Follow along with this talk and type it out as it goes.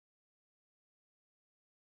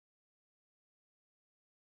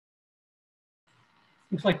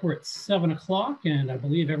Looks like we're at 7 o'clock and I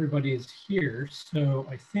believe everybody is here. So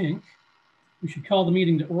I think we should call the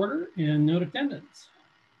meeting to order and note attendance.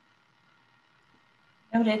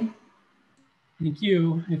 Noted. Thank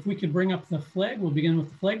you. If we could bring up the flag, we'll begin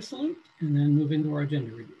with the flag salute and then move into our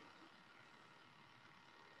agenda review.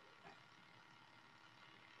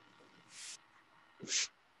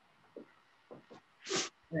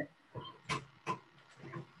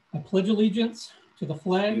 I pledge allegiance to the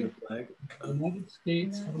flag of the United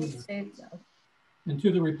States and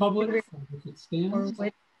to the republic for which it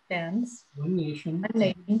stands, one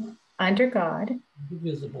nation, under God,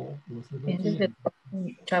 indivisible, with liberty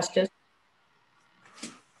and justice.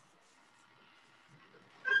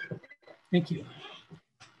 Thank you.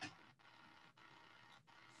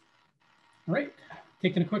 All right,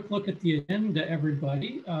 taking a quick look at the agenda,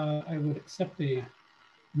 everybody. I would accept a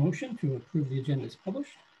motion to approve the agenda as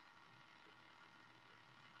published.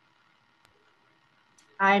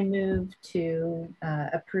 I move to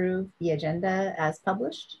approve the agenda as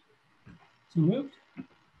published. So moved.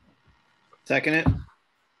 Second it.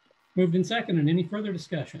 Moved and seconded. Any further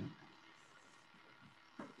discussion?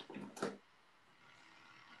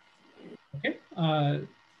 Okay,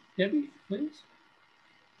 Debbie, please.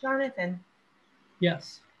 Jonathan.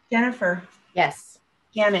 Yes. Jennifer. Yes.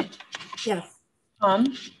 Janet. Yes.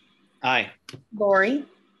 Tom. Aye. Lori.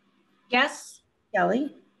 Yes.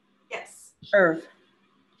 Kelly. Yes. Irv.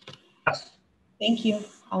 Yes. Thank you.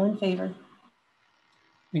 All in favor.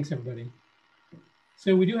 Thanks, everybody.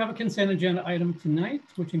 So we do have a consent agenda item tonight,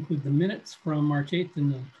 which include the minutes from March 8th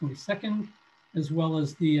and the 22nd, as well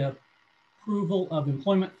as the approval of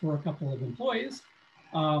employment for a couple of employees.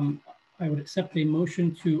 I would accept a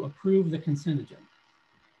motion to approve the consent agenda.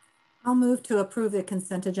 I'll move to approve the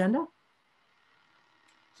consent agenda.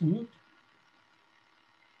 So moved.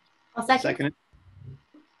 I'll second. Second it.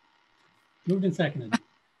 Moved and seconded.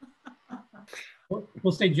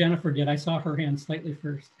 We'll say Jennifer did. I saw her hand slightly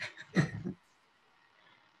first.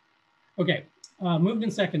 Okay, moved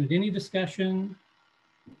and seconded. Any discussion?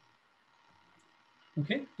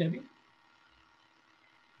 Okay, Debbie?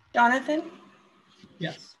 Jonathan.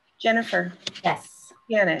 Yes. Jennifer. Yes.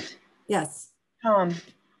 Janet. Yes. Tom.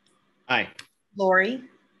 Aye. Lori.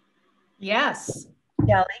 Yes.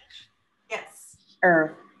 Kelly. Yes.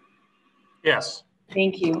 Irv. Yes.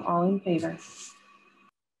 Thank you. All in favor.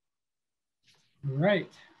 All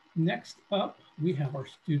right. Next up, we have our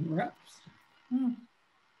student reps.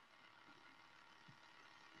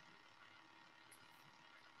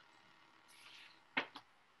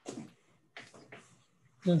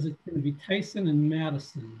 Does it going to be Tyson and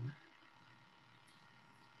Madison?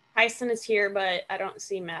 Tyson is here, but I don't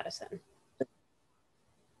see Madison.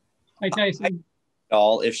 Hi, Tyson.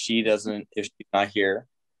 All if she's not here.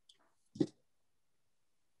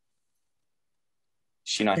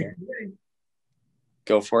 She's not here.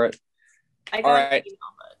 Go for it. I got All an right. email,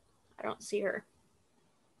 but I don't see her.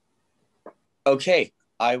 Okay,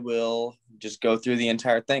 I will just go through the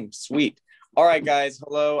entire thing. Sweet. All right, guys.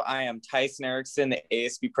 Hello, I am Tyson Erickson, the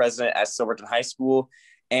ASB president at Silverton High School.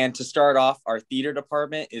 And to start off, our theater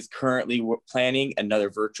department is currently planning another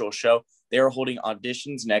virtual show. They are holding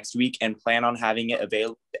auditions next week and plan on having it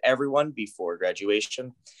available to everyone before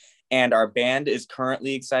graduation. And our band is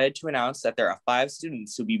currently excited to announce that there are 5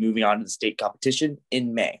 students who will be moving on to the state competition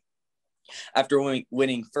in May. After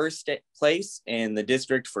winning first place in the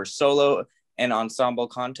district for solo and ensemble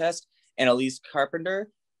contest, Annalise Carpenter,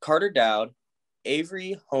 Carter Dowd,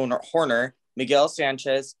 Avery Horner, Miguel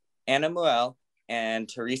Sanchez, Anna Muel, and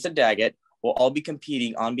Teresa Daggett will all be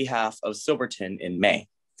competing on behalf of Silverton in May.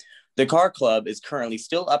 The Car Club is currently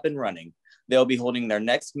still up and running. They'll be holding their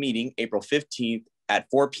next meeting April 15th at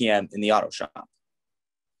 4 p.m. in the auto shop.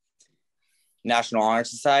 National Honor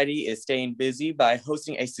Society is staying busy by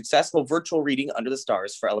hosting a successful virtual reading under the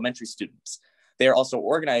stars for elementary students. They are also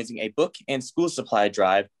organizing a book and school supply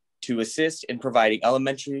drive to assist in providing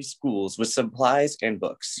elementary schools with supplies and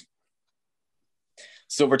books.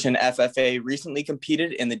 Silverton FFA recently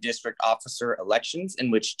competed in the district officer elections,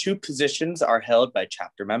 in which 2 positions are held by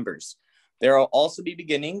chapter members. They will also be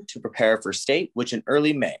beginning to prepare for state, which in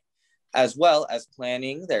early May, as well as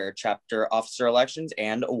planning their chapter officer elections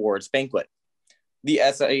and awards banquet. The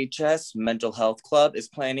SHS Mental Health Club is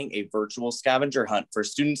planning a virtual scavenger hunt for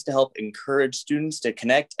students to help encourage students to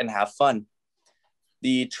connect and have fun.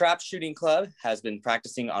 The Trap Shooting Club has been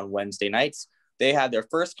practicing on Wednesday nights. They had their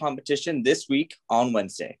first competition this week on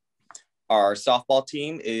Wednesday. Our softball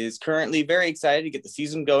team is currently very excited to get the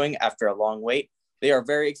season going after a long wait. They are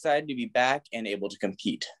very excited to be back and able to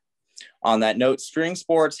compete. On that note, spring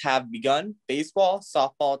sports have begun. Baseball,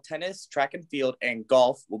 softball, tennis, track and field, and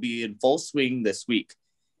golf will be in full swing this week.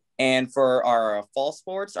 And for our fall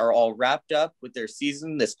sports are all wrapped up with their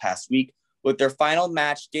season this past week with their final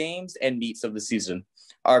match games and meets of the season.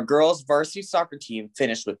 Our girls varsity soccer team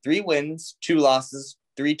finished with 3 wins, 2 losses,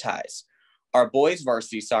 3 ties. Our boys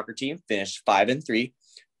varsity soccer team finished 5-3.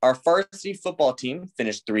 Our varsity football team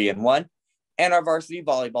finished 3-1, and our varsity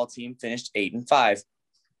volleyball team finished 8-5.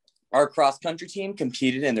 Our cross country team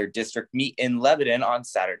competed in their district meet in Lebanon on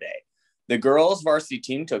Saturday. The girls varsity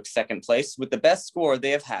team took 2nd place with the best score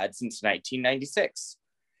they have had since 1996.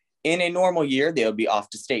 In a normal year, they'll be off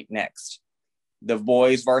to state next. The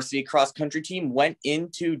boys varsity cross country team went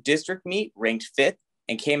into district meet ranked 5th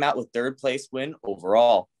and came out with 3rd place win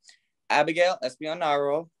overall. Abigail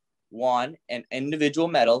Espionaro won an individual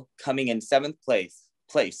medal, coming in 7th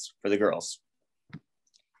place for the girls.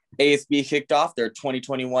 ASB kicked off their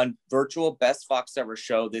 2021 virtual Best Fox Ever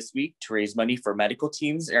show this week to raise money for Medical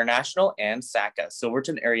Teams International and SACA,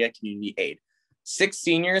 Silverton Area Community Aid. 6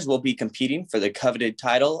 seniors will be competing for the coveted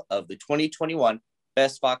title of the 2021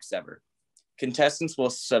 Best Fox Ever. Contestants will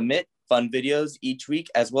submit fun videos each week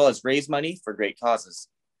as well as raise money for great causes.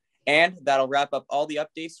 And that'll wrap up all the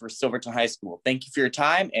updates for Silverton High School. Thank you for your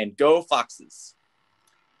time, and go Foxes.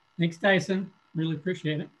 Thanks, Tyson. Really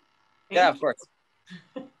appreciate it. Yeah, of course.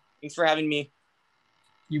 Thanks for having me.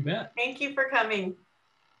 You bet. Thank you for coming.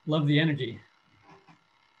 Love the energy.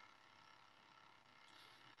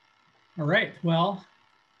 All right, well,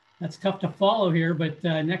 that's tough to follow here, but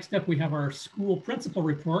next up we have our school principal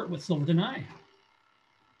report with Silverton High.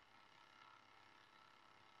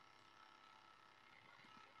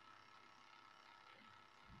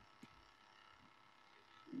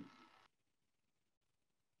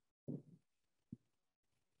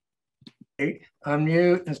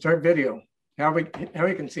 Unmute and start video. Now we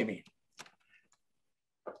can see me.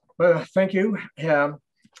 Well, thank you. So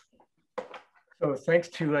thanks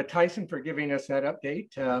to Tyson for giving us that update.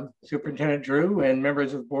 Superintendent Drew and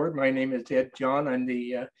members of the board, my name is Ed John. I'm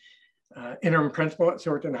the interim principal at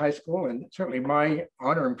Silverton High School, and certainly my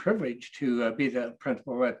honor and privilege to be the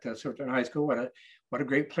principal at Silverton High School. What a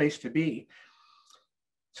great place to be.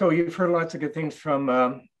 So you've heard lots of good things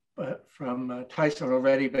from Tyson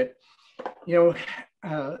already, but you know,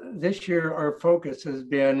 this year our focus has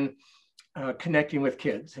been connecting with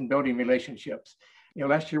kids and building relationships. You know,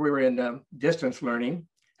 last year we were in distance learning,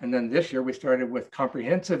 and then this year we started with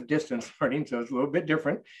comprehensive distance learning, so it's a little bit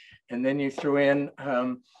different. And then you threw in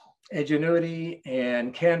Edgenuity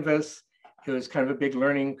and Canvas. It was kind of a big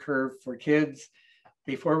learning curve for kids.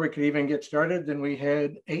 Before we could even get started, then we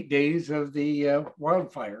had 8 days of the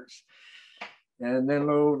wildfires. And then a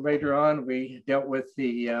little later on, we dealt with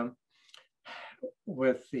the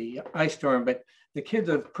ice storm, but the kids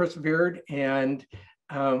have persevered and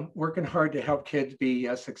working hard to help kids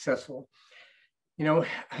be successful. You know,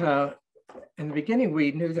 in the beginning,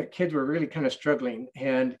 we knew that kids were really kind of struggling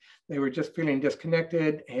and they were just feeling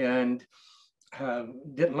disconnected and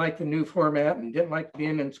didn't like the new format and didn't like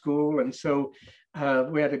being in school. And so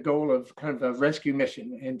we had a goal of kind of a rescue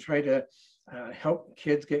mission and try to help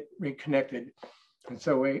kids get reconnected. And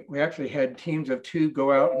so we actually had teams of 2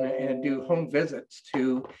 go out and do home visits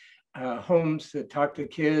to homes to talk to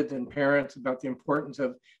kids and parents about the importance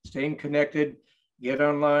of staying connected, get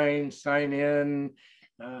online, sign in,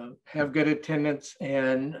 have good attendance,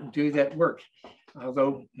 and do that work.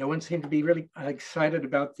 Although no one seemed to be really excited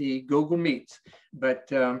about the Google Meets,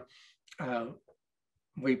 but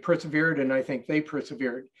we persevered, and I think they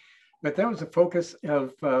persevered. But that was the focus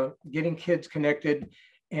of getting kids connected.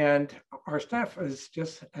 And our staff has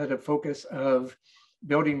just had a focus of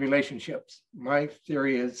building relationships. My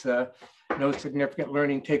theory is no significant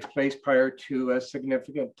learning takes place prior to a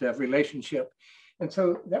significant relationship. And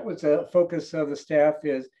so that was a focus of the staff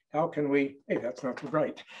is how can we, hey, that's not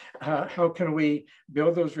right. How can we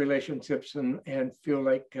build those relationships and feel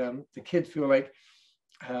like the kids feel like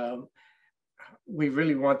we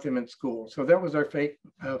really want them in school. So that was our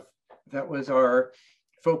that was our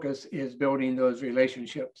focus, is building those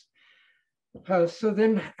relationships. So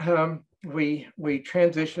then we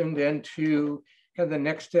transitioned into kind of the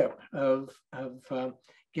next step of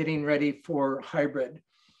getting ready for hybrid.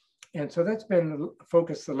 And so that's been the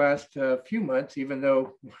focus the last few months, even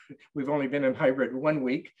though we've only been in hybrid 1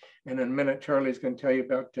 week. And in a minute, Charlie's going to tell you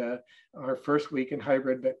about our first week in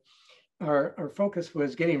hybrid, but our focus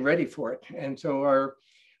was getting ready for it. And so our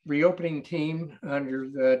reopening team under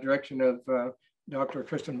the direction of Dr.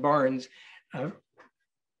 Kristen Barnes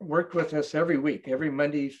worked with us every week, every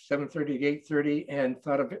Monday, 7:30 to 8:30, and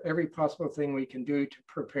thought of every possible thing we can do to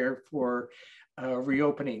prepare for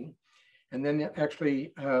reopening. And then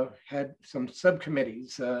actually had some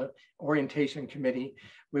subcommittees, orientation committee.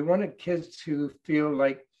 We wanted kids to feel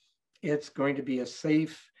like it's going to be a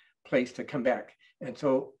safe place to come back. And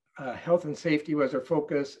so health and safety was our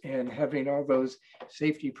focus, and having all those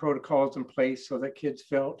safety protocols in place so that kids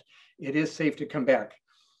felt it is safe to come back.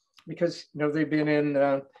 Because they've been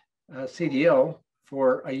in CDL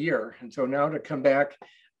for a year. And so now to come back,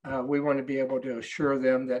 we want to be able to assure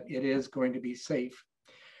them that it is going to be safe.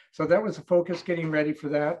 So that was the focus, getting ready for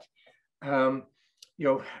that.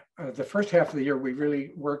 The first half of the year, we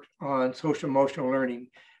really worked on social emotional learning.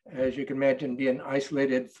 As you can imagine, being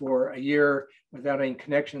isolated for a year without any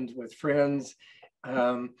connections with friends,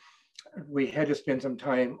 we had to spend some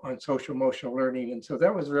time on social emotional learning. And so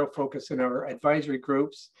that was a real focus in our advisory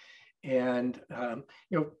groups. And,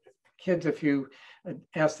 kids, if you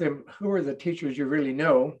ask them, who are the teachers you really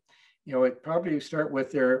know, it probably start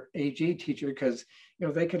with their AG teacher, because,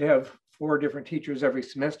 they could have 4 different teachers every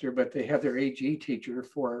semester, but they have their AG teacher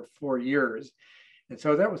for 4 years. And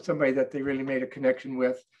so that was somebody that they really made a connection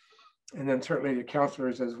with. And then certainly the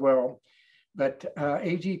counselors as well. But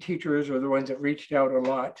AG teachers are the ones that reached out a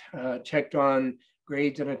lot, checked on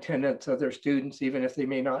grades and attendance of their students, even if they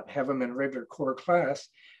may not have them in a regular core class.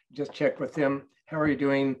 Just check with them. How are you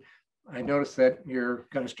doing? I noticed that you're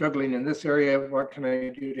kind of struggling in this area. What can I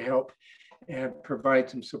do to help? And provide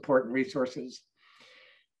some support and resources.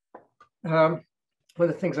 One of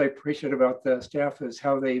the things I appreciate about the staff is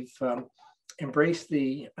how they've embraced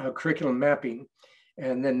the curriculum mapping.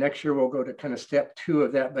 And then next year we'll go to kind of step 2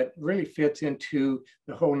 of that, but really fits into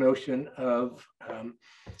the whole notion of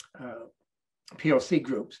PLC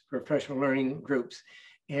groups, professional learning groups.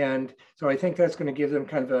 And so I think that's going to give them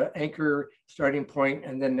kind of an anchor starting point.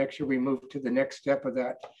 And then next year we move to the next step of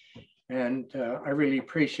that. And I really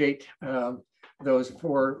appreciate those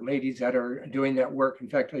 4 ladies that are doing that work. In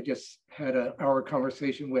fact, I just had an hour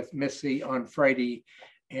conversation with Missy on Friday,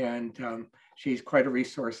 and she's quite a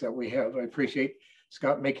resource that we have. I appreciate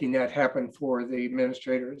Scott making that happen for the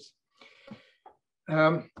administrators.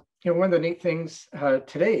 One of the neat things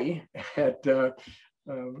today at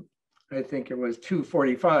I think it was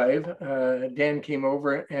 2:45, Dan came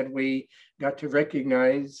over and we got to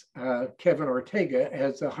recognize Kevin Ortega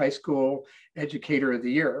as the high school educator of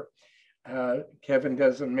the year. Kevin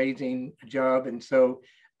does an amazing job. And so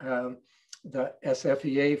the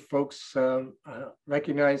SFEA folks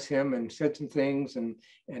recognized him and said some things, and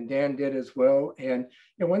Dan did as well. And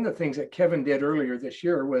one of the things that Kevin did earlier this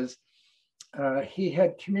year was he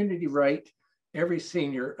had community write every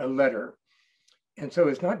senior a letter. And so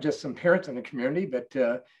it's not just some parents in the community, but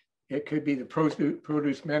it could be the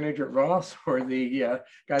produce manager at Ross, or the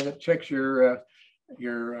guy that checks your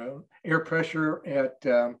air pressure at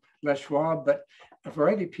Les Schwab. But a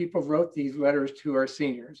variety of people wrote these letters to our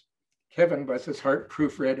seniors. Kevin, bless his heart,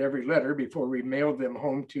 proofread every letter before we mailed them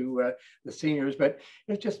home to the seniors. But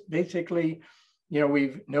it's just basically,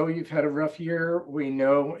 we know you've had a rough year. We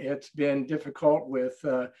know it's been difficult with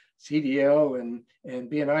CDL and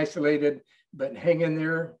being isolated, but hang in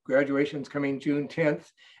there. Graduation's coming June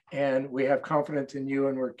 10th, and we have confidence in you,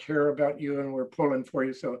 and we care about you, and we're pulling for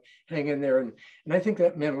you. So hang in there. And I think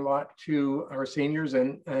that meant a lot to our seniors,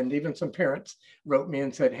 and even some parents wrote me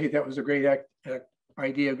and said, hey, that was a great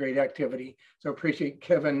idea, great activity. So appreciate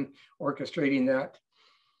Kevin orchestrating that.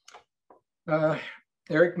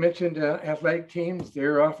 Eric mentioned athletic teams.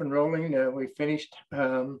 They're off and rolling. We finished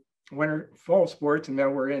fall sports, and now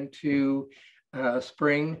we're into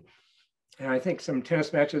spring. And I think some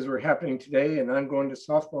tennis matches were happening today, and I'm going to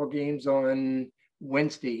softball games on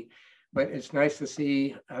Wednesday. But it's nice to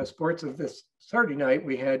see sports of this Saturday night.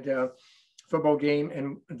 We had a football game,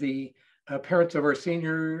 and the parents of our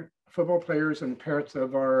senior football players and parents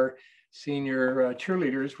of our senior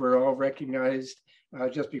cheerleaders were all recognized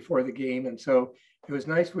just before the game. And so it was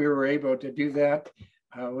nice we were able to do that.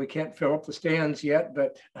 We can't fill up the stands yet,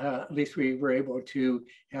 but at least we were able to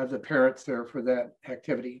have the parents there for that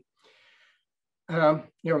activity.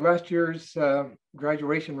 Last year's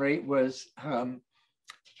graduation rate was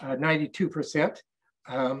 92%.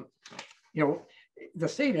 The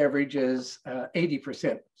state average is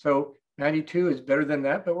 80%. So 92 is better than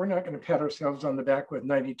that, but we're not going to pat ourselves on the back with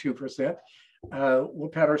 92%. We'll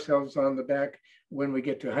pat ourselves on the back when we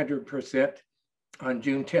get to 100% on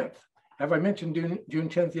June 10th. Have I mentioned June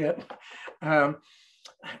 10th yet?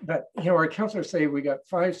 But our counselors say we got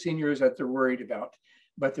 5 seniors that they're worried about,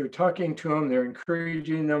 but they're talking to them, they're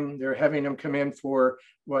encouraging them, they're having them come in for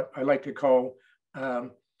what I like to call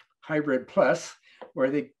hybrid plus,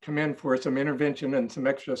 where they come in for some intervention and some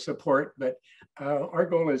extra support. But our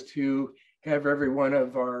goal is to have every one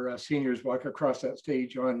of our seniors walk across that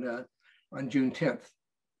stage on June 10th.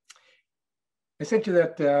 I sent you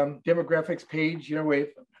that demographics page. We have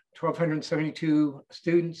 1,272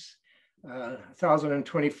 students.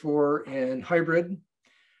 1,024 in hybrid.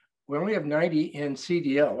 We only have 90 in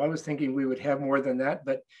CDL. I was thinking we would have more than that,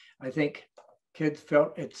 but I think kids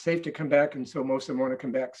felt it's safe to come back, and so most of them want to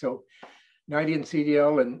come back. So 90 in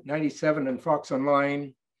CDL and 97 in Fox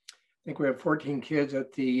Online. I think we have 14 kids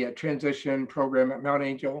at the transition program at Mount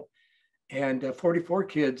Angel, and 44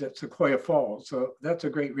 kids at Sequoia Falls. So that's a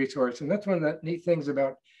great resource. And that's one of the neat things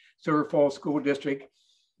about Silver Falls School District.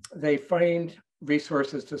 They find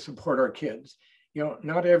resources to support our kids. You know,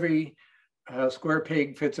 not every square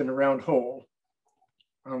peg fits in a round hole.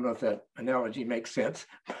 I don't know if that analogy makes sense,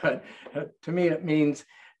 but to me, it means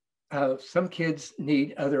some kids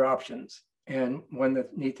need other options. And one of the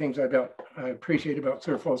neat things I appreciate about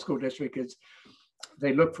Silver Falls School District is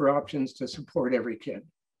they look for options to support every kid.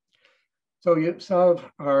 So you saw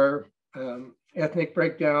our ethnic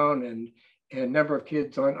breakdown and number of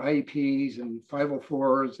kids on IEPs and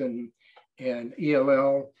 504s and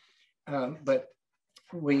ELL, but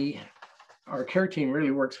our care team really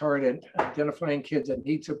works hard at identifying kids that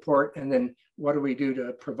need support, and then what do we do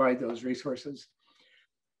to provide those resources?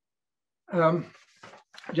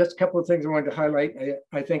 Just a couple of things I wanted to highlight.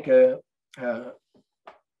 I think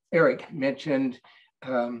Eric mentioned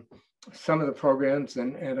some of the programs,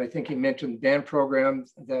 and I think he mentioned band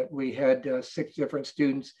programs that we had 6 different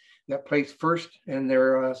students that placed first in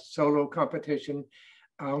their solo competition.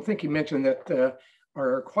 I don't think he mentioned that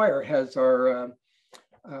our choir has our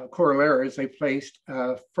choraleiros. They placed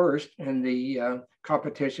first in the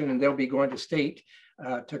competition, and they'll be going to state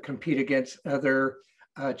to compete against other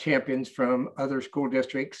champions from other school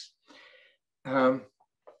districts.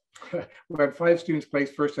 We had 5 students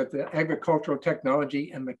placed first at the Agricultural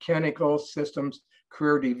Technology and Mechanical Systems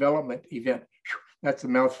Career Development event. That's a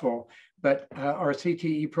mouthful, but our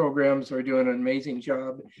CTE programs are doing an amazing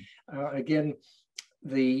job. Again,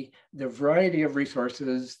 the variety of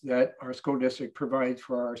resources that our school district provides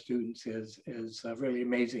for our students is really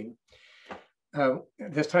amazing.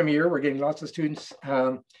 This time of year, we're getting lots of students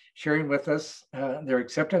sharing with us their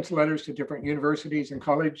acceptance letters to different universities and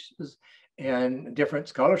colleges and different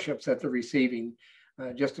scholarships that they're receiving.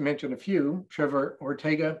 Just to mention a few, Trevor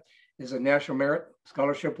Ortega is a National Merit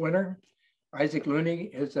Scholarship winner. Isaac Looney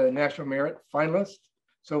is a National Merit finalist.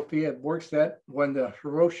 Sophia Borgstedt won the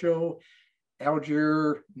Hiroshio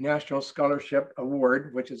Algier National Scholarship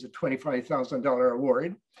Award, which is a $25,000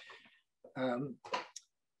 award.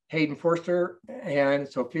 Hayden Forster and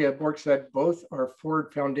Sophia Borgstedt both are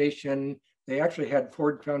Ford Foundation. They actually had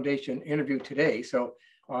Ford Foundation interview today, so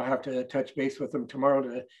I'll have to touch base with them tomorrow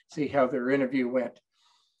to see how their interview went.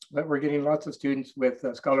 But we're getting lots of students with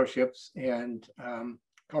scholarships and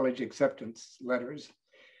college acceptance letters.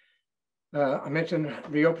 I mentioned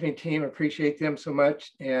reopening team, appreciate them so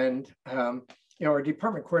much. And you know, our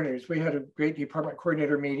department coordinators, we had a great department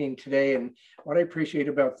coordinator meeting today. And what I appreciate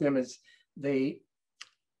about them is they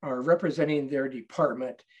are representing their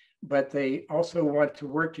department, but they also want to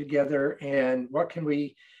work together and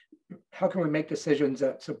how can we make decisions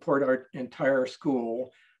that support our entire school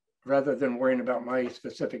rather than worrying about my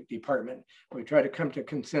specific department. We try to come to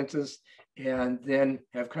consensus and then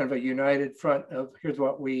have kind of a united front of here's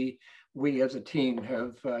what we as a team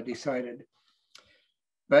have decided.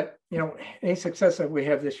 But you know, any success that we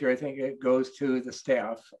have this year, I think it goes to the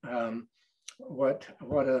staff. What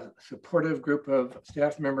a supportive group of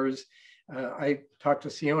staff members. I talked to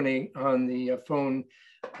Sione on the phone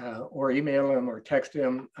or email him or text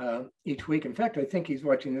him each week. In fact, I think he's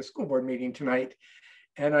watching the school board meeting tonight.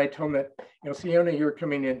 And I told him that, you know, Sione, you're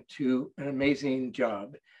coming into an amazing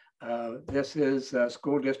job. This is a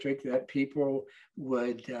school district that people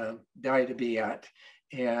would die to be at.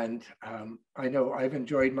 And I know I've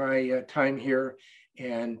enjoyed my time here,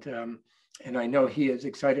 and I know he is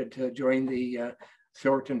excited to join the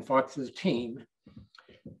Silverton Foxes team.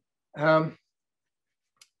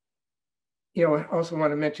 You know, I also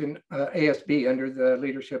want to mention ASB under the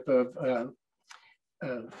leadership of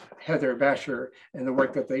Heather Basher and the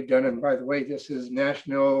work that they've done. And by the way, this is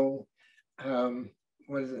National,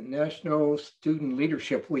 what is it? National Student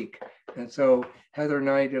Leadership Week. And so Heather and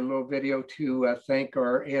I did a little video to thank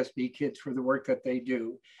our ASB kids for the work that they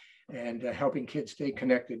do and helping kids stay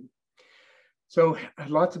connected. So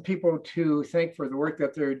lots of people to thank for the work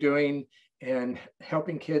that they're doing and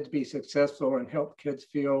helping kids be successful and help kids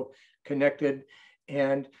feel connected.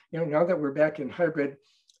 And you know, now that we're back in hybrid,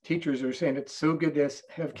 teachers are saying it's so good to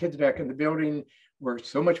have kids back in the building. We're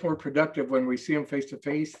so much more productive when we see them face to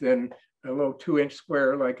face than a little 2-inch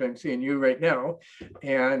square like I'm seeing you right now.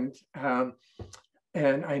 And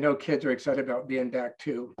I know kids are excited about being back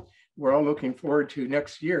too. We're all looking forward to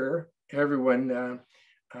next year, everyone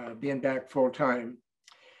being back full time.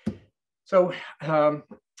 So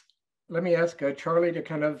let me ask Charlie to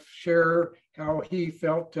kind of share how he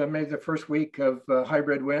felt maybe the first week of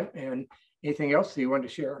hybrid went and anything else that you want to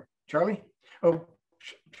share. Charlie? Oh,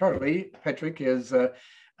 Charlie Petrick is a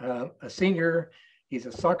senior. He's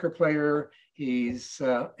a soccer player. He's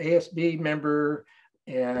ASB member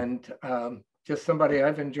and just somebody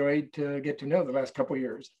I've enjoyed to get to know the last couple of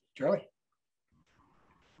years. Charlie?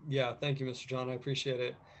 Yeah, thank you, Mr. John. I appreciate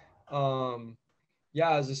it.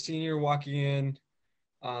 Yeah, as a senior walking in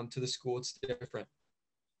to the school, it's different.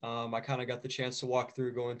 I kind of got the chance to walk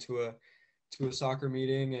through going to a soccer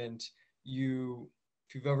meeting, and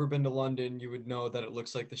if you've ever been to London, you would know that it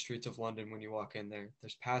looks like the streets of London when you walk in there.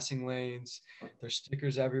 There's passing lanes, there's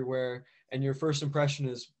stickers everywhere, and your first impression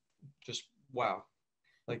is just, wow,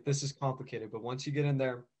 like this is complicated. But once you get in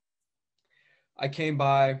there, I came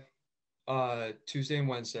by Tuesday and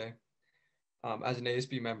Wednesday as an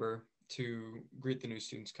ASB member to greet the new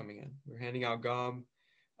students coming in. We're handing out gum,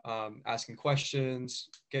 asking questions,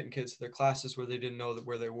 getting kids to their classes where they didn't know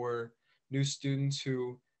where they were, new students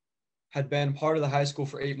who had been part of the high school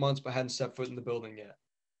for 8 months but hadn't stepped foot in the building yet.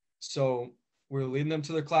 So we're leading them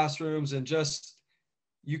to their classrooms, and just,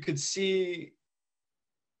 you could see,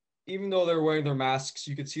 even though they're wearing their masks,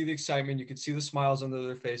 you could see the excitement, you could see the smiles under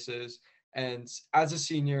their faces. And as a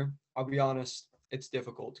senior, I'll be honest, it's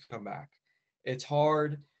difficult to come back. It's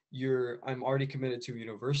hard. I'm already committed to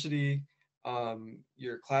university.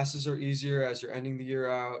 Your classes are easier as you're ending the year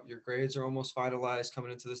out. Your grades are almost finalized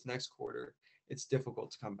coming into this next quarter. It's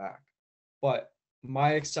difficult to come back. But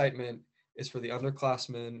my excitement is for the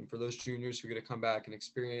underclassmen, for those juniors who are going to come back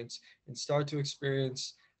and start to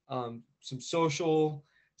experience some social,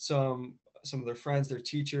 some of their friends, their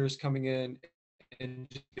teachers coming in and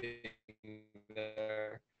just being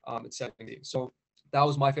there, etc. So that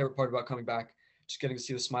was my favorite part about coming back, just getting to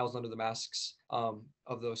see the smiles under the masks of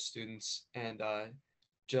those students, and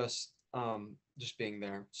just being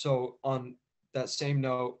there. So on that same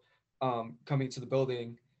note, coming to the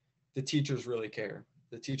building, the teachers really care.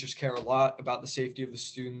 The teachers care a lot about the safety of the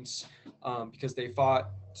students because they fought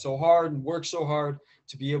so hard and worked so hard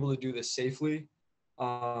to be able to do this safely,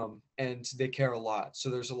 and they care a lot. So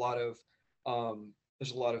there's a lot of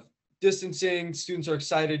distancing. Students are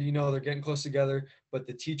excited, they're getting close together, but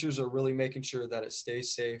the teachers are really making sure that it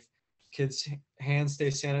stays safe. Kids' hands stay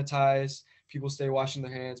sanitized, people stay washing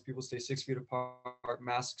their hands, people stay 6 feet apart,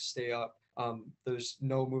 masks stay up. There's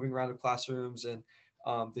no moving around the classrooms, and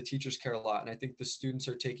the teachers care a lot. And I think the students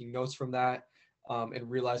are taking notes from that and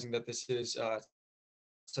realizing that this is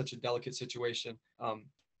such a delicate situation,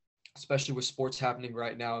 especially with sports happening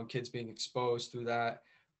right now and kids being exposed through that,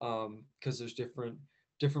 because there's different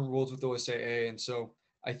rules with OSAA. And so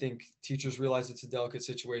I think teachers realize it's a delicate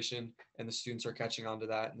situation, and the students are catching on to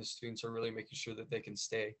that, and the students are really making sure that they can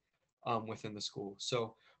stay within the school.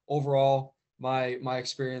 So overall, my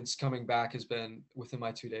experience coming back has been, within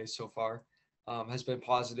my 2 days so far, has been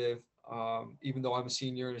positive. Even though I'm a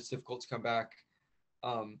senior and it's difficult to come back,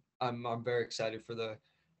 I'm very excited for the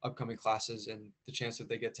upcoming classes and the chance that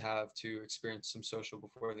they get to have to experience some social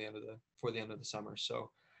before the end of the summer.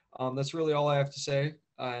 So that's really all I have to say.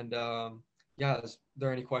 And yeah, is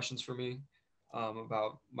there any questions for me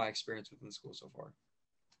about my experience within the school so far?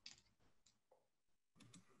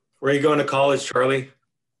 Where are you going to college, Charlie?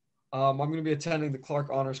 I'm going to be attending the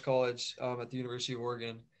Clark Honors College at the University of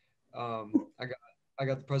Oregon. I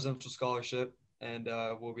got the presidential scholarship, and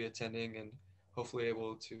we'll be attending and hopefully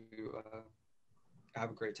able to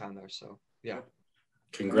have a great time there. So yeah.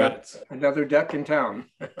 Congrats. Another Duck in town.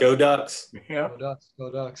 Go Ducks. Yeah. Go Ducks.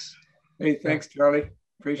 Go Ducks. Hey, thanks, Charlie.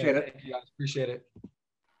 Appreciate it. Thank you guys. Appreciate it.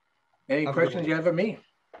 Any questions you have of me?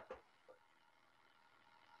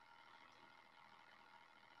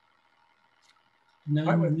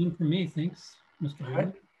 None for me, thanks, Mr.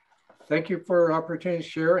 Haley. Thank you for the opportunity to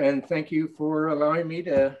share, and thank you for allowing me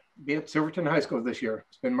to be at Silverton High School this year.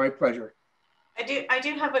 It's been my pleasure. I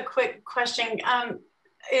do have a quick question.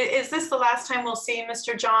 Is this the last time we'll see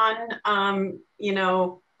Mr. John,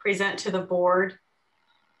 present to the board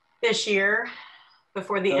this year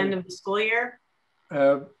before the end of the school year?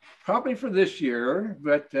 Probably for this year,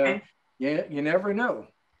 but okay. Yeah, you never know.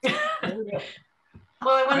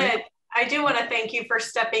 Well, I do want to thank you for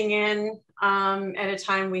stepping in at a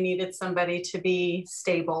time we needed somebody to be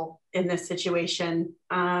stable in this situation.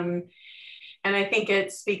 And I think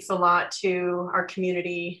it speaks a lot to our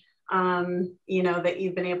community, that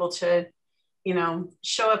you've been able to,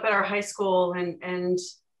 show up at our high school and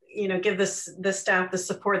give the staff the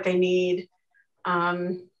support they need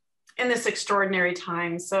in this extraordinary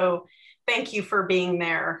time. So thank you for being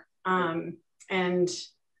there. And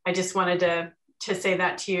I just wanted to say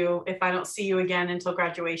that to you if I don't see you again until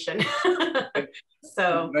graduation.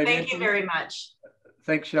 So thank you very much.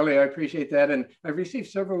 Thanks, Shelley. I appreciate that. And I've received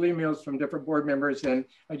several emails from different board members, and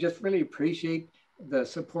I just really appreciate the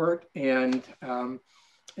support. And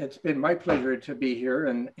it's been my pleasure to be here.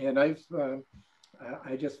 And I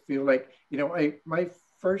just feel like, you know, my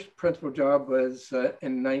first principal job was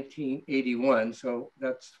in 1981. So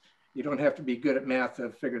that's, you don't have to be good at math to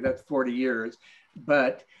figure that's 40 years.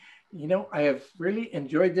 But, you know, I have really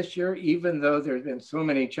enjoyed this year, even though there's been so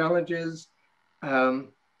many challenges.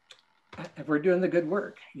 We're doing the good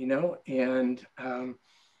work, you know, and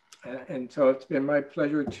so it's been my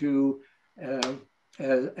pleasure to,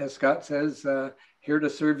 as Scott says, here to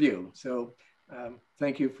serve you. So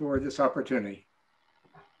thank you for this opportunity.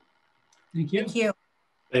 Thank you. Thank you.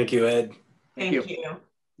 Thank you, Ed. Thank you.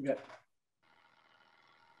 Yeah.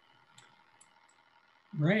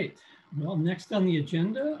 Right. Well, next on the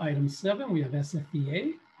agenda, item 7, we have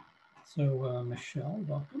SFEA. So Michelle,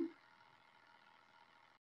 welcome.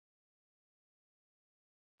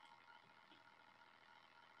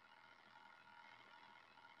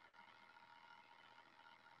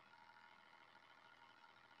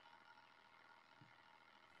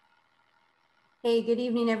 Hey, good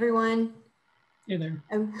evening, everyone. Hey there.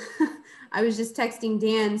 I was just texting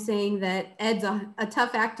Dan saying that Ed's a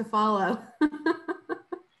tough act to follow.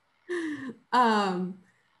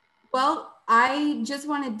 Well, I just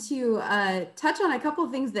wanted to touch on a couple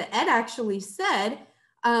of things that Ed actually said.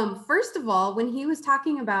 First of all, when he was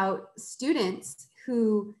talking about students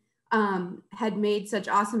who had made such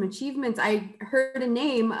awesome achievements, I heard a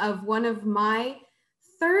name of one of my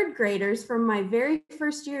third graders from my very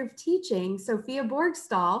first year of teaching, Sophia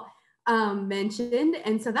Borgstall, mentioned.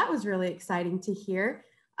 And so that was really exciting to hear.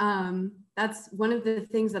 That's one of the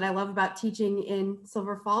things that I love about teaching in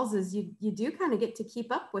Silver Falls is you do kind of get to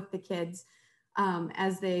keep up with the kids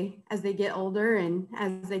as they get older and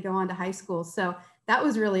as they go on to high school. So that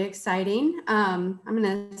was really exciting. I'm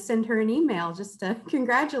going to send her an email just to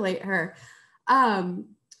congratulate her.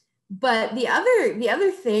 But the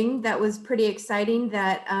other thing that was pretty exciting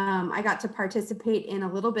that I got to participate in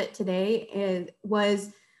a little bit today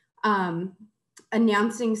was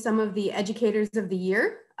announcing some of the educators of the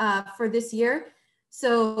year for this year.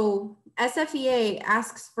 So SFEA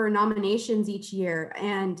asks for nominations each year,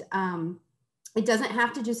 and it doesn't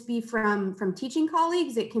have to just be from teaching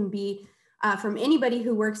colleagues. It can be from anybody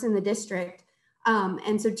who works in the district.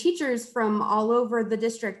 And so teachers from all over the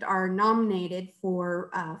district are nominated for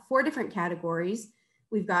 4 different categories.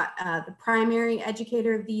 We've got the primary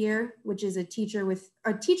educator of the year, which is a teacher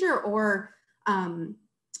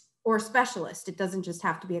or specialist. It doesn't just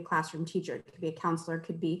have to be a classroom teacher. It could be a counselor, it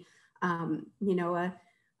could be, you know,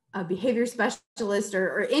 a behavior specialist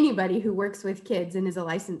or anybody who works with kids and is a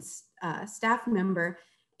licensed staff member.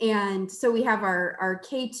 And so we have our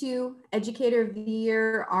K2 educator of the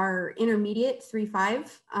year, our intermediate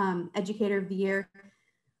 3-5 educator of the year,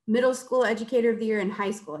 middle school educator of the year, and high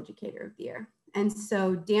school educator of the year. And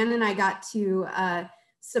so Dan and I got to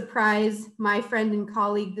surprise my friend and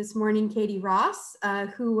colleague this morning, Katie Ross,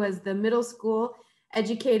 who was the middle school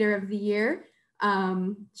educator of the year.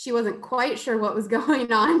 She wasn't quite sure what was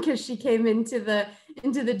going on because she came into the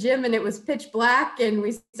gym and it was pitch black and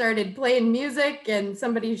we started playing music and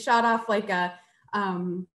somebody shot off like a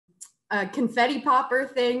confetti popper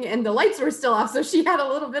thing and the lights were still off. So she had a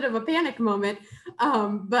little bit of a panic moment,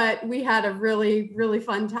 but we had a really, really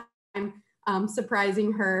fun time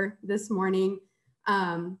surprising her this morning.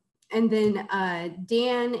 And then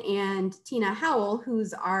Dan and Tina Howell,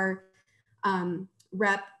 who's our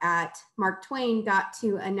rep at Mark Twain, got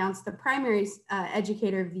to announce the primary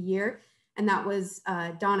educator of the year. And that was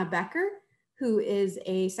Donna Becker, who is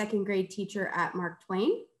a 2nd grade teacher at Mark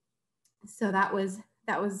Twain. So that was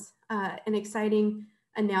an exciting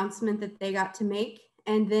announcement that they got to make.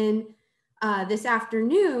 And then this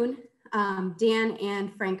afternoon, Dan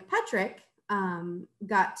and Frank Petrick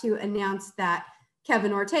got to announce that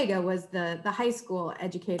Kevin Ortega was the high school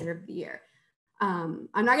educator of the year. I'm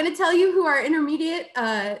not going to tell you who our intermediate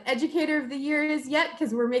educator of the year is yet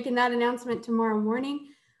because we're making that announcement tomorrow morning,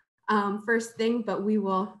 first thing, but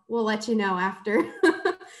we'll let you know after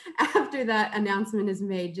after that announcement is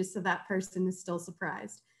made, just so that person is still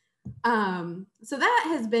surprised. So that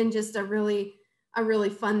has been just a really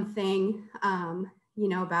fun thing, you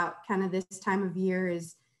know, about kind of this time of year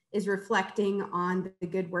is reflecting on the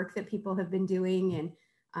good work that people have been doing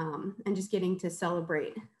and just getting to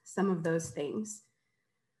celebrate some of those things.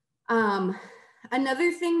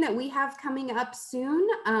 Another thing that we have coming up soon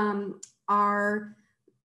are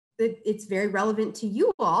it's very relevant to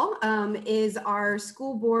you all, is our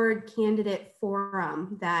school board candidate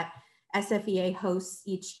forum that SFEA hosts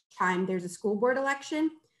each time there's a school board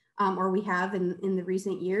election, or we have in the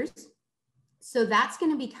recent years. So that's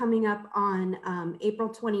going to be coming up on April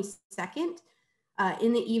 22nd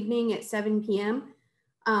in the evening at 7 p.m.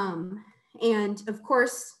 And of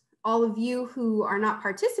course, all of you who are not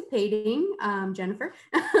participating, Jennifer,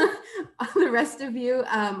 the rest of you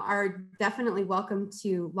are definitely welcome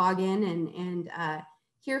to log in and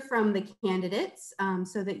hear from the candidates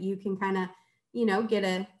so that you can kind of, you know,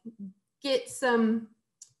 get some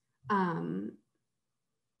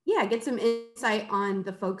insight on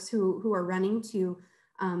the folks who are running to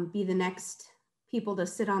be the next people to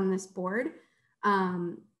sit on this board.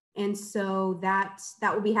 And so that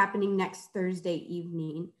will be happening next Thursday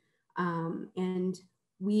evening. And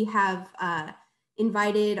we have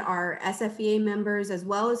invited our SFEA members as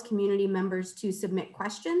well as community members to submit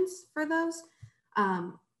questions for those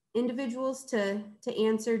individuals to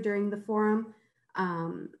answer during the forum.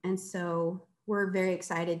 And so we're very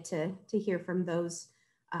excited to hear from those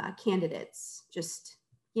candidates, just,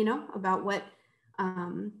 you know, about what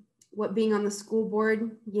being on the school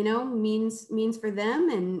board, you know, means for them,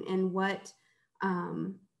 and what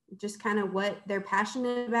just kind of what they're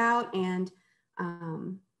passionate about. And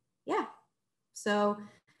yeah, so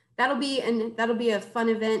that'll be a fun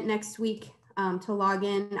event next week to log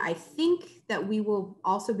in. I think that we will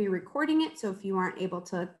also be recording it, so if you aren't able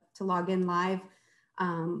to log in live,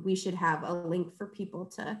 we should have a link for people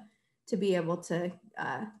to be able to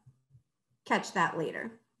catch that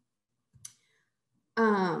later.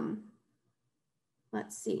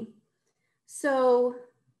 Let's see. So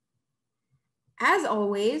as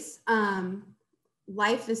always,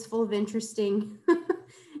 life is full of interesting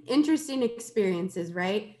experiences,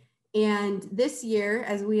 right? And this year,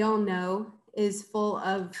 as we all know, is full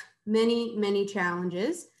of many, many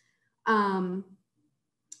challenges,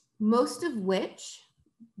 most of which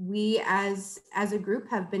we as a group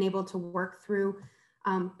have been able to work through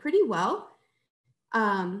pretty well.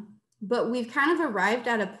 But we've kind of arrived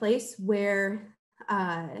at a place where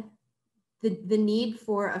the need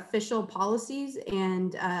for official policies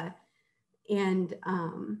and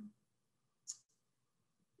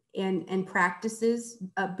practices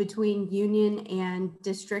between union and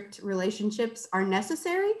district relationships are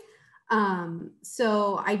necessary.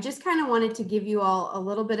 So I just kind of wanted to give you all a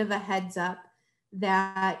little bit of a heads up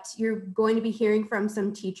that you're going to be hearing from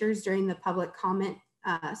some teachers during the public comment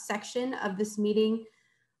section of this meeting,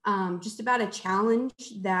 just about a challenge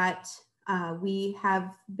that we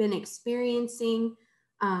have been experiencing,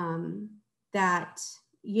 that,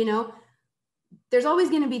 you know, there's always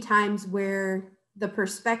going to be times where the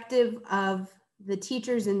perspective of the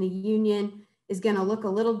teachers in the union is going to look a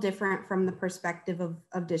little different from the perspective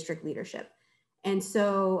of district leadership. And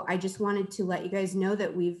so I just wanted to let you guys know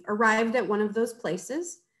that we've arrived at one of those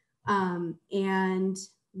places, and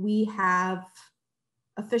we have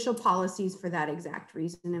official policies for that exact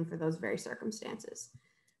reason and for those very circumstances.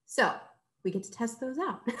 So we get to test those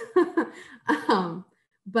out.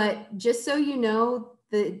 But just so you know,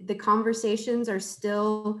 the conversations are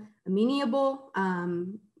still amenable.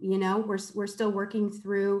 You know, we're still working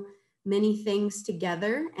through many things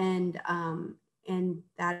together, and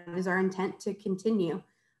that is our intent to continue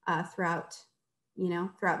throughout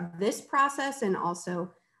this process, and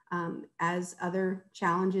also as other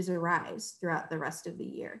challenges arise throughout the rest of the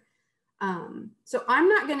year. So I'm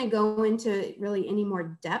not going to go into really any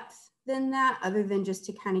more depth than that, other than just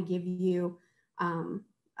to kind of give you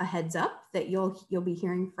a heads up that you'll be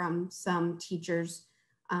hearing from some teachers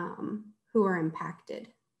who are impacted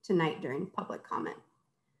tonight during public comment.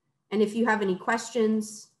 And if you have any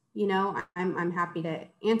questions, you know, I'm happy to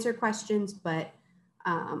answer questions, but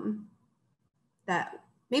that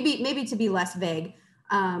maybe to be less vague,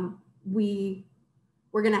 we're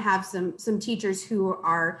going to have some teachers who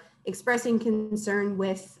are expressing concern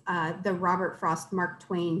with the Robert Frost Mark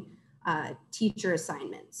Twain teacher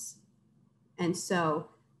assignments. And so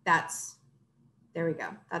there we go.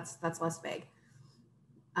 That's less vague.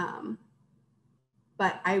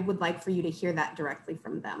 But I would like for you to hear that directly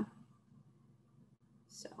from them.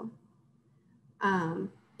 So,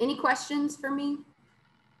 any questions for me?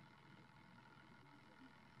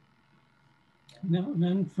 No,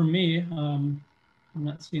 none for me. I'm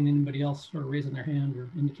not seeing anybody else sort of raising their hand or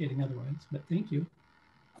indicating otherwise, but thank you.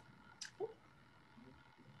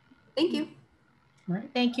 Thank you. All right.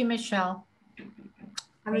 Thank you, Michelle.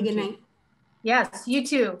 Have a good night. Yes, you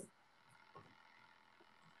too.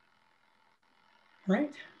 All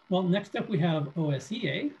right. Well, next up we have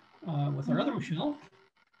OSEA with our other Michelle.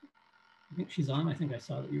 I think she's on. I think I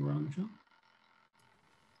saw that you were on, Michelle.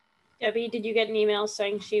 Debbie, did you get an email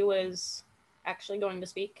saying she was actually going to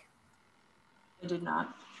speak? I did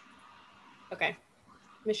not. Okay.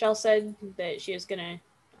 Michelle said that she was gonna,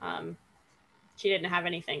 she didn't have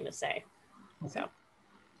anything to say. Okay. So.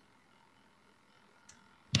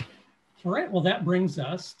 All right, well, that brings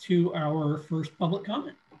us to our first public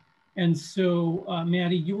comment. And so,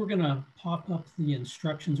 Maddie, you were gonna pop up the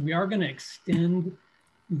instructions. We are gonna extend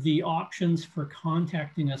the options for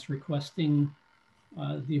contacting us requesting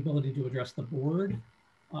the ability to address the board.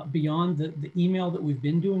 Beyond the email that we've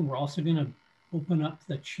been doing, we're also gonna open up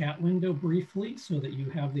the chat window briefly so that you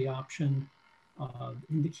have the option of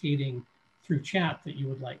indicating through chat that you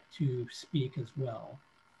would like to speak as well.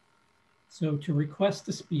 So to request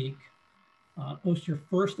to speak, post your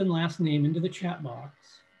first and last name into the chat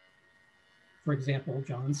box. For example,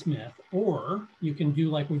 John Smith, or you can do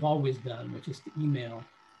like we've always done, which is to email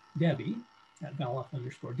Debbie at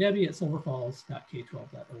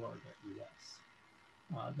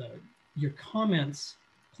valof_Debbie@silverfalls.k12.org.us. Your comments,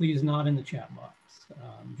 please not in the chat box,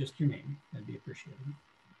 just your name, that'd be appreciated.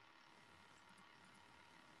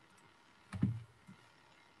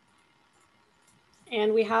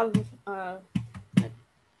 And we have,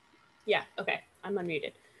 yeah, okay, I'm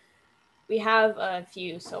unmuted. We have a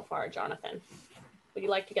few so far, Jonathan. Would you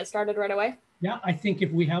like to get started right away? Yeah, I think if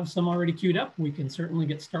we have some already queued up, we can certainly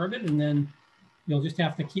get started, and then you'll just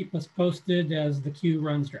have to keep us posted as the queue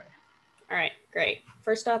runs dry. All right, great.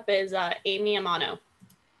 First up is Amy Amano.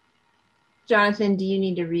 Jonathan, do you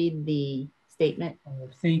need to read the statement?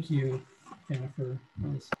 Thank you, Jennifer.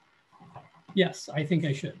 Yes, I think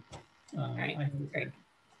I should. All right, great.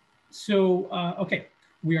 So, okay,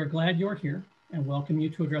 we are glad you're here and welcome you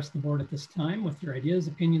to address the board at this time with your ideas,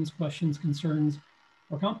 opinions, questions, concerns,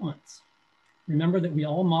 or compliments. Remember that we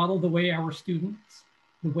all model the way for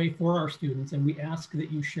our students, and we ask that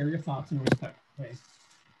you share your thoughts in a respectful way.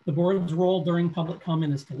 The board's role during public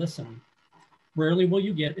comment is to listen. Rarely will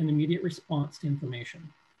you get an immediate response to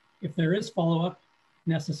information. If there is follow-up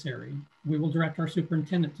necessary, we will direct our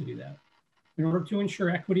superintendent to do that. In order to ensure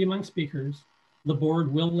equity among speakers, the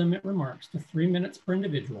board will limit remarks to 3 minutes per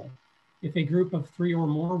individual. If a group of 3 or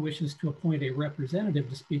more wishes to appoint a representative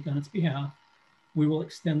to speak on its behalf, we will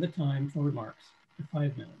extend the time for remarks to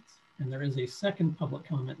 5 minutes. And there is a second public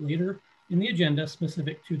comment later in the agenda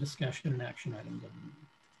specific to discussion and action items.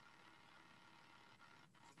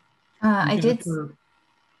 I did.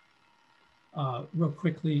 Real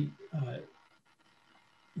quickly,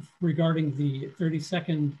 regarding the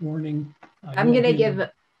 30-second warning. I'm going to give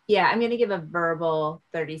a verbal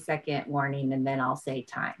 30-second warning and then I'll say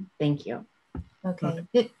time. Thank you.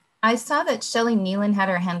 Okay. I saw that Shelley Nealon had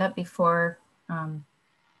her hand up before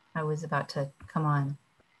I was about to come on.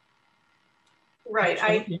 Right.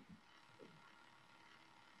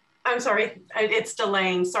 I'm sorry. It's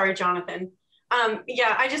delaying. Sorry, Jonathan.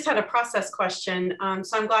 Yeah, I just had a process question.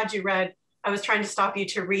 So I'm glad you read. I was trying to stop you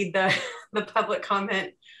to read the public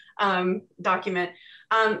comment document.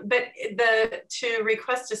 But to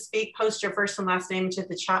request to speak, post your first and last name into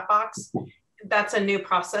the chat box. That's a new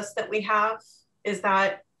process that we have. Is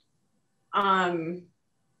that,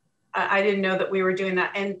 I didn't know that we were doing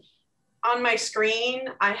that. And on my screen,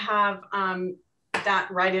 I have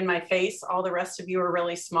that right in my face. All the rest of you are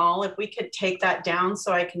really small. If we could take that down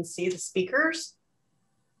so I can see the speakers,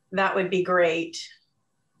 that would be great.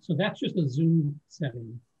 So that's just a Zoom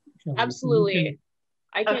setting. Absolutely.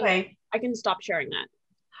 I can stop sharing that.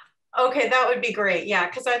 Okay, that would be great. Yeah,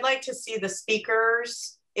 because I'd like to see the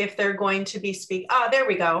speakers if they're going to be there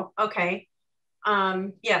we go. Okay.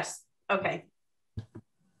 Yes. Okay.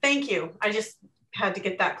 Thank you. I just had to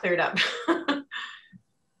get that cleared up.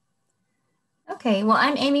 Okay, well,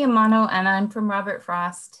 I'm Amy Amano and I'm from Robert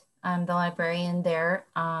Frost. I'm the librarian there.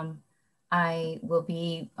 I will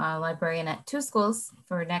be a librarian at 2 schools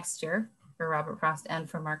for next year for Robert Frost and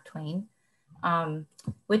for Mark Twain,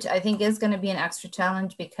 which I think is going to be an extra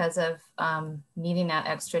challenge because of needing that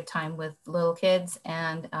extra time with little kids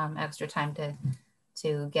and extra time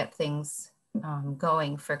to get things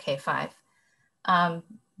going for K-5.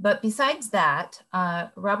 But besides that,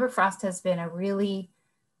 Robert Frost has been a really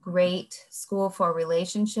great school for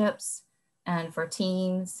relationships and for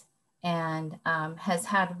teens, and has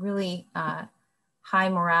had really high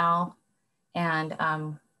morale. And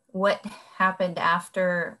what happened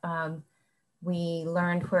after we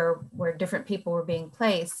learned where different people were being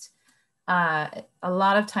placed, a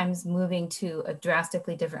lot of times moving to a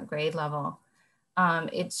drastically different grade level,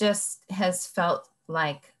 it just has felt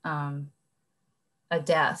like a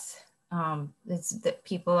death. It's that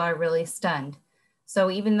people are really stunned. So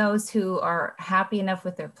even those who are happy enough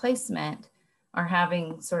with their placement are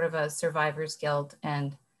having sort of a survivor's guilt,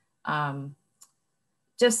 and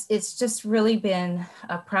it's just really been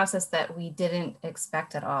a process that we didn't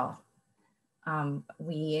expect at all.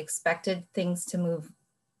 We expected things to move,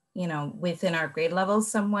 you know, within our grade levels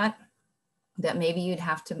somewhat, that maybe you'd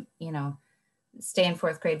have to, you know, stay in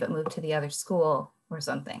 4th grade, but move to the other school or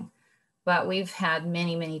something. But we've had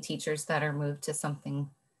many, many teachers that are moved to something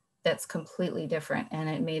that's completely different, and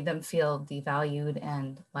it made them feel devalued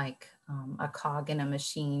and like a cog in a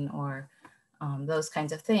machine, or those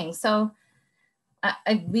kinds of things. So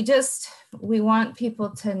we want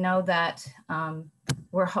people to know that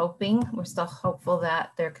we're still hopeful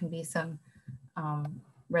that there can be some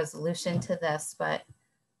resolution to this, but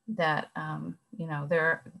that, you know,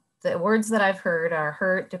 the words that I've heard are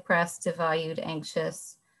hurt, depressed, devalued,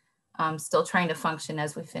 anxious, still trying to function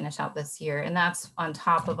as we finish out this year. And that's on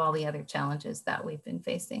top of all the other challenges that we've been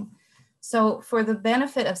facing. So for the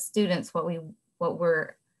benefit of students, what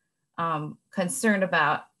we're concerned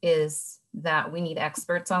about is that we need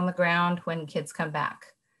experts on the ground when kids come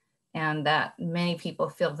back. And that many people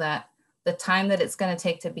feel that the time that it's going to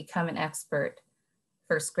take to become an expert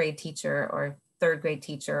 1st grade teacher or 3rd grade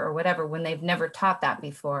teacher or whatever, when they've never taught that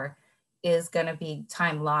before, is going to be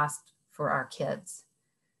time lost for our kids.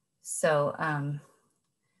 So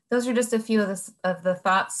those are just a few of the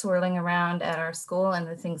thoughts swirling around at our school, and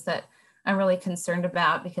the things that I'm really concerned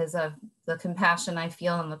about because of the compassion I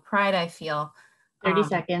feel and the pride I feel. 30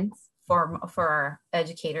 seconds. For our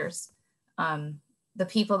educators. The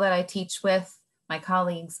people that I teach with, my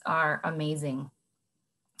colleagues, are amazing.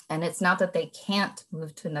 And it's not that they can't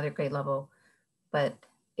move to another grade level, but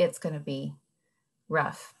it's going to be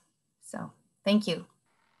rough. So thank you.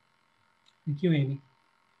 Thank you, Amy.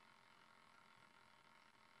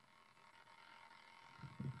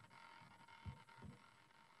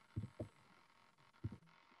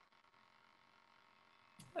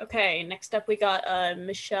 Okay, next up we got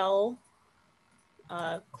Michelle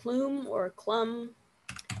Klum or Klum.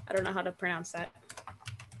 I don't know how to pronounce that.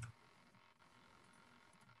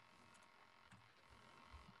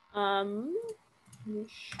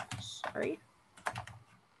 Sorry.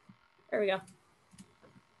 There we go.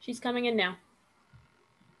 She's coming in now.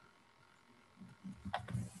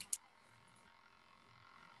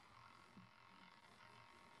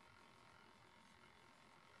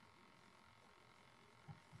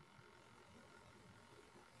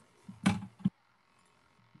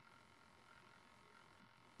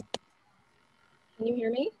 Can you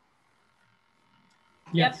hear me?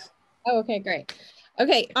 Yes. Oh, okay, great.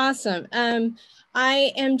 Okay, awesome.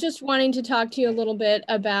 I am just wanting to talk to you a little bit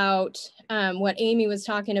about what Amy was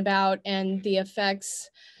talking about and the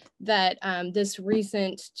effects that this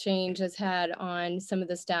recent change has had on some of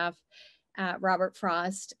the staff at Robert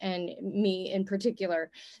Frost and me in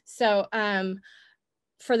particular. So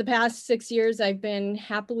for the past 6 years, I've been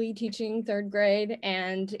happily teaching 3rd grade.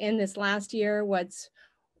 And in this last year,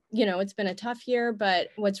 it's been a tough year, but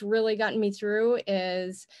what's really gotten me through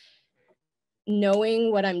is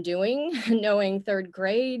knowing what I'm doing, knowing 3rd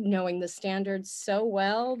grade, knowing the standards so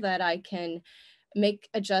well that I can make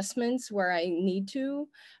adjustments where I need to,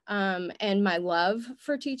 and my love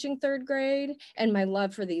for teaching 3rd grade and my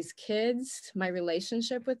love for these kids, my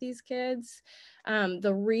relationship with these kids.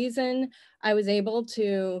 The reason I was able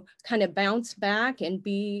to kind of bounce back and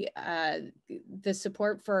be the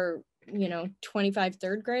support for 25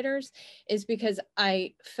 3rd graders is because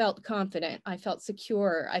I felt confident, I felt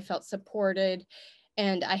secure, I felt supported,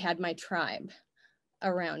 and I had my tribe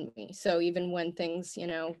around me. So even when things,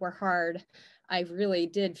 were hard, I really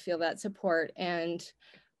did feel that support, and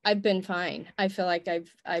I've been fine. I feel like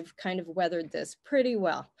I've kind of weathered this pretty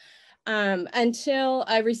well. Until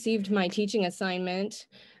I received my teaching assignment,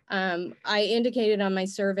 I indicated on my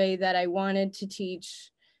survey that I wanted to teach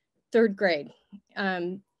 3rd grade.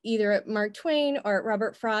 Either at Mark Twain or at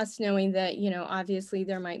Robert Frost, knowing that, obviously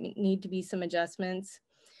there might need to be some adjustments.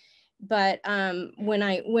 But when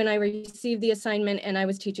I received the assignment and I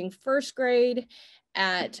was teaching 1st grade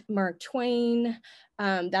at Mark Twain,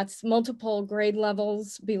 that's multiple grade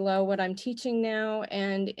levels below what I'm teaching now.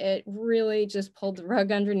 And it really just pulled the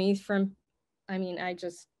rug underneath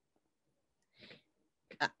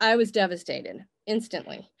I was devastated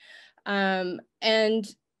instantly. And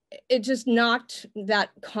it just knocked that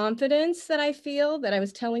confidence that I feel that I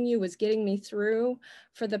was telling you was getting me through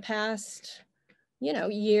for the past,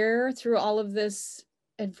 year through all of this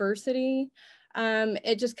adversity.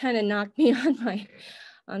 It just kind of knocked me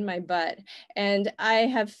on my butt. And I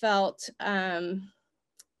have felt, I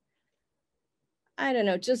don't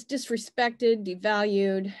know, just disrespected,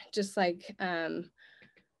 devalued, just like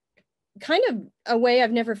kind of a way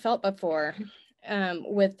I've never felt before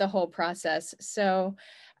with the whole process. So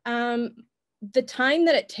the time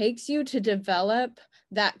that it takes you to develop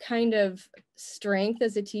that kind of strength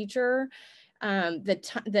as a teacher,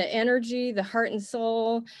 the energy, the heart and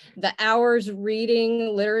soul, the hours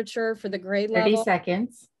reading literature for the grade 30 level.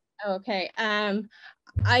 seconds. Okay.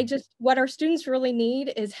 What our students really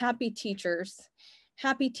need is happy teachers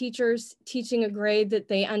teaching a grade that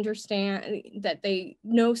they understand, that they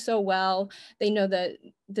know so well. They know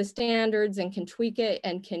the standards and can tweak it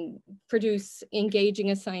and can produce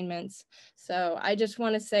engaging assignments. So I just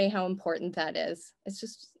want to say how important that is. It's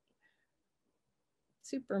just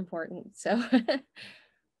super important. So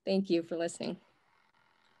thank you for listening.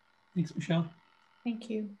 Thanks, Michelle. Thank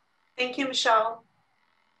you. Thank you, Michelle.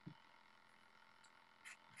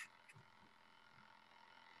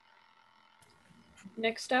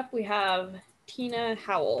 Next up, we have Tina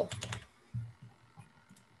Howell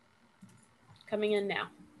coming in now.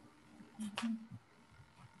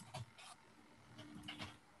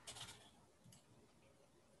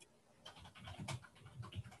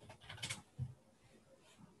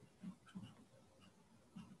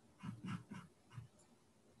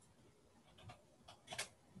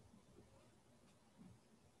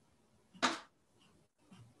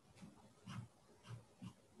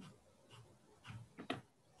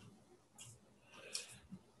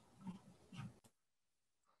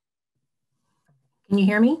 Can you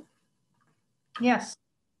hear me? Yes.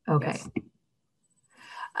 Okay.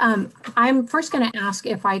 I'm first going to ask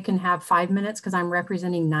if I can have 5 minutes because I'm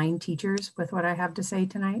representing 9 teachers with what I have to say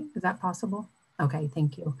tonight. Is that possible? Okay,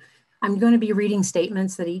 thank you. I'm going to be reading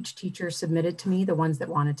statements that each teacher submitted to me, the ones that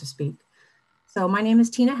wanted to speak. So my name is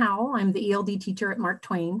Tina Howell. I'm the ELD teacher at Mark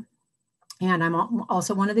Twain, and I'm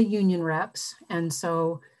also one of the union reps. And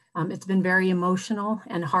so it's been very emotional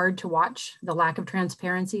and hard to watch the lack of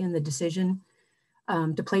transparency in the decision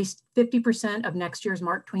to place 50% of next year's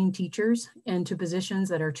Mark Twain teachers into positions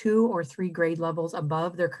that are 2 or 3 grade levels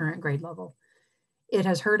above their current grade level. It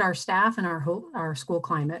has hurt our staff and our school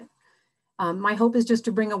climate. My hope is just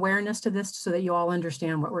to bring awareness to this so that you all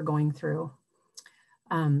understand what we're going through.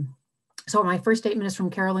 So my first statement is from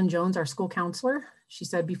Carolyn Jones, our school counselor. She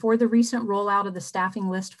said, before the recent rollout of the staffing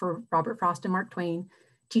list for Robert Frost and Mark Twain,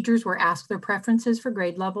 teachers were asked their preferences for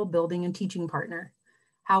grade level, building, and teaching partner.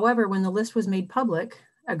 However, when the list was made public,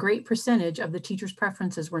 a great percentage of the teachers'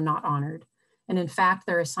 preferences were not honored. And in fact,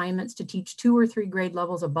 their assignments to teach 2 or 3 grade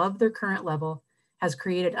levels above their current level has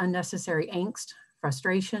created unnecessary angst,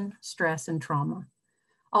 frustration, stress, and trauma.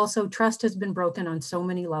 Also, trust has been broken on so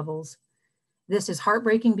many levels. This is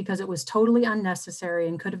heartbreaking because it was totally unnecessary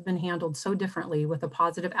and could have been handled so differently with a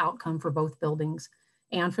positive outcome for both buildings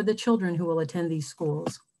and for the children who will attend these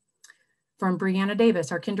schools. From Brianna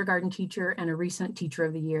Davis, our kindergarten teacher and a recent teacher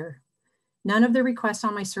of the year. None of the requests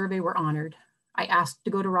on my survey were honored. I asked to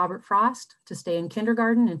go to Robert Frost, to stay in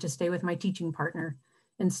kindergarten, and to stay with my teaching partner.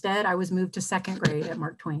 Instead, I was moved to 2nd grade at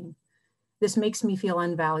Mark Twain. This makes me feel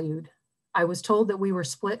unvalued. I was told that we were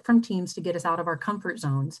split from teams to get us out of our comfort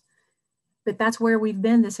zones, but that's where we've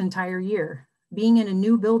been this entire year. Being in a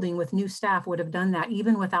new building with new staff would have done that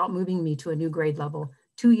even without moving me to a new grade level,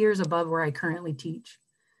 2 years above where I currently teach.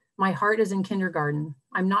 My heart is in kindergarten.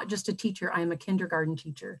 I'm not just a teacher, I am a kindergarten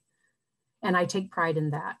teacher. And I take pride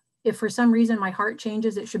in that. If for some reason my heart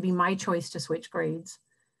changes, it should be my choice to switch grades.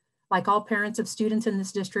 Like all parents of students in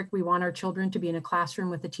this district, we want our children to be in a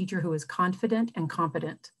classroom with a teacher who is confident and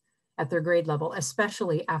competent at their grade level,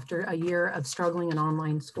 especially after a year of struggling in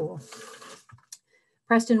online school.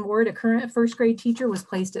 Preston Ward, a current 1st grade teacher, was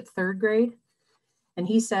placed at 3rd grade. And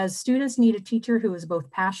he says, students need a teacher who is both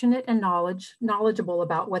passionate and knowledgeable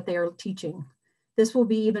about what they are teaching. This will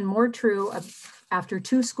be even more true after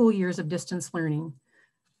 2 school years of distance learning.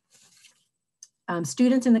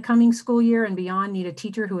 Students in the coming school year and beyond need a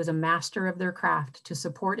teacher who is a master of their craft to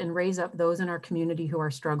support and raise up those in our community who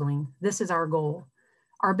are struggling. This is our goal.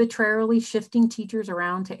 Arbitrarily shifting teachers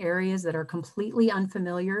around to areas that are completely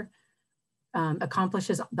unfamiliar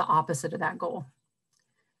accomplishes the opposite of that goal.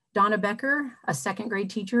 Donna Becker, a 2nd grade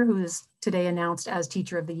teacher who is today announced as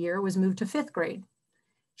Teacher of the Year, was moved to 5th grade.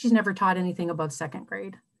 She's never taught anything above 2nd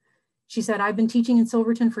grade. She said, I've been teaching in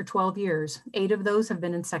Silverton for 12 years. 8 of those have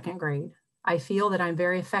been in 2nd grade. I feel that I'm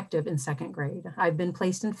very effective in 2nd grade. I've been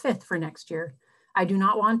placed in 5th for next year. I do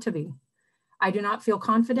not want to be. I do not feel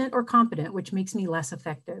confident or competent, which makes me less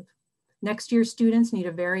effective. Next year's students need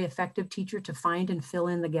a very effective teacher to find and fill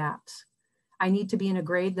in the gaps. I need to be in a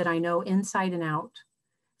grade that I know inside and out.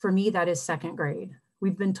 For me, that is 2nd grade.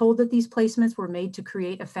 We've been told that these placements were made to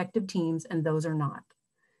create effective teams, and those are not.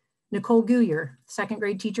 Nicole Guyer, 2nd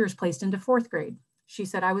grade teacher, is placed into 4th grade. She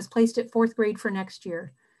said, I was placed at 4th grade for next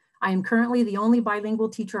year. I am currently the only bilingual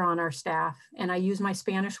teacher on our staff, and I use my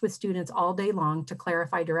Spanish with students all day long to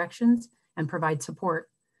clarify directions and provide support.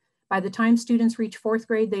 By the time students reach 4th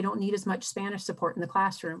grade, they don't need as much Spanish support in the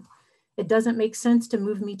classroom. It doesn't make sense to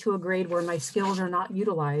move me to a grade where my skills are not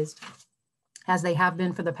utilized as they have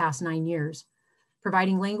been for the past 9 years.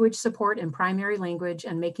 Providing language support in primary language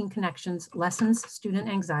and making connections lessens student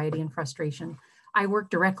anxiety and frustration. I work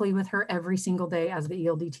directly with her every single day as the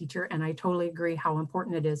ELD teacher, and I totally agree how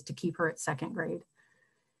important it is to keep her at 2nd grade.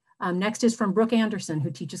 Next is from Brooke Anderson,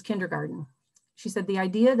 who teaches kindergarten. She said, the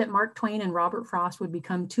idea that Mark Twain and Robert Frost would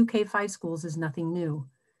become 2 K-5 schools is nothing new.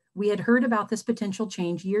 We had heard about this potential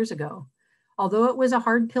change years ago. Although it was a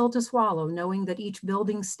hard pill to swallow, knowing that each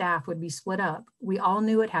building's staff would be split up, we all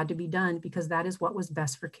knew it had to be done because that is what was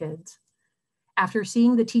best for kids. After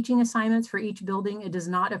seeing the teaching assignments for each building, it does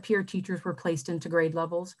not appear teachers were placed into grade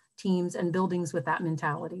levels, teams, and buildings with that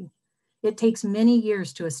mentality. It takes many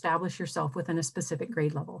years to establish yourself within a specific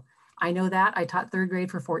grade level. I know that. I taught 3rd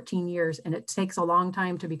grade for 14 years, and it takes a long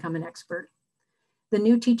time to become an expert. The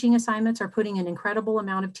new teaching assignments are putting an incredible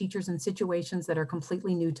amount of teachers in situations that are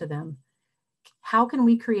completely new to them. How can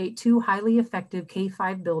we create 2 highly effective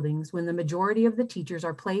K-5 buildings when the majority of the teachers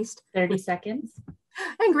are placed 30 seconds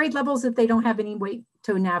and grade levels that they don't have any way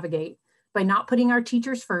to navigate? By not putting our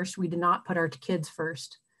teachers first, we did not put our kids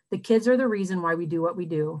first. The kids are the reason why we do what we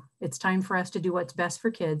do. It's time for us to do what's best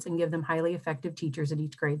for kids and give them highly effective teachers at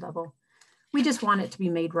each grade level. We just want it to be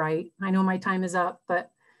made right. I know my time is up,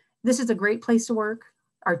 but this is a great place to work.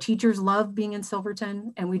 Our teachers love being in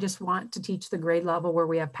Silverton, and we just want to teach the grade level where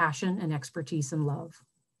we have passion and expertise and love.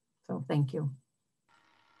 So thank you.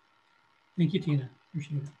 Thank you, Tina.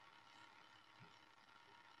 Appreciate it.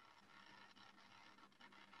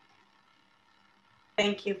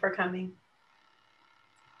 Thank you for coming.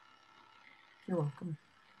 You're welcome.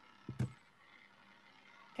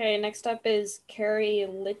 Okay, next up is Carrie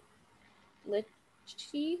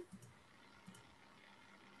Litchi.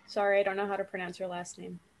 Sorry, I don't know how to pronounce your last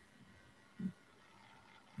name.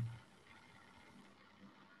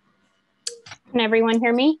 Can everyone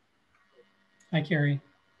hear me? Hi, Carrie.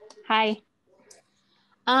 Hi.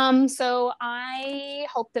 So I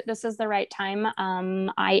hope that this is the right time.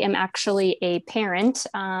 I am actually a parent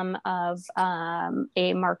of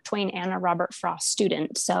a Mark Twain and a Robert Frost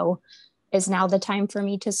student. So is now the time for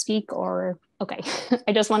me to speak, or okay?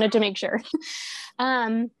 I just wanted to make sure.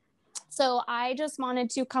 So I just wanted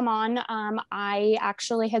to come on. I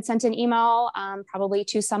actually had sent an email probably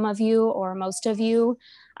to some of you or most of you.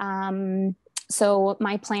 So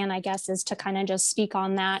my plan, I guess, is to kind of just speak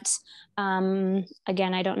on that.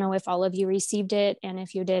 Again, I don't know if all of you received it, and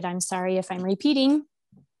if you did, I'm sorry if I'm repeating,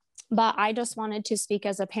 but I just wanted to speak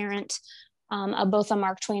as a parent of both a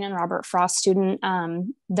Mark Twain and Robert Frost student,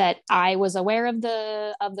 that I was aware of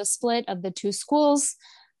the split of the 2 schools.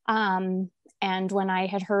 And when I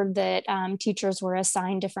had heard that teachers were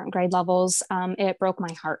assigned different grade levels, it broke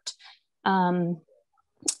my heart.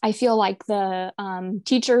 I feel like the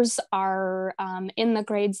teachers are in the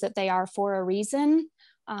grades that they are for a reason.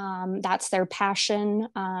 That's their passion.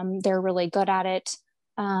 They're really good at it.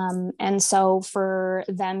 And so for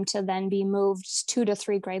them to then be moved 2 to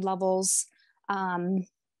 3 grade levels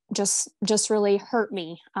just really hurt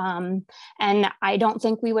me. And I don't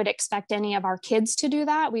think we would expect any of our kids to do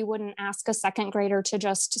that. We wouldn't ask a 2nd grader to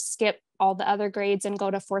just skip all the other grades and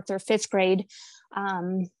go to 4th or 5th grade.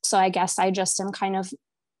 So I guess I just am kind of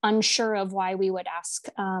unsure of why we would ask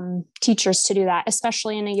teachers to do that,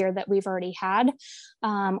 especially in a year that we've already had,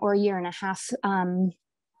 or a year and a half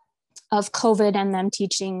of COVID and them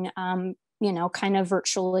teaching, kind of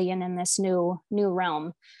virtually and in this new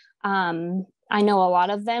realm. I know a lot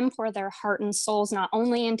of them pour their heart and souls not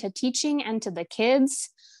only into teaching and to the kids,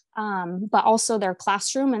 but also their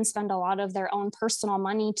classroom, and spend a lot of their own personal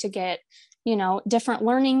money to get, different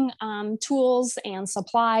learning tools and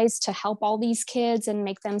supplies to help all these kids and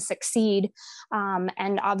make them succeed.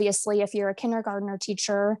 And obviously, if you're a kindergartner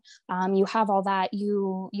teacher, you have all that.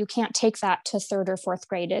 You can't take that to 3rd or 4th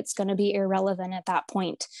grade. It's going to be irrelevant at that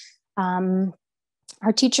point.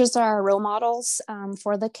 Our teachers are our role models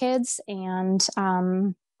for the kids. And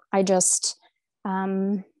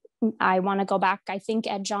I want to go back. I think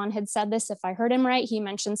Ed John had said this, if I heard him right. He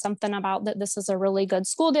mentioned something about that this is a really good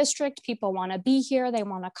school district. People want to be here. They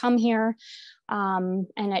want to come here. And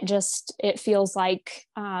it feels like,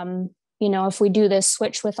 if we do this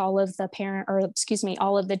switch with all of the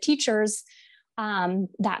all of the teachers,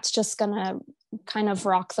 that's just going to kind of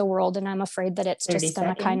rock the world. And I'm afraid that it's just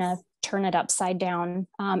going to kind of turn it upside down.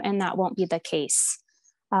 And that won't be the case.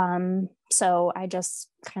 So I just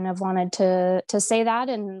kind of wanted to say that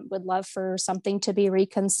and would love for something to be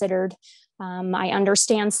reconsidered. I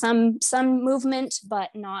understand some movement, but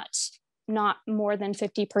not more than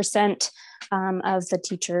 50% of the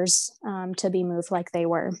teachers to be moved like they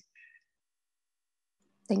were.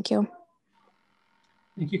 Thank you.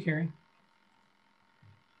 Thank you, Carrie.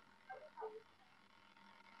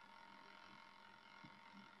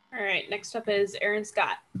 All right, next up is Aaron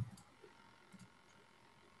Scott.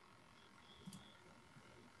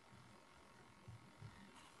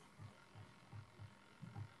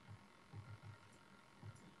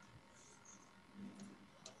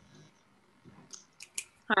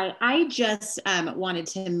 Hi, I just wanted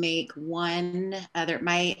to make one other,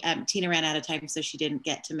 Tina ran out of time, so she didn't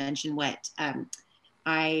get to mention what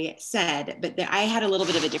I said, but I had a little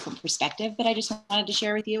bit of a different perspective that I just wanted to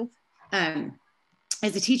share with you.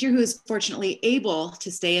 As a teacher who is fortunately able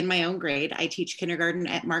to stay in my own grade, I teach kindergarten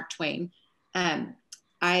at Mark Twain. I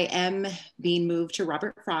am being moved to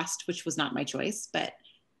Robert Frost, which was not my choice, but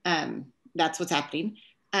that's what's happening.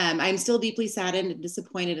 I'm still deeply saddened and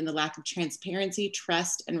disappointed in the lack of transparency,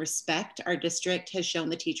 trust, and respect our district has shown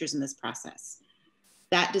the teachers in this process.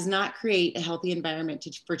 That does not create a healthy environment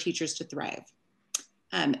for teachers to thrive.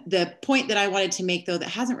 The point that I wanted to make, though, that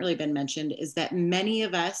hasn't really been mentioned is that many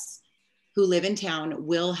of us who live in town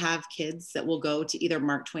will have kids that will go to either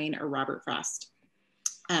Mark Twain or Robert Frost.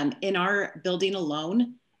 In our building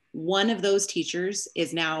alone, one of those teachers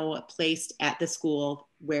is now placed at the school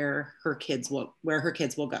where her kids will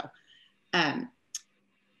go.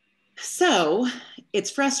 So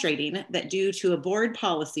it's frustrating that due to a board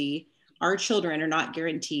policy, our children are not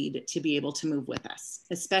guaranteed to be able to move with us,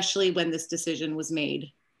 especially when this decision was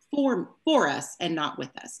made for us and not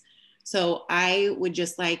with us. So I would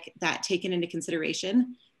just like that taken into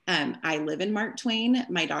consideration. I live in Mark Twain.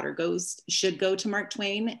 My daughter should go to Mark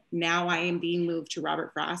Twain. Now I am being moved to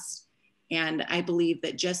Robert Frost. And I believe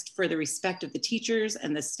that just for the respect of the teachers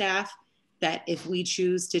and the staff, that if we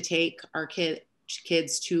choose to take our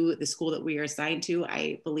kids to the school that we are assigned to,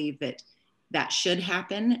 I believe that that should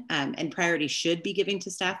happen, and priority should be given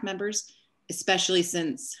to staff members, especially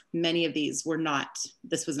since many of these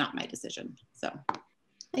this was not my decision. So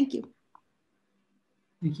thank you.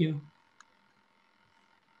 Thank you.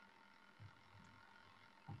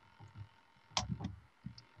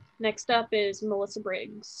 Next up is Melissa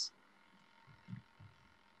Briggs.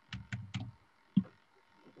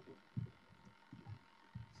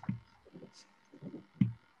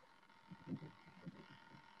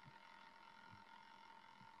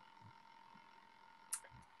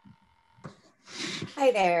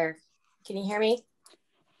 Hi there. Can you hear me?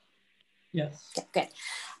 Yes. Okay, good.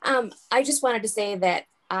 I just wanted to say that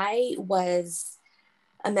I was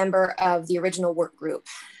a member of the original work group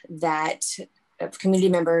of community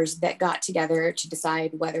members that got together to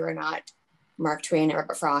decide whether or not Mark Twain and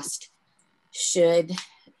Robert Frost should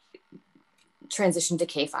transition to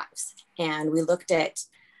K-5s. And we looked at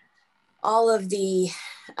all of the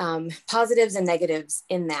positives and negatives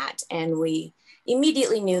in that. And we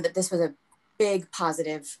immediately knew that this was a big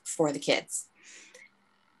positive for the kids.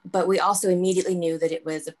 But we also immediately knew that it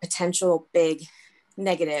was a potential big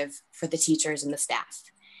negative for the teachers and the staff.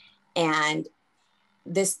 And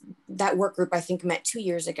that work group, I think, met 2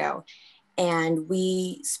 years ago. And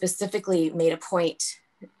we specifically made a point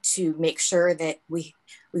to make sure that we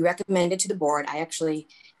recommended to the board. I actually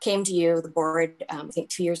came to you, the board, I think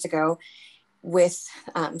 2 years ago, with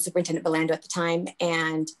Superintendent Belando at the time,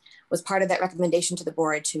 and was part of that recommendation to the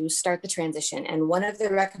board to start the transition. And one of the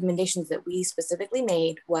recommendations that we specifically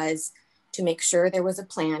made was to make sure there was a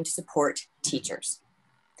plan to support teachers.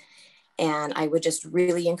 And I would just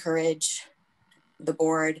really encourage the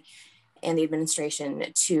board and the administration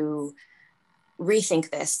to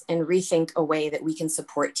rethink this and rethink a way that we can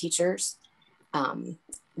support teachers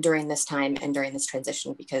during this time and during this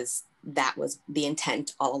transition, because that was the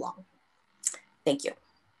intent all along. Thank you.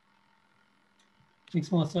 Thanks,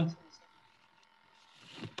 Melissa.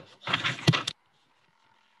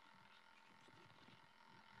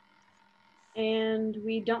 And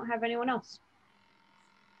we don't have anyone else.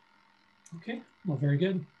 Okay, well, very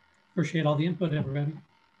good. Appreciate all the input, everybody.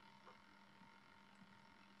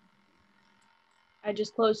 I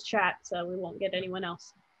just closed chat, so we won't get anyone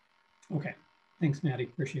else. Okay, thanks, Maddie,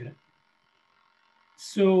 appreciate it.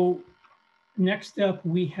 So next up,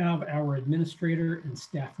 we have our administrator and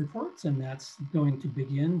staff reports, and that's going to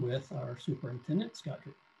begin with our superintendent, Scott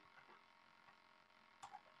Drew.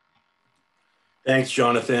 Thanks,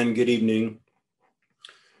 Jonathan. Good evening.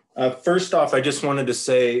 First off, I just wanted to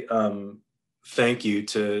say thank you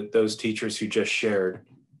to those teachers who just shared.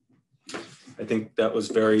 I think that was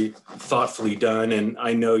very thoughtfully done. And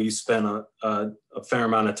I know you spent a fair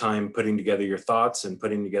amount of time putting together your thoughts and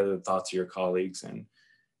putting together the thoughts of your colleagues. And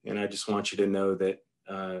I just want you to know that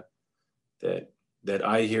that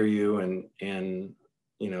I hear you, and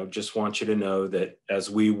you know, just want you to know that as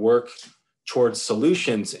we work towards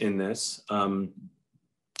solutions in this,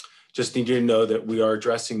 just need you to know that we are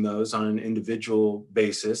addressing those on an individual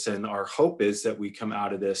basis. And our hope is that we come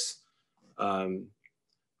out of this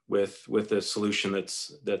with a solution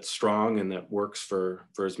that's strong and that works for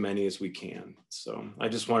as many as we can. So I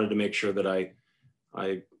just wanted to make sure that I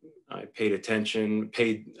paid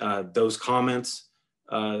those comments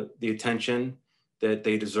the attention that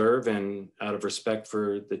they deserve, and out of respect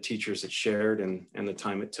for the teachers that shared and the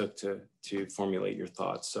time it took to formulate your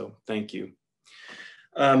thoughts. So thank you.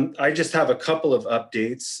 I just have a couple of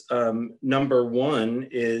updates. Number one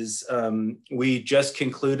is we just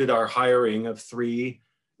concluded our hiring of 3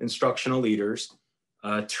 instructional leaders.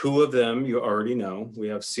 2 of them you already know. We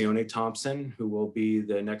have Sione Thompson, who will be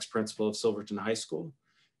the next principal of Silverton High School.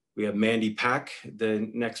 We have Mandy Pack, the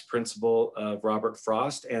next principal of Robert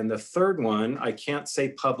Frost. And the third one, I can't say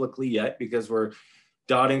publicly yet because we're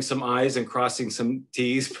dotting some I's and crossing some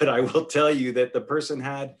T's, but I will tell you that the person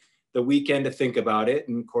had the weekend to think about it.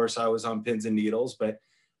 And of course I was on pins and needles, but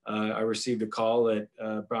I received a call at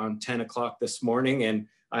around 10 o'clock this morning, and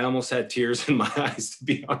I almost had tears in my eyes, to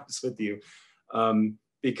be honest with you,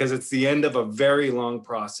 because it's the end of a very long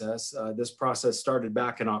process. This process started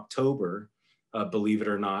back in October, believe it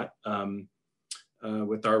or not,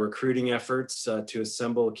 with our recruiting efforts to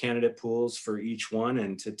assemble candidate pools for each one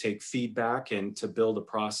and to take feedback and to build a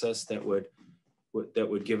process that would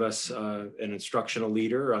give us an instructional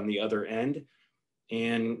leader on the other end.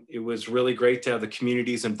 And it was really great to have the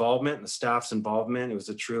community's involvement and the staff's involvement. It was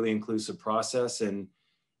a truly inclusive process, and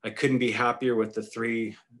I couldn't be happier with the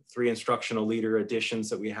three instructional leader additions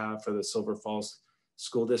that we have for the Silver Falls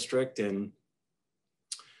School District. And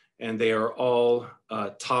they are all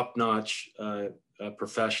top-notch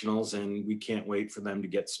professionals, and we can't wait for them to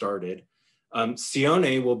get started.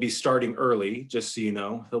 Sione will be starting early, just so you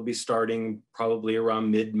know. He'll be starting probably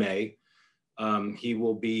around mid-May. He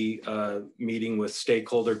will be meeting with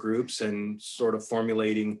stakeholder groups and sort of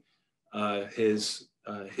formulating the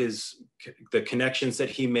connections that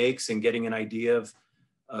he makes and getting an idea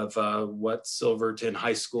of what Silverton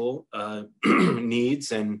High School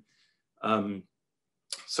needs. And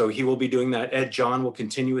so he will be doing that. Ed John will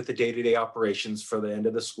continue with the day-to-day operations for the end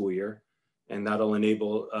of the school year. And that'll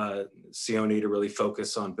enable Sione to really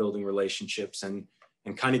focus on building relationships and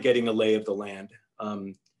kind of getting a lay of the land.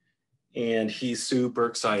 And he's super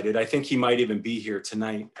excited. I think he might even be here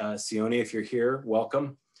tonight. Sione, if you're here,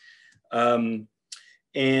 welcome. And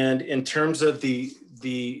in terms of the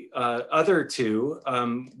other 2,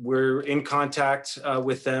 we're in contact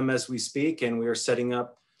with them as we speak, and we are setting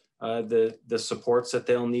up the supports that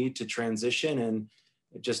they'll need to transition. And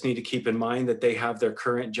just need to keep in mind that they have their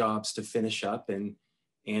current jobs to finish up, and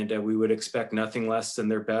we would expect nothing less than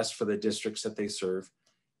their best for the districts that they serve.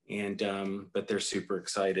 And but they're super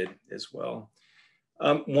excited as well.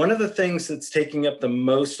 One of the things that's taking up the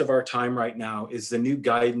most of our time right now is the new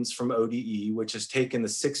guidance from ODE, which has taken the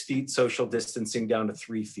 6 feet social distancing down to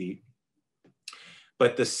 3 feet.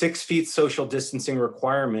 But the 6 feet social distancing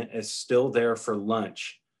requirement is still there for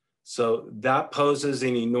lunch. So that poses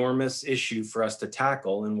an enormous issue for us to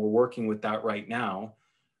tackle, and we're working with that right now.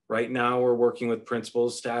 Right now, we're working with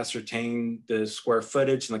principals to ascertain the square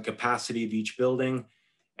footage and the capacity of each building,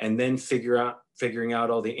 and then figuring out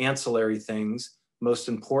all the ancillary things. Most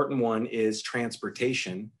important one is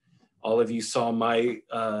transportation. All of you saw my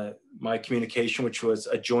communication, which was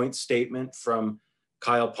a joint statement from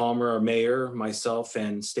Kyle Palmer, our mayor, myself,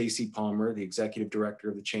 and Stacy Palmer, the executive director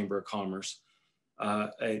of the Chamber of Commerce.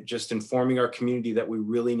 Just informing our community that we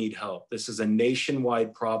really need help. This is a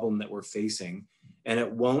nationwide problem that we're facing, and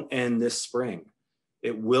it won't end this spring.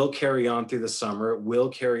 It will carry on through the summer. It will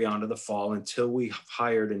carry on to the fall until we've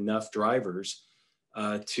hired enough drivers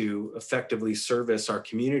to effectively service our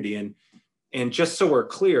community. And just so we're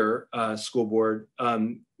clear, school board,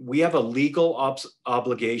 we have a legal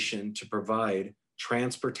obligation to provide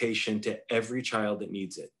transportation to every child that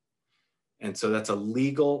needs it. And so that's a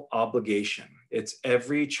legal obligation. It's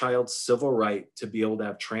every child's civil right to be able to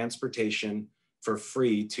have transportation for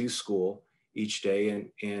free to school each day.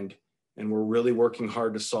 And we're really working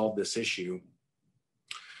hard to solve this issue.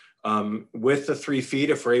 With the 3 feet,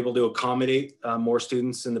 if we're able to accommodate more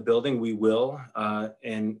students in the building, we will,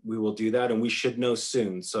 and we will do that, and we should know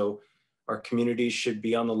soon. So our community should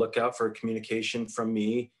be on the lookout for communication from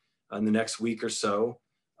me in the next week or so,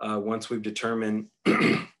 once we've determined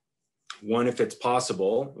one, if it's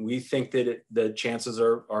possible. We think that the chances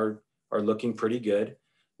are looking pretty good.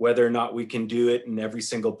 Whether or not we can do it in every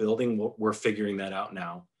single building, we're figuring that out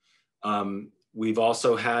now. We've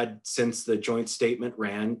also had, since the joint statement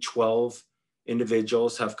ran, 12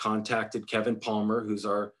 individuals have contacted Kevin Palmer, who's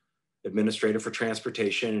our administrator for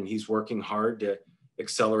transportation, and he's working hard to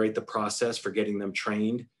accelerate the process for getting them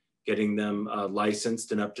trained, getting them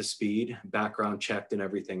licensed and up to speed, background checked and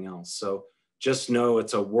everything else. So just know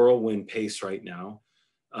it's a whirlwind pace right now.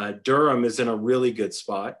 Durham is in a really good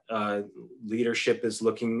spot. Leadership is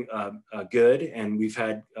looking good, and we've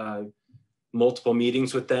had multiple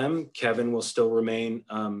meetings with them. Kevin will still remain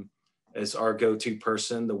as our go-to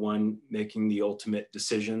person, the one making the ultimate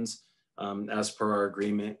decisions as per our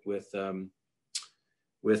agreement with the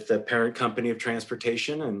parent company of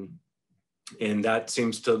transportation. And that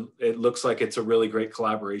seems to, it looks like it's a really great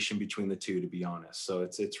collaboration between the two, to be honest. So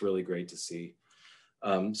it's really great to see.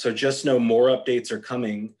 So just know more updates are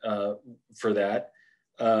coming for that.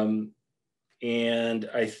 And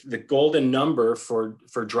the golden number for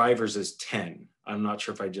drivers is 10. I'm not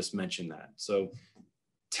sure if I just mentioned that. So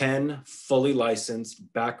 10 fully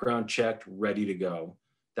licensed, background checked, ready to go.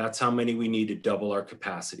 That's how many we need to double our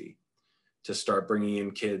capacity to start bringing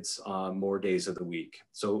in kids more days of the week.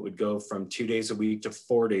 So it would go from 2 days a week to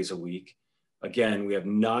 4 days a week. Again, we have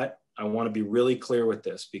not, I want to be really clear with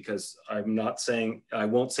this, because I'm not saying, I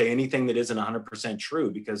won't say anything that isn't 100%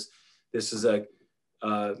 true, because this is a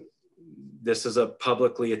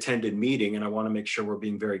publicly attended meeting, and I want to make sure we're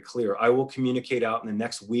being very clear. I will communicate out in the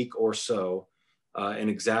next week or so an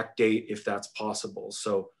exact date if that's possible.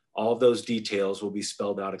 So all of those details will be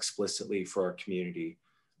spelled out explicitly for our community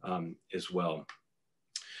as well.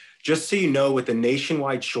 Just so you know, with the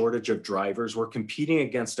nationwide shortage of drivers, we're competing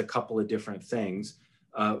against a couple of different things.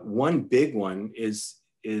 One big one is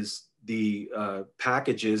the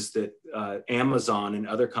packages that Amazon and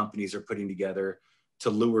other companies are putting together to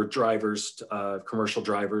lure drivers, commercial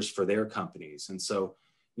drivers for their companies. And so,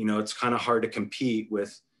 you know, it's kind of hard to compete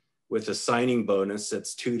with a signing bonus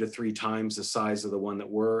that's 2 to 3 times the size of the one that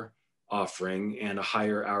we're offering, and a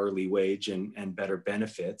higher hourly wage and better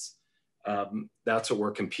benefits. That's what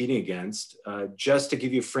we're competing against. Just to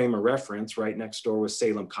give you a frame of reference, right next door with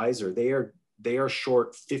Salem Kaiser, they are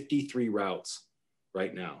short 53 routes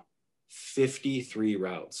right now. 53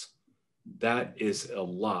 routes. That is a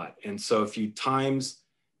lot. And so if you times,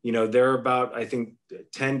 you know, they're about, I think,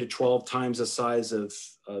 10 to 12 times the size of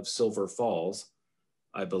Silver Falls,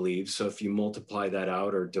 I believe. So if you multiply that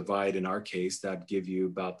out, or divide in our case, that'd give you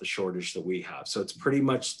about the shortage that we have. So it's pretty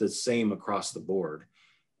much the same across the board.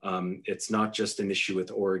 It's not just an issue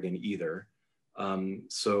with Oregon either.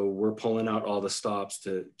 So we're pulling out all the stops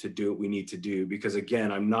to do what we need to do, because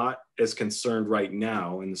again, I'm not as concerned right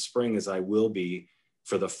now in the spring as I will be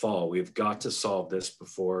for the fall. We've got to solve this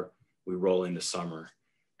before we roll into summer.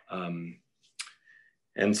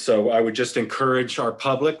 And so I would just encourage our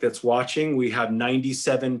public that's watching. We have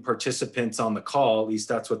 97 participants on the call, at least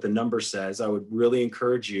that's what the number says. I would really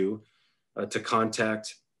encourage you to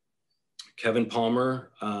contact Kevin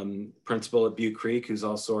Palmer, principal at Butte Creek, who's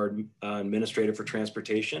also our administrator for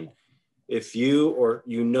transportation. If you or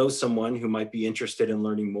you know someone who might be interested in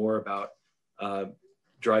learning more about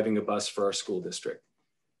driving a bus for our school district.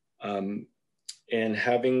 And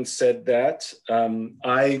having said that,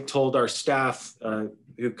 I told our staff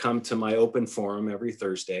who come to my open forum every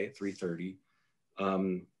Thursday at 3:30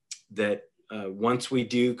 that once we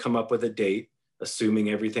do come up with a date, assuming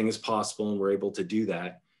everything is possible and we're able to do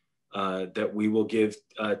that, that we will give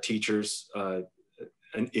teachers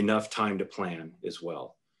enough time to plan as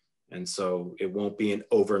well. And so it won't be an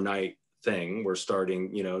overnight thing. We're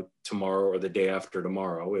starting, you know, tomorrow or the day after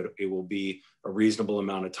tomorrow. It will be a reasonable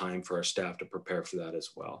amount of time for our staff to prepare for that as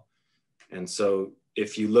well. And so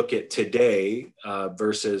if you look at today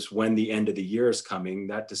versus when the end of the year is coming,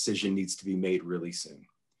 that decision needs to be made really soon.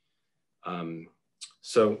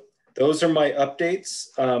 So those are my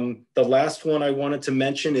updates. The last one I wanted to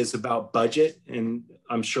mention is about budget. And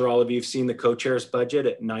I'm sure all of you have seen the co-chair's budget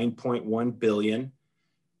at $9.1 billion.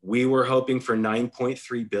 We were hoping for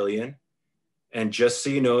 $9.3 billion. And just so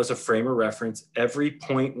you know, as a frame of reference, every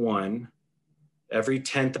 0.1, every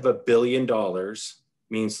tenth of $1 billion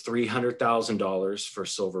means $300,000 for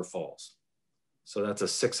Silver Falls. So that's a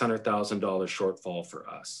 $600,000 shortfall for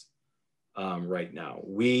us right now.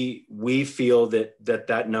 We feel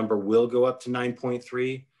that number will go up to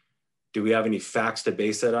 9.3. Do we have any facts to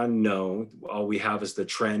base that on? No. All we have is the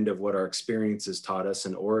trend of what our experience has taught us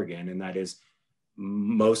in Oregon, and that is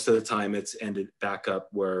most of the time it's ended back up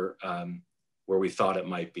where we thought it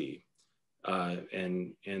might be.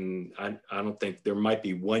 And I don't think there might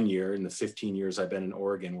be 1 year in the 15 years I've been in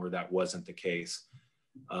Oregon where that wasn't the case.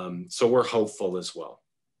 So we're hopeful as well.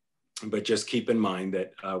 But just keep in mind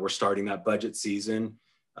that we're starting that budget season.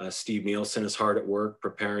 Steve Nielsen is hard at work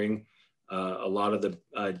preparing a lot of the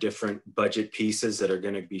different budget pieces that are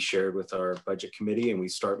going to be shared with our budget committee. And we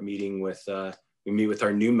start meeting with, we meet with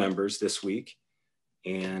our new members this week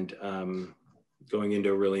and going into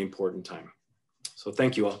a really important time. So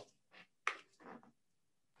thank you all.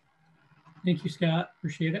 Thank you, Scott.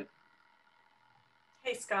 Appreciate it.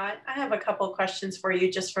 Hey, Scott, I have a couple questions for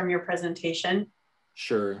you just from your presentation.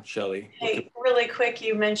 Sure, Shelley. Hey, really quick,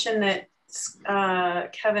 you mentioned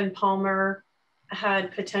that Kevin Palmer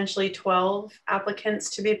had potentially 12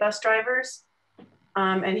 applicants to be bus drivers,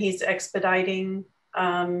 and he's expediting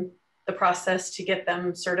the process to get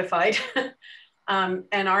them certified. And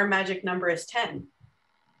our magic number is 10,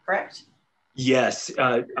 correct? Yes.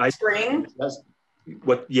 Spring?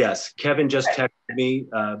 Yes, Kevin just texted me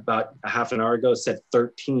about a half an hour ago, said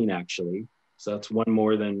 13 actually. So that's one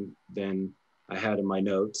more than I had in my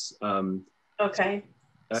notes. Okay.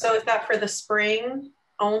 So is that for the spring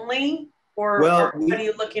only? Or, well, or what are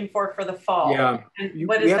you looking for the fall? Yeah. And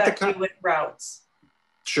what does that do with routes?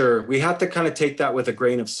 Sure. We have to kind of take that with a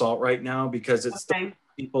grain of salt right now because it's the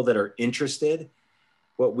people that are interested.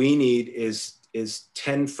 What we need is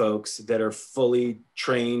 10 folks that are fully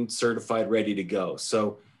trained, certified, ready to go.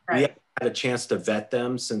 So we haven't had a chance to vet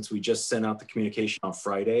them since we just sent out the communication on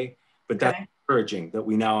Friday, but that's encouraging that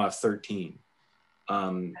we now have 13.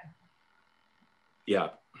 Yeah.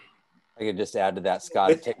 I could just add to that,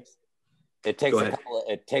 Scott. It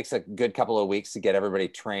takes a good couple of weeks to get everybody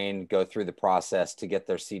trained, go through the process to get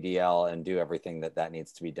their CDL and do everything that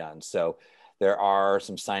needs to be done. So there are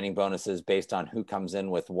some signing bonuses based on who comes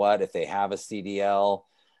in with what. If they have a CDL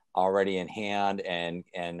already in hand and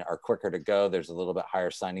are quicker to go, there's a little bit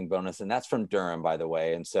higher signing bonus. And that's from Durham, by the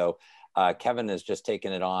way. And so Kevin has just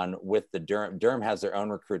taken it on with the Durham. Durham has their own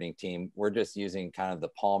recruiting team. We're just using kind of the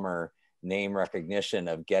Palmer name recognition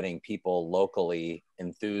of getting people locally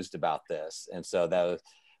enthused about this. And so that was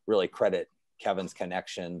really credit Kevin's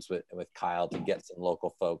connections with Kyle to get some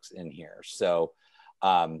local folks in here. So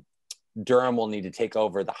Durham will need to take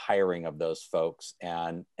over the hiring of those folks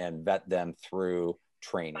and vet them through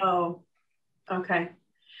training. Oh, okay.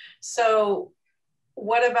 So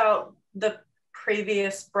what about the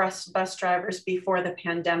previous bus drivers before the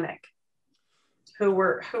pandemic? Who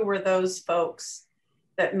were those folks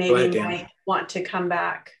that maybe might want to come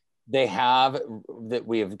back? We have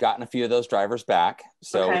gotten a few of those drivers back.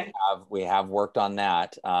 So we have worked on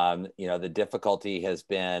that. You know, the difficulty has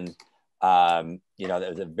been, you know, there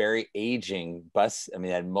was a very aging bus. I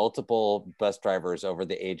mean, I had multiple bus drivers over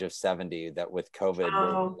the age of 70 that with COVID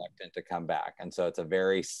were reluctant to come back. And so it's a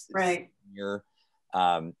very senior,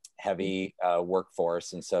 heavy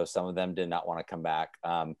workforce. And so some of them did not want to come back.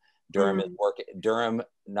 Durham is working. Durham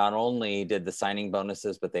not only did the signing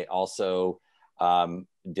bonuses, but they also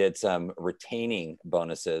did some retaining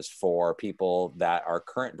bonuses for people that are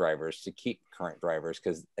current drivers to keep current drivers.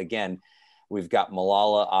 Because again, we've got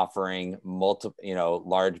Malala offering multiple,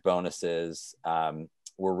 large bonuses.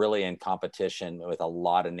 We're really in competition with a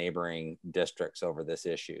lot of neighboring districts over this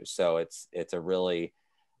issue. So it's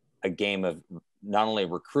a game of not only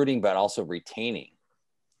recruiting, but also retaining.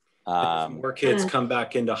 The more kids come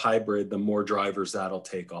back into hybrid, the more drivers that'll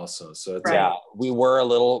take also. So it's we were a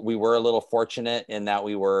little fortunate in that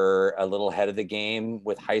we were a little ahead of the game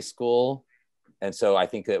with high school. And so I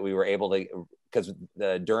think that we were able to, because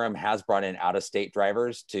the Durham has brought in out-of-state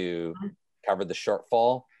drivers to cover the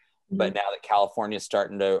shortfall. But now that California is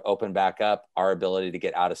starting to open back up, our ability to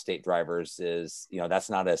get out-of-state drivers is,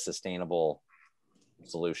 that's not a sustainable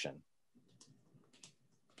solution.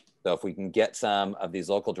 So if we can get some of these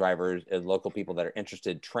local drivers, local people that are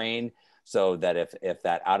interested trained, so that if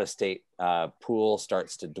that out-of-state pool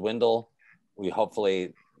starts to dwindle, we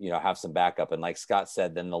hopefully, have some backup. And like Scott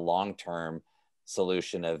said, then the long-term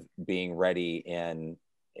solution of being ready in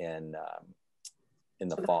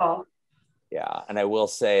the fall. Yeah, and I will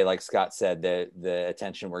say, like Scott said, the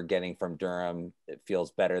attention we're getting from Durham, it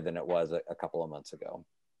feels better than it was a couple of months ago.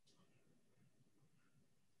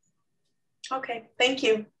 Okay, thank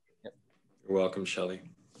you. You're welcome, Shelley.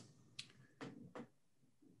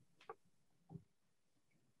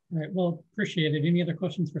 All right, well, appreciate it. Any other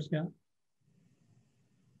questions for Scott?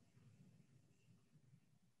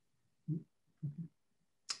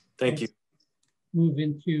 Thank you. Move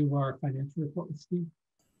into our financial report with Steve.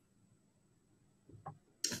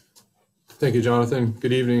 Thank you, Jonathan.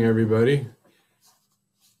 Good evening, everybody.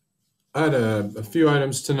 I had a few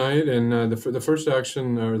items tonight, and the first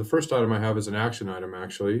action, or the first item I have is an action item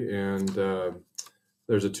actually, and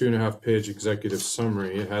there's a 2.5-page executive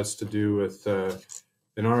summary. It has to do with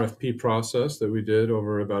an RFP process that we did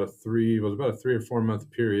over about a 3 or 4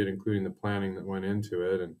 month period, including the planning that went into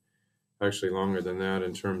it, and actually longer than that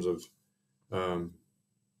in terms of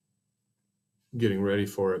getting ready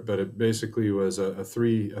for it. But it basically was a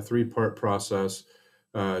three-part process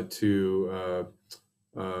to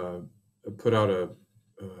put out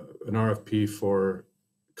an RFP for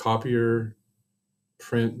copier,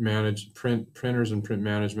 printers and print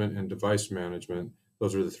management, and device management.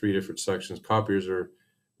 Those are the 3 different sections. Copiers are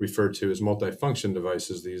referred to as multifunction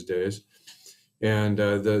devices these days. And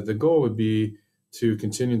the goal would be to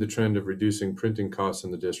continue the trend of reducing printing costs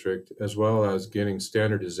in the district, as well as getting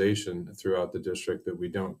standardization throughout the district that we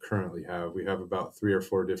don't currently have. We have about 3 or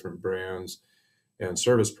 4 different brands and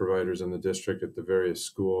service providers in the district at the various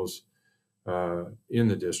schools in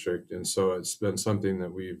the district. And so it's been something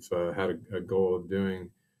that we've had a goal of doing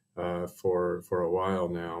for a while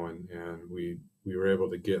now. And we were able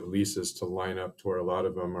to get leases to line up to where a lot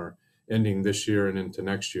of them are ending this year and into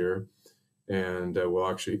next year. And we'll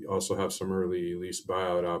actually also have some early lease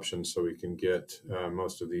buyout options so we can get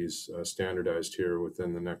most of these standardized here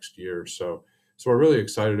within the next year. So we're really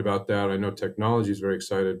excited about that. I know technology is very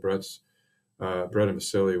excited. Brett and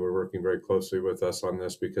Vasily were working very closely with us on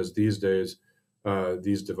this, because these days,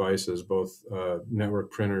 these devices, both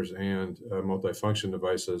network printers and multifunction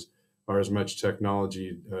devices, are as much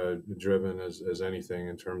technology driven as anything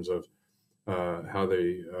in terms of how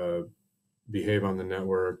they behave on the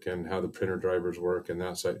network and how the printer drivers work and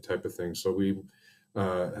that type of thing. So we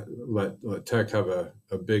let tech have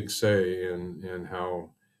a big say in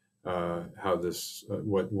how this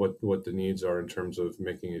what the needs are in terms of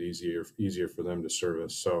making it easier for them to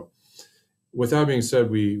service. So with that being said,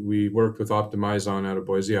 we worked with Optimizon out of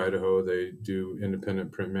Boise, Idaho. They do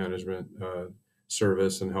independent print management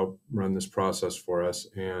service and help run this process for us.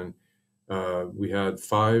 And we had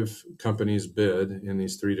 5 companies bid in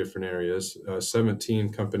these 3 different areas.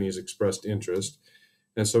 17 companies expressed interest.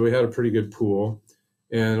 And so we had a pretty good pool.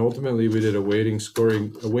 And ultimately, we did a weighted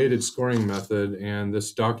scoring method. And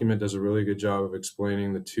this document does a really good job of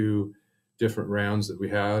explaining the 2 different rounds that we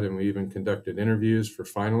had. And we even conducted interviews for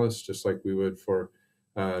finalists, just like we would for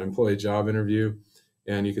an employee job interview.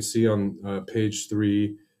 And you can see on page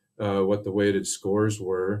 3 what the weighted scores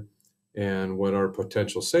were and what our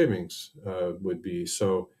potential savings would be.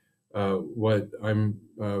 So what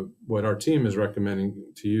our team is recommending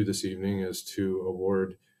to you this evening is to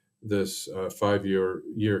award this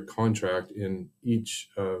 5-year contract in each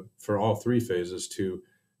for all 3 phases to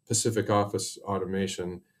Pacific Office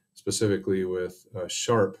Automation, specifically with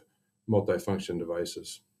Sharp multifunction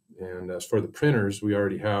devices. And as for the printers, we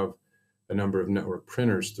already have a number of network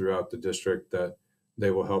printers throughout the district that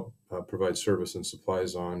they will help provide service and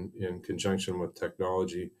supplies on in conjunction with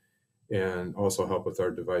technology, and also help with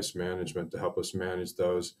our device management to help us manage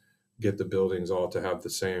those, get the buildings all to have the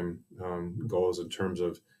same goals in terms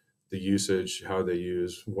of the usage, how they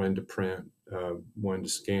use, when to print, when to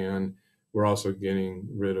scan. We're also getting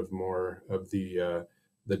rid of more of the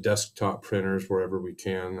desktop printers wherever we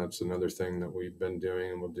can. That's another thing that we've been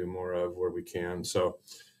doing and we'll do more of where we can. So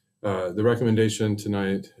the recommendation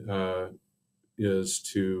tonight is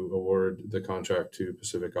to award the contract to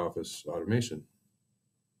Pacific Office Automation.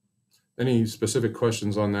 Any specific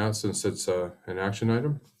questions on that, since it's an action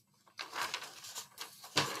item?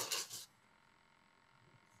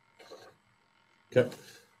 Okay,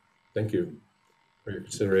 thank you for your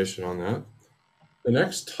consideration on that. The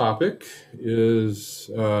next topic is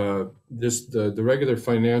the regular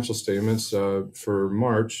financial statements for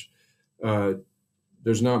March.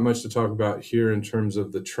 There's not much to talk about here in terms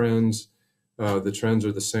of the trends. The trends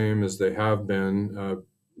are the same as they have been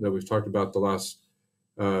that we've talked about the last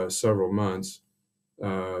several months.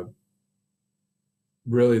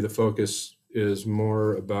 Really, the focus is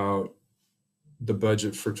more about the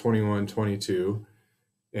budget for 21-22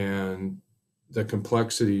 and the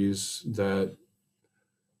complexities that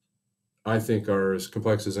I think are as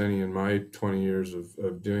complex as any in my 20 years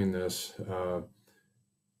of doing this.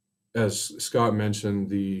 As Scott mentioned,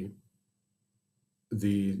 the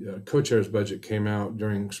co-chair's budget came out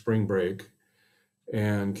during spring break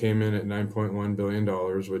and came in at $9.1 billion,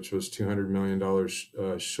 which was $200 million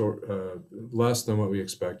short, less than what we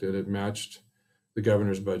expected. It matched the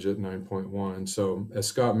governor's budget, 9.1. So as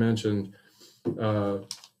Scott mentioned, every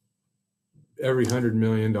 $100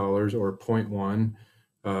 million or 0.1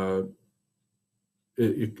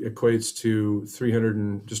 it equates to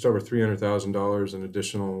just over $300,000 in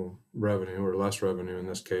additional revenue, or less revenue in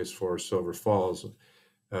this case, for Silver Falls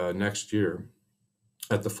next year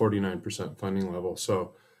at the 49% funding level.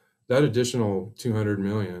 So that additional 200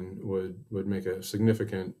 million would make a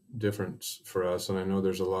significant difference for us. And I know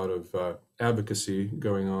there's a lot of advocacy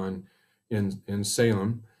going on in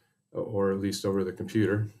Salem, or at least over the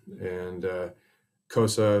computer. And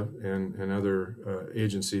COSA and other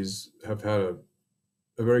agencies have had a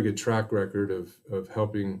very good track record of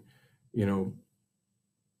helping,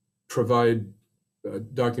 provide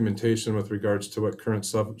documentation with regards to what current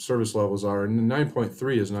service levels are. And the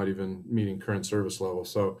 9.3 is not even meeting current service level.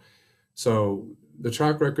 So the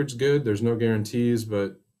track record's good. There's no guarantees,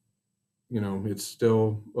 but it's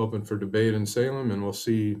still open for debate in Salem, and we'll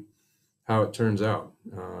see how it turns out.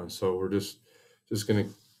 So we're just going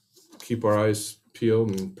to keep our eyes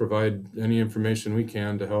peeled and provide any information we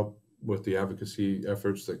can to help with the advocacy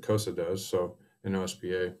efforts that COSA does, and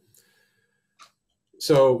OSBA.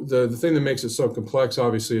 So the thing that makes it so complex,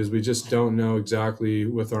 obviously, is we just don't know exactly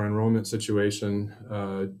with our enrollment situation,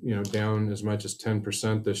 down as much as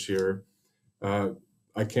 10% this year. I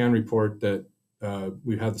can report that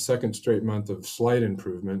we've had the second straight month of slight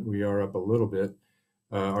improvement. We are up a little bit.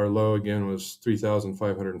 Our low again was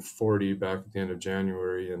 3,540 back at the end of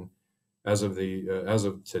January, and as of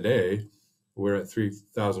today, we're at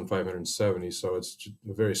 3,570. So it's a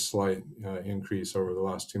very slight increase over the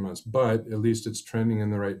last 2 months, but at least it's trending in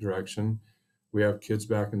the right direction. We have kids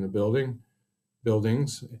back in the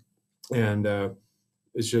buildings, and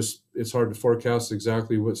it's hard to forecast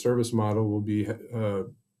exactly what service model will be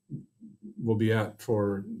at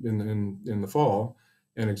for in the fall,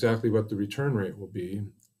 and exactly what the return rate will be.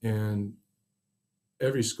 And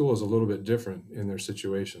every school is a little bit different in their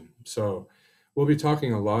situation. So we'll be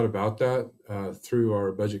talking a lot about that through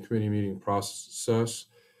our budget committee meeting process.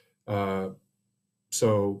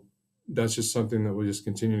 So that's just something that we'll just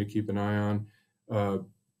continue to keep an eye on.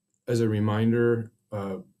 As a reminder,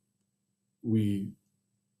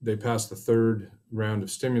 they passed the third round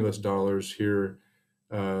of stimulus dollars here,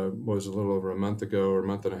 was a little over a month ago or a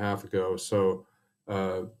month and a half ago. So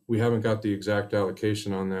we haven't got the exact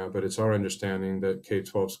allocation on that, but it's our understanding that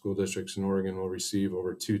K-12 school districts in Oregon will receive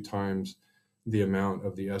over 2 times the amount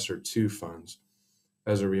of the ESSER II funds.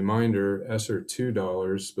 As a reminder, ESSER II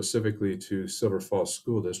dollars specifically to Silver Falls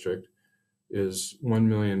School District is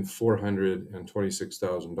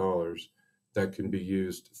 $1,426,000 that can be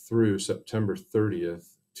used through September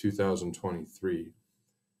 30th, 2023.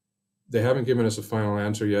 They haven't given us a final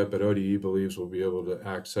answer yet, but ODE believes we'll be able to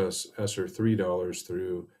access ESSER III dollars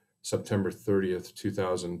through September 30th,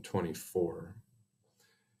 2024.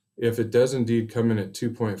 If it does indeed come in at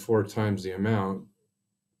 2.4 times the amount,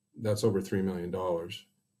 that's over $3 million.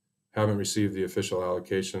 Haven't received the official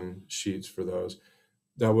allocation sheets for those.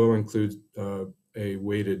 That will include a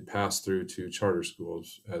weighted pass-through to charter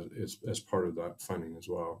schools as part of that funding as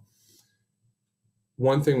well.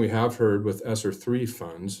 One thing we have heard with ESSER III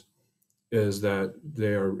funds is that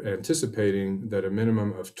they are anticipating that a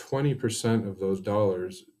minimum of 20% of those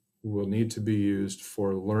dollars will need to be used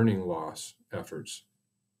for learning loss efforts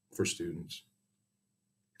for students.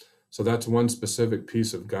 So that's one specific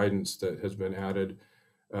piece of guidance that has been added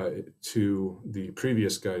to the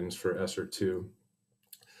previous guidance for ESSER II.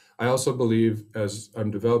 I also believe, as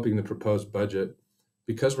I'm developing the proposed budget,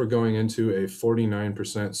 because we're going into a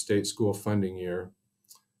 49% state school funding year,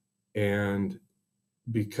 and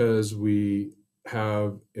because we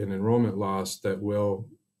have an enrollment loss that will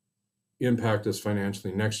impact us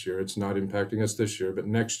financially next year, it's not impacting us this year, but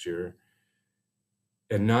next year,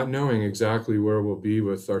 and not knowing exactly where we'll be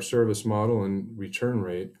with our service model and return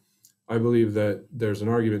rate, I believe that there's an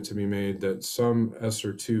argument to be made that some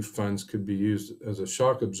ESSER II funds could be used as a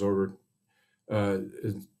shock absorber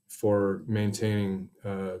for maintaining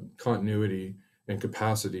continuity and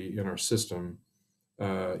capacity in our system,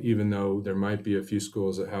 even though there might be a few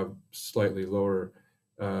schools that have slightly lower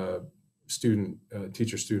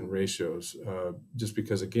teacher-student ratios, just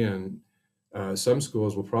because, again, some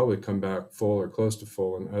schools will probably come back full or close to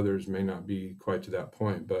full, and others may not be quite to that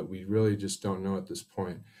point, but we really just don't know at this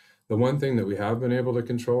point. The one thing that we have been able to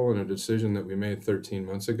control, and a decision that we made 13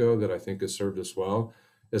 months ago that I think has served us well,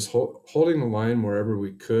 is holding the line wherever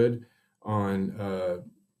we could on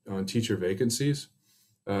teacher vacancies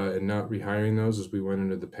and not rehiring those as we went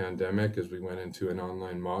into the pandemic, as we went into an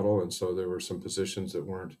online model. And so there were some positions that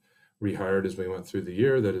weren't rehired as we went through the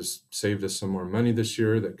year. That has saved us some more money this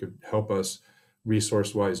year that could help us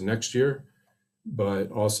resource-wise next year, but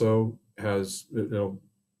also has,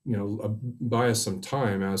 buy us some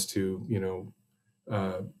time as to,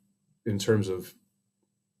 in terms of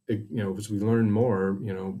as we learn more,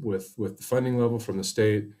 with the funding level from the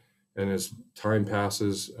state, and as time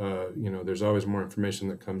passes, there's always more information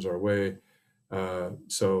that comes our way.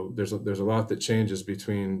 So there's a lot that changes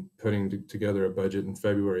between putting together a budget in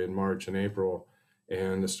February and March and April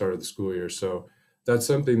and the start of the school year. So that's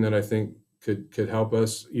something that I think could help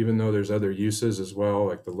us, even though there's other uses as well,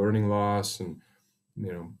 like the learning loss and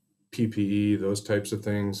PPE, those types of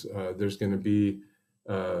things. There's going to be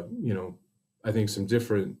I think some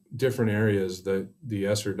different areas that the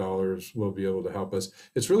ESSER dollars will be able to help us.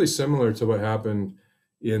 It's really similar to what happened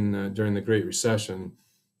during the Great Recession.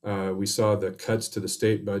 We saw the cuts to the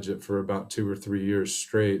state budget for about 2 or 3 years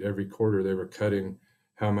straight. Every quarter they were cutting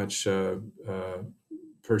how much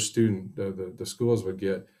per student the schools would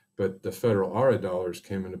get, but the federal ARA dollars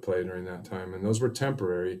came into play during that time, and those were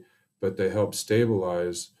temporary, but they helped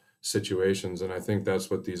stabilize situations. And I think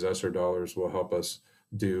that's what these ESSER dollars will help us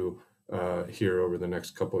do here over the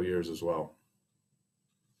next couple of years as well.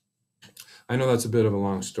 I know that's a bit of a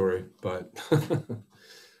long story, but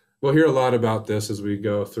we'll hear a lot about this as we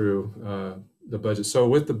go through the budget. So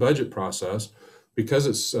with the budget process, because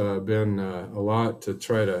it's been a lot to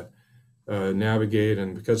try to navigate,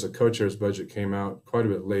 and because the co-chair's budget came out quite a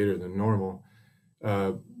bit later than normal,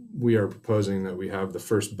 we are proposing that we have the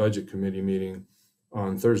first budget committee meeting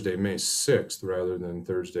on Thursday, May 6th, rather than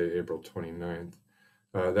Thursday, April 29th.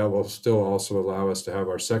 That will still also allow us to have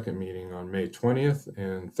our second meeting on May 20th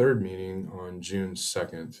and third meeting on June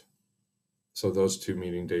 2nd. So those 2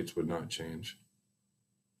 meeting dates would not change.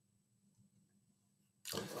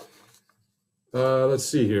 Let's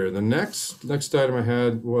see here. The next item I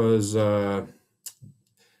had was,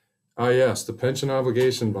 yes, the pension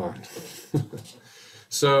obligation bond.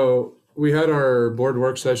 So we had our board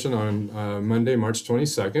work session on Monday, March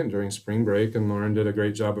 22nd during spring break, and Lauren did a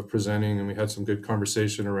great job of presenting, and we had some good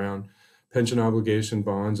conversation around pension obligation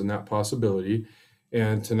bonds and that possibility.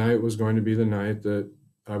 And tonight was going to be the night that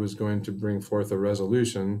I was going to bring forth a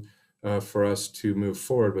resolution for us to move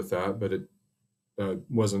forward with that, but it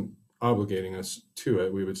wasn't obligating us to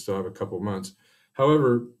it. We would still have a couple months.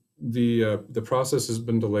 However, the process has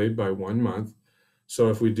been delayed by 1 month. So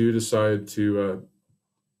if we do decide to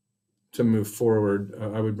move forward,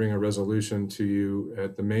 I would bring a resolution to you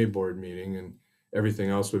at the May board meeting, and everything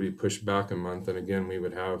else would be pushed back a month. And again, we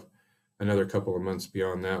would have another couple of months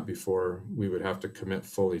beyond that before we would have to commit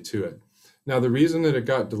fully to it. Now, the reason that it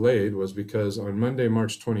got delayed was because on Monday,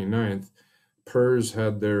 March 29th, PERS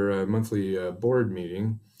had their monthly board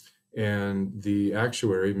meeting, and the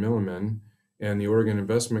actuary, Milliman, and the Oregon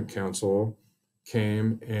Investment Council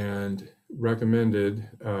came and recommended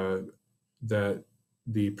that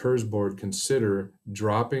the PERS board consider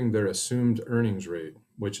dropping their assumed earnings rate,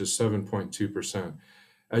 which is 7.2%.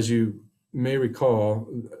 As you may recall,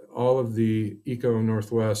 all of the Eco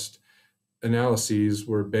Northwest analyses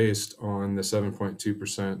were based on the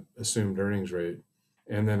 7.2% assumed earnings rate,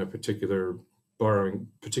 and then a particular borrowing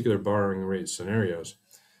rate scenarios.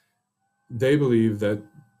 They believe that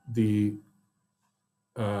the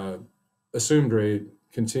assumed rate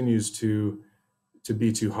continues to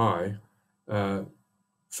be too high. For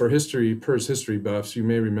PERS history buffs, you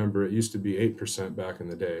may remember it used to be 8% back in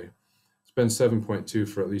the day. It's been 7.2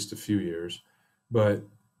 for at least a few years, but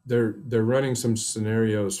they're running some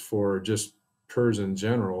scenarios for just PERS in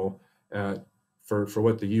general for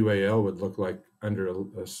what the UAL would look like under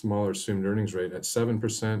a smaller assumed earnings rate at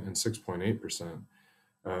 7% and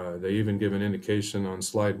 6.8%. They even give an indication on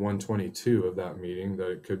slide 122 of that meeting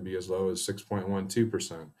that it could be as low as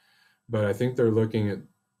 6.12%. But I think they're looking at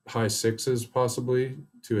high sixes possibly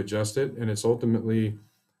to adjust it, and it's ultimately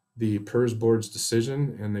the PERS board's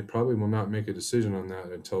decision, and they probably will not make a decision on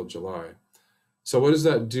that until July. So what does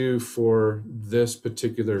that do for this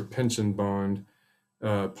particular pension bond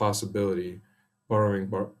possibility,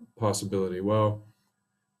 borrowing possibility? Well,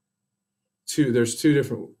 there's two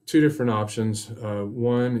different options.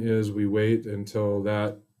 One is we wait until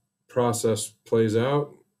that process plays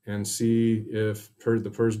out and see if the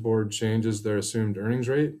PERS board changes their assumed earnings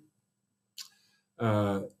rate.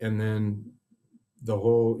 And then the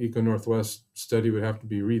whole Eco Northwest study would have to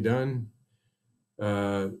be redone,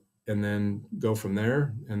 and then go from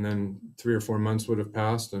there. And then 3 or 4 months would have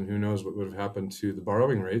passed, and who knows what would have happened to the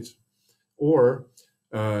borrowing rates. Or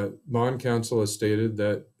Bond Council has stated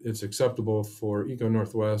that it's acceptable for Eco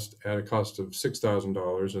Northwest at a cost of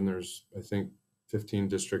 $6,000, and there's, I think, 15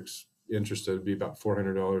 districts interested. It'd be about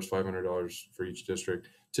 $400, $500 for each district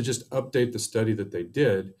to just update the study that they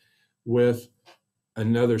did with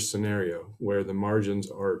another scenario where the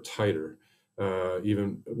margins are tighter,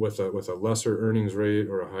 even with a lesser earnings rate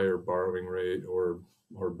or a higher borrowing rate, or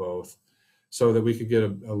both. so that we could get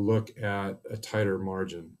a look at a tighter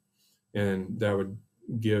margin. And that would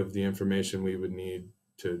give the information we would need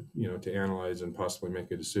to, to analyze and possibly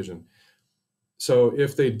make a decision. So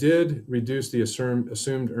if they did reduce the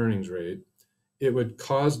assumed earnings rate, it would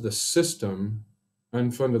cause the system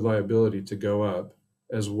unfunded liability to go up,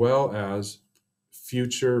 as well as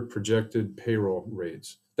future projected payroll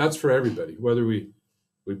rates. That's for everybody, whether we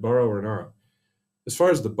borrow or not. As far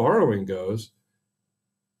as the borrowing goes,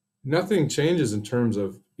 nothing changes in terms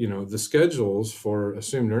of, the schedules for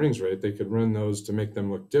assumed earnings rate. They could run those to make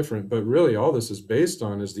them look different, but really all this is based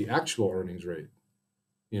on is the actual earnings rate.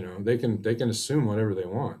 They can assume whatever they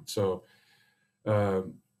want. So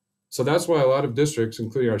that's why a lot of districts,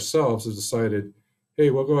 including ourselves, have decided, hey,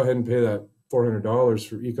 we'll go ahead and pay that $400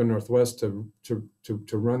 for Eco Northwest to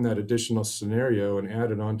run that additional scenario and add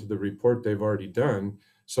it onto the report they've already done,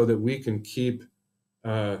 so that we can keep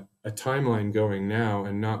a timeline going now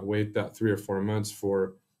and not wait that 3 or 4 months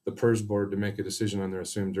for the PERS board to make a decision on their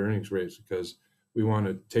assumed earnings rates, because we want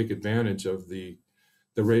to take advantage of the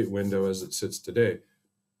rate window as it sits today.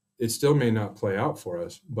 It still may not play out for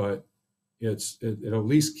us, but it'll at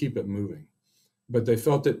least keep it moving. But they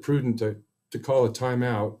felt it prudent to call a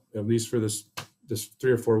timeout, at least for this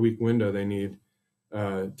 3 or 4 week window they need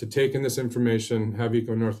to take in this information, have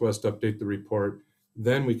Eco Northwest update the report.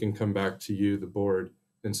 Then we can come back to you, the board,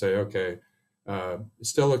 and say, okay, it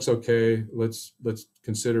still looks okay. Let's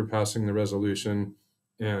consider passing the resolution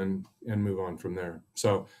and move on from there.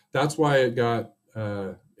 So that's why it got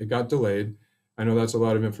delayed. I know that's a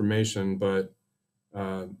lot of information, but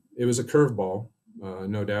it was a curveball,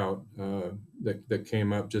 no doubt, that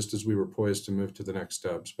came up just as we were poised to move to the next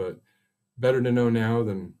steps. But better to know now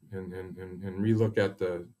than and relook at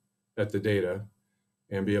the data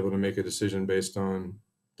and be able to make a decision based on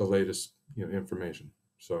the latest information.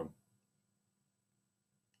 So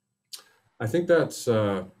I think that's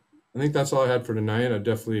all I had for tonight. I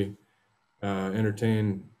definitely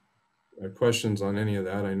entertain questions on any of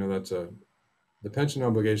that. I know that's the pension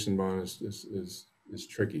obligation bond is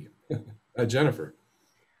tricky. Jennifer.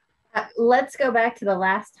 Let's go back to the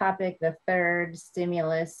last topic, the third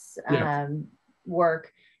stimulus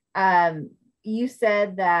work. You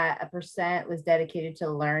said that 1% was dedicated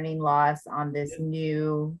to learning loss on this the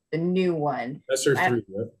new one. ESSER 3,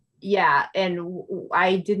 right? Yeah, and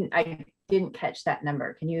I didn't catch that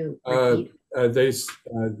number. Can you repeat? In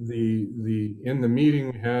the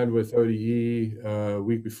meeting we had with ODE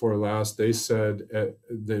week before last, they said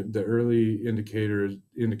the early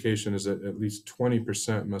indication is that at least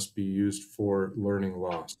 20% must be used for learning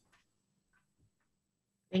loss.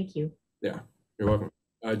 Thank you. Yeah, you're welcome.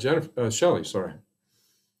 Shelley, sorry.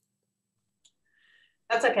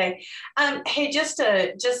 That's okay. Hey, just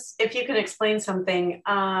if you could explain something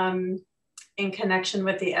in connection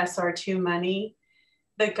with the SR2 money.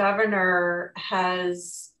 The governor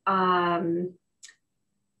has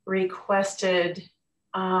requested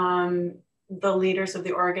the leaders of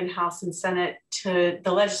the Oregon House and Senate the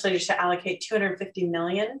legislators to allocate $250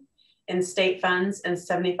 million in state funds and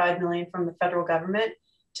 $75 million from the federal government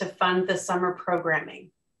to fund the summer programming.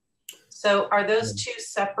 So are those two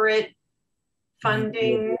separate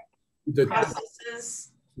funding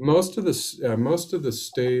processes? Most of the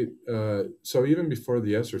state, so even before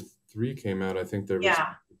the ESSER 3 came out, I think there was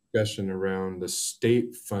discussion around the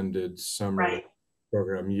state-funded summer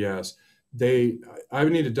program. Yes, I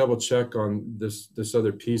would need to double check on this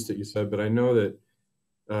other piece that you said, but I know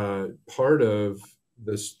that part of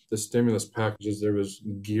the stimulus packages, there was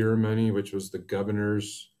GEAR money, which was the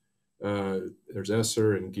governor's. There's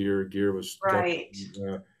ESSER and GEAR. GEAR was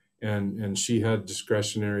and she had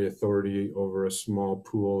discretionary authority over a small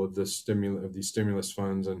pool of these stimulus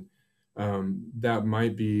funds, and that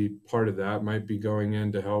might be part of that. Might be going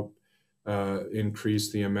in to help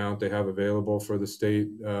increase the amount they have available for the state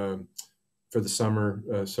for the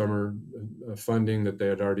summer funding that they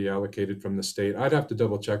had already allocated from the state. I'd have to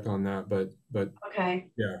double check on that, but okay,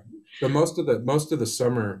 yeah. So most of the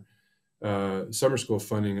summer school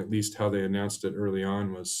funding, at least how they announced it early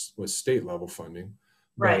on, was state level funding.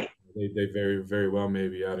 Right. But they very, very well may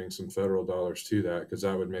be adding some federal dollars to that, because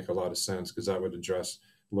that would make a lot of sense, because that would address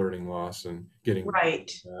learning loss and getting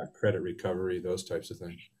credit recovery, those types of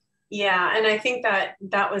things. Yeah, and I think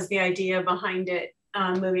that was the idea behind it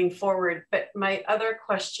moving forward. But my other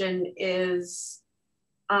question is,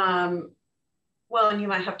 well, and you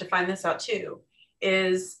might have to find this out too,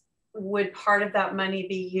 is would part of that money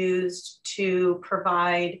be used to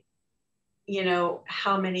provide,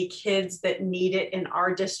 how many kids that need it in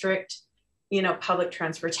our district, public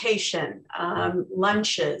transportation,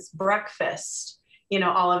 lunches, breakfast,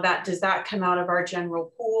 all of that? Does that come out of our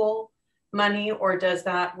general pool? money, or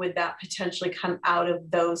would that potentially come out of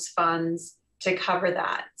those funds to cover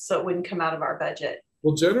that, so it wouldn't come out of our budget?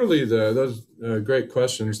 Well, generally, those great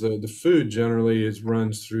questions. The food generally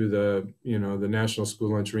runs through the the National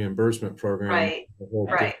School Lunch Reimbursement Program, right? The whole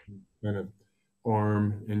Right. kind of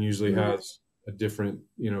arm, and usually has a different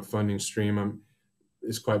funding stream.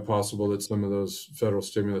 It's quite possible that some of those federal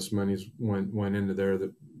stimulus monies went into there,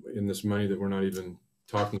 that in this money that we're not even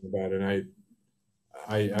talking about, and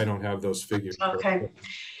I don't have those figures. Okay.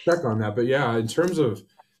 Check on that, but yeah, in terms of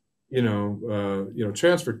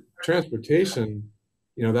transportation.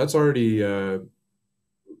 That's already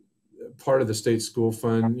part of the state school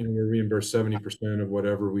fund. We're reimbursed 70% of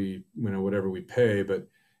whatever we pay, but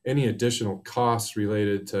any additional costs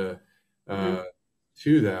related to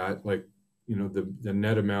that, like the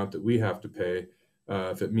net amount that we have to pay,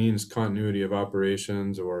 if it means continuity of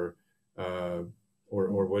operations or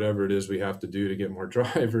whatever it is we have to do to get more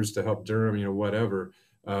drivers to help Durham, whatever,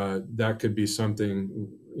 that could be something,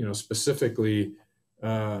 specifically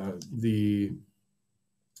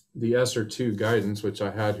the ESSER 2 guidance, which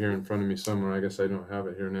I had here in front of me somewhere. I guess I don't have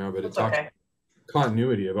it here now, but it talks about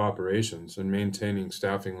continuity of operations and maintaining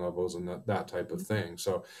staffing levels and that type of thing.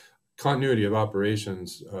 So continuity of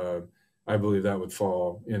operations, I believe that would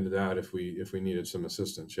fall into that if we needed some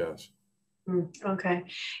assistance, yes. Okay.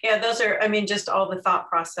 Yeah, those are, just all the thought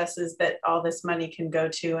processes that all this money can go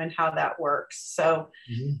to and how that works. So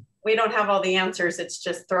we don't have all the answers. It's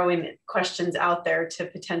just throwing questions out there to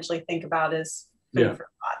potentially think about as food for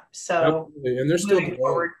thought. So absolutely. And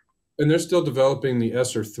they're still developing the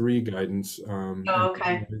ESSER 3 guidance.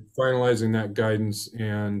 Okay. Finalizing that guidance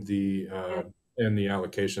and the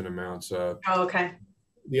allocation amounts. Okay.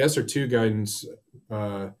 The ESSER 2 guidance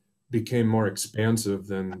became more expansive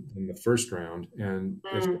than the first round, and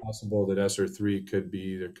it's possible that ESSER 3 could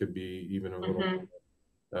be even a little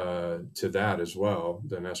to that as well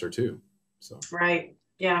than ESSER 2. So right.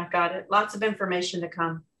 Yeah, got it. Lots of information to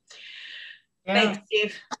come. Yeah. Thanks,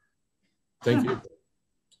 Steve. Thank you.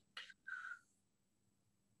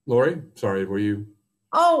 Lori, sorry, were you?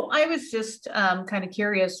 Oh, I was just kind of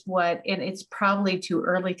curious and it's probably too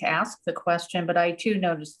early to ask the question, but I too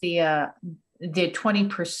noticed the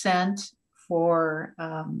 20% for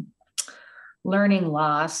learning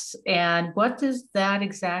loss. And what does that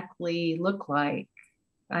exactly look like?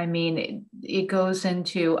 It goes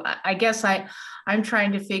into, I guess I'm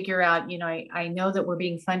trying to figure out, I know that we're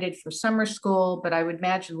being funded for summer school, but I would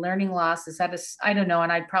imagine learning loss, is that I don't know,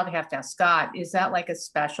 and I'd probably have to ask Scott, is that like a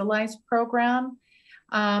specialized program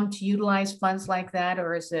to utilize funds like that,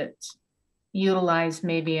 or is it utilized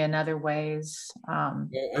maybe in other ways? I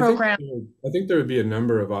think there would be a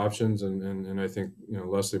number of options, and I think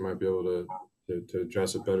Leslie might be able to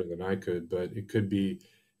address it better than I could, but it could be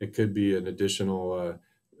an additional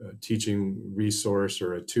teaching resource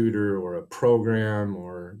or a tutor or a program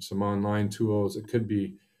or some online tools. It could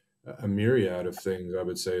be a myriad of things, I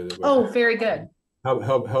would say, that would very good.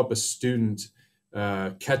 help a student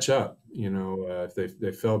catch up, if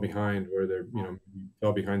they fell behind, where they're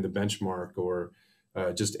fell behind the benchmark, or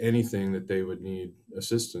just anything that they would need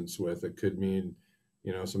assistance with. It could mean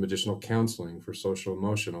some additional counseling for social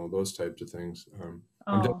emotional, those types of things.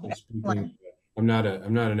 I'm definitely speaking. I'm not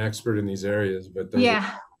an expert in these areas, but those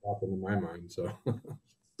are popping in my mind.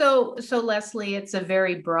 So Leslie, it's a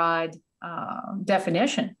very broad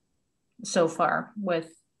definition so far.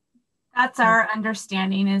 That's our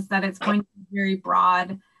understanding, is that it's going to be very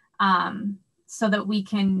broad, so that we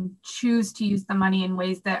can choose to use the money in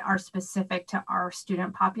ways that are specific to our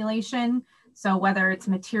student population. So whether it's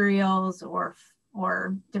materials or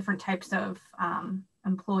different types of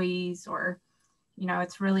employees, or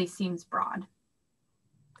it really seems broad.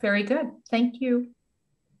 Very good. Thank you.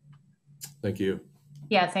 Thank you.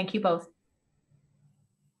 Yeah, thank you both.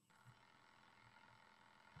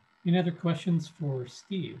 Any other questions for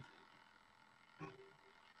Steve?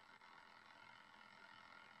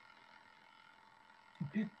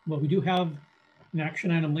 Okay, well, we do have an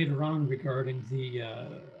action item later on regarding the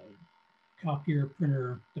copier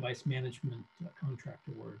printer device management contract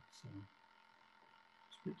award. So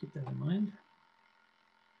just keep that in mind.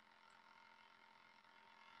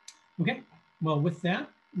 Okay, well, with that,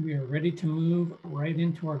 we are ready to move right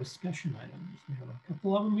into our discussion items. We have a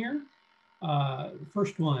couple of them here. The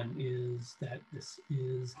first one is that this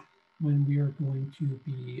is when we are going to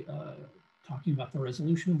be talking about the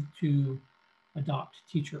resolution to adopt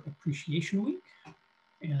Teacher Appreciation Week.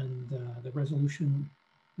 And the resolution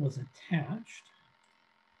was attached.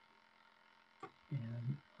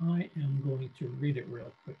 And I am going to read it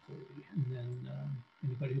real quickly. And then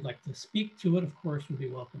anybody who'd like to speak to it, of course, would be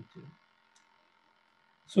welcome to.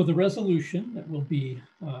 So the resolution that we'll be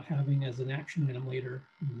having as an action item later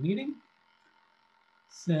in the meeting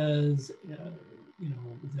says,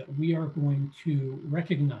 that we are going to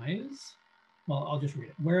recognize, well, I'll just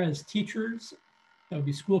read it. Whereas teachers, that would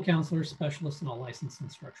be school counselors, specialists, and all licensed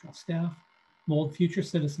instructional staff, mold future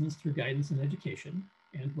citizens through guidance and education.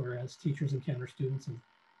 And whereas teachers encounter students of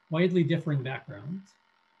widely differing backgrounds,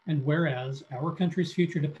 and whereas our country's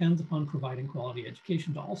future depends upon providing quality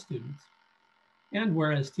education to all students, and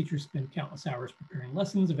whereas teachers spend countless hours preparing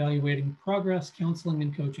lessons, evaluating progress, counseling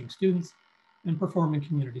and coaching students, and performing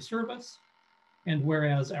community service, and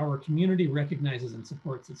whereas our community recognizes and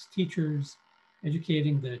supports its teachers,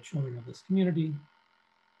 educating the children of this community,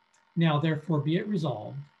 now therefore be it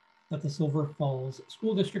resolved that the Silver Falls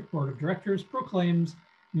School District Board of Directors proclaims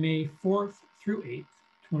May 4th through 8th,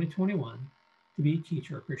 2021 to be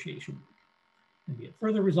Teacher Appreciation Week. And be it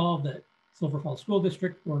further resolved that Silver Falls School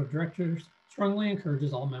District Board of Directors strongly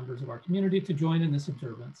encourages all members of our community to join in this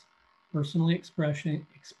observance, personally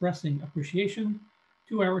expressing appreciation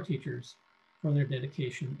to our teachers for their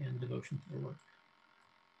dedication and devotion to their work.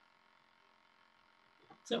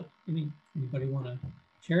 So, anybody want to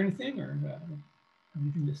share anything or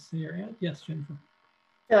anything to say or add? Yes, Jennifer.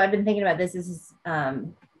 So I've been thinking about this. This is,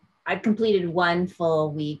 I've completed one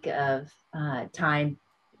full week of time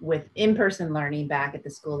with in-person learning back at the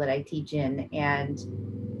school that I teach in, and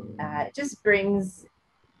it just brings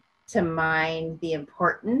to mind the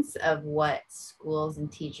importance of what schools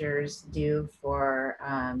and teachers do for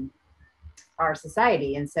our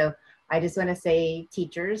society. And so I just want to say,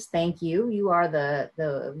 teachers, thank you. You are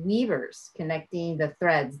the weavers connecting the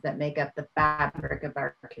threads that make up the fabric of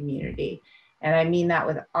our community. And I mean that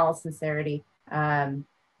with all sincerity.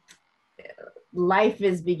 Life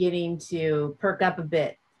is beginning to perk up a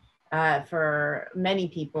bit for many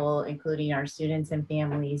people, including our students and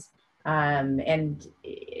families. And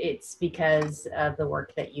it's because of the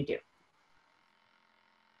work that you do.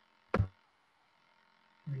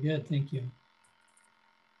 Very good, thank you.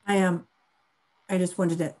 I just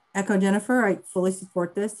wanted to echo Jennifer. I fully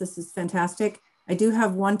support this. This is fantastic. I do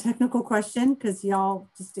have one technical question because y'all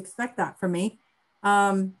just expect that from me.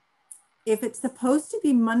 If it's supposed to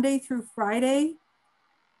be Monday through Friday,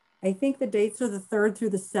 I think the dates are the 3rd through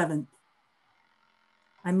the 7th.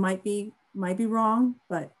 I might be wrong,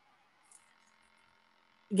 but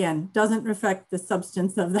again, doesn't reflect the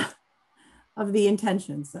substance of the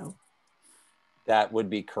intention. So that would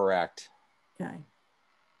be correct. Okay.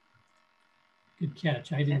 Good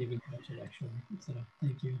catch. I didn't even catch it actually. So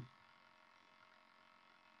thank you.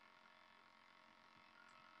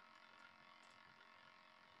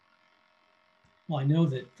 Well, I know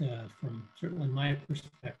that from certainly my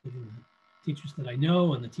perspective and the teachers that I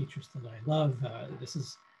know and the teachers that I love, this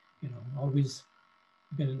is, always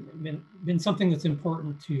been something that's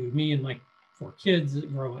important to me and my 4 kids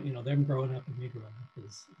growing, them growing up and me growing up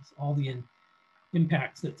is all the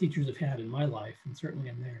impacts that teachers have had in my life and certainly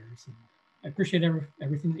in theirs. And I appreciate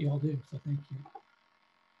everything that you all do, so thank you.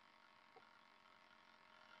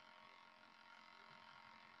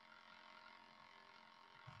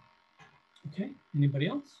 Okay, anybody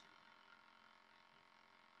else?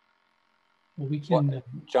 Well, we can. Well,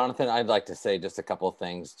 Jonathan, I'd like to say just a couple of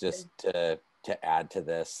things just to add to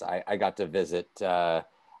this. I got to visit, I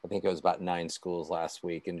think it was about 9 schools last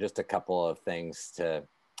week, and just a couple of things to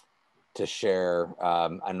share.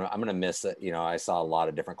 I'm going to miss it. I saw a lot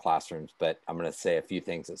of different classrooms, but I'm going to say a few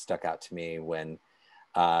things that stuck out to me when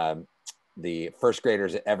the first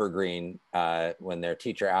graders at Evergreen, when their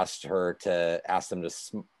teacher asked them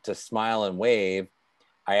to smile and wave,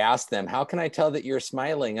 I asked them, how can I tell that you're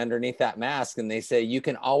smiling underneath that mask? And they say, you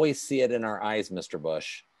can always see it in our eyes, Mr.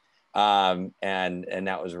 Bush. And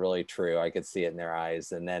that was really true. I could see it in their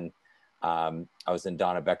eyes. And then I was in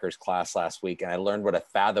Donna Becker's class last week and I learned what a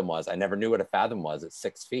fathom was. I never knew what a fathom was. It's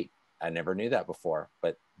 6 feet. I never knew that before,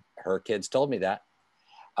 but her kids told me that.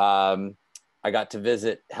 I got to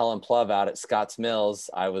visit Helen Plove out at Scotts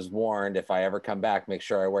Mills. I was warned if I ever come back, make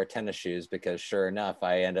sure I wear tennis shoes, because sure enough,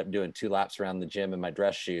 I end up doing 2 laps around the gym in my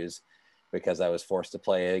dress shoes because I was forced to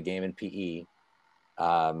play a game in PE.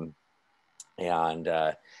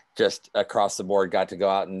 Just across the board, got to go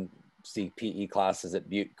out and see PE classes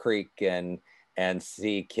at Butte Creek and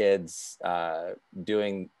see kids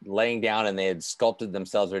laying down, and they had sculpted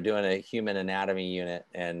themselves. They're doing a human anatomy unit,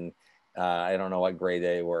 and I don't know what grade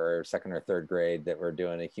they were, 2nd or 3rd grade, that were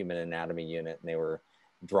doing a human anatomy unit, and they were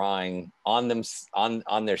drawing on them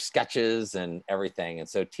on their sketches and everything. And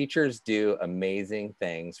so teachers do amazing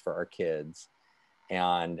things for our kids,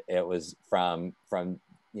 and it was from kind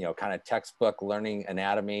of textbook learning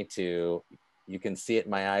anatomy to, you can see it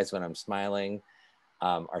in my eyes when I'm smiling.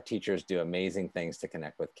 our teachers do amazing things to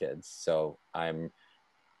connect with kids. So I'm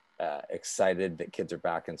excited that kids are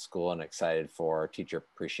back in school and excited for Teacher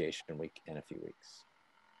Appreciation Week in a few weeks.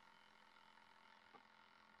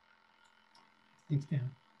 Thanks,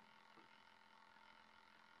 Dan.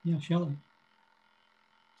 Yeah, Shelley.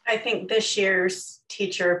 I think this year's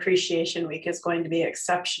Teacher Appreciation Week is going to be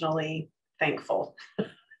exceptionally thankful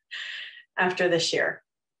after this year.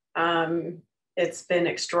 It's been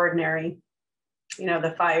extraordinary. You know,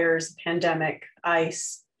 the fires, pandemic,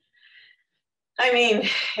 ICE. I mean,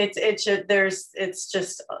 it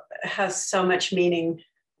just has so much meaning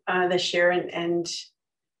this year, and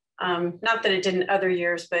not that it didn't other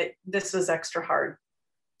years, but this was extra hard,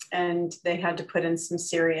 and they had to put in some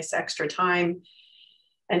serious extra time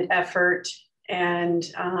and effort, and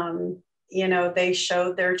you know, they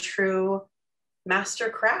showed their true master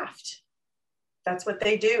craft. That's what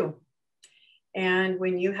they do. And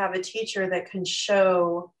when you have a teacher that can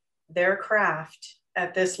show their craft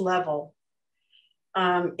at this level,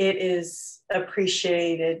 it is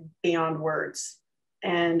appreciated beyond words.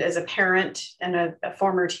 And as a parent and a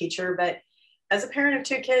former teacher, but as a parent of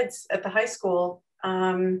 2 kids at the high school,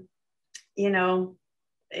 you know,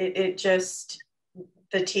 it just,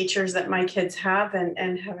 the teachers that my kids have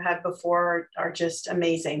and have had before are just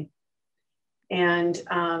amazing. And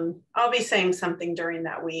I'll be saying something during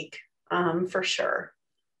that week for sure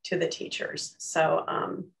to the teachers. So,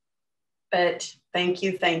 but thank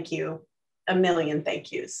you, a million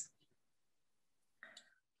thank yous.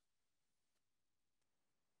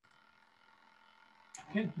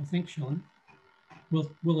 Okay, well, thanks, Shelley.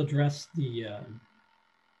 We'll address the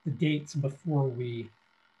dates before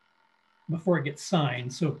it gets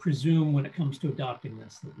signed. So presume when it comes to adopting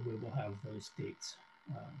this that we will have those dates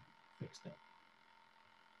fixed up.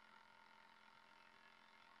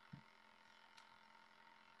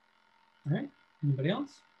 All right, anybody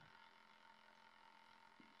else?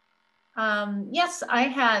 Yes, I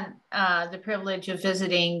had the privilege of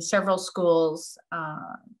visiting several schools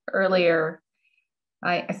earlier.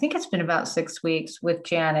 I think it's been about 6 weeks with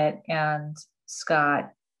Janet and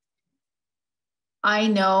Scott. I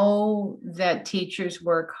know that teachers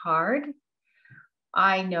work hard.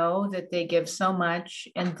 I know that they give so much.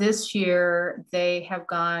 And this year they have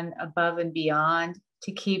gone above and beyond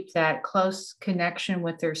to keep that close connection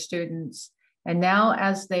with their students. And now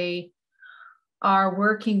as they are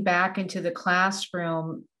working back into the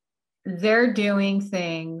classroom, they're doing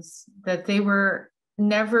things that they were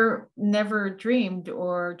never dreamed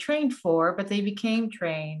or trained for, but they became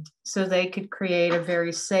trained so they could create a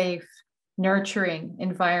very safe, nurturing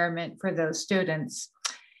environment for those students.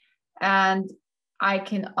 And I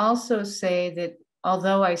can also say that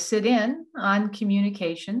although I sit in on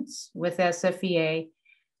communications with SFEA,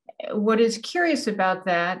 what is curious about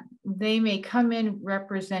that, they may come in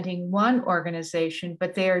representing one organization,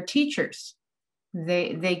 but they are teachers.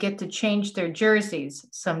 They get to change their jerseys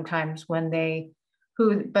sometimes when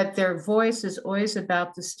but their voice is always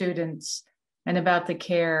about the students and about the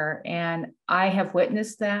care. And I have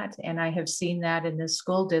witnessed that, and I have seen that in this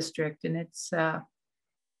school district, and it's a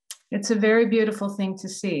very beautiful thing to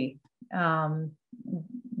see.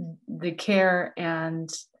 The care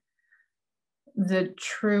and the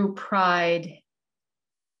true pride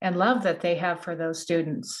and love that they have for those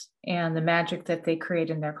students and the magic that they create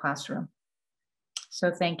in their classroom. So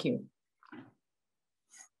thank you.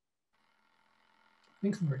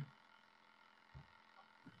 Thanks, Lori.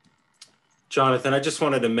 Jonathan, I just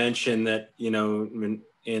wanted to mention that, you know,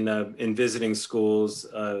 in visiting schools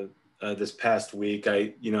this past week,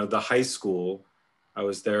 the high school, I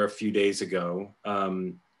was there a few days ago.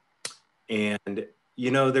 And, you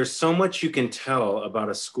know, there's so much you can tell about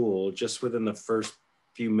a school just within the first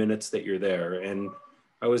few minutes that you're there. And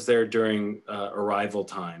I was there during arrival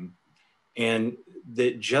time. And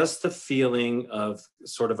just the feeling of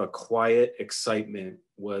sort of a quiet excitement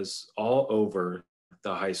was all over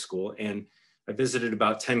the high school. And I visited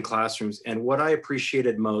about 10 classrooms. And what I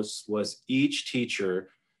appreciated most was each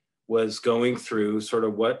teacher was going through sort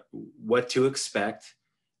of what to expect,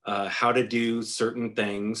 how to do certain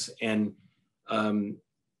things, and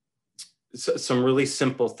some really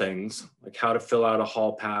simple things, like how to fill out a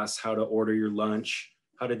hall pass, how to order your lunch,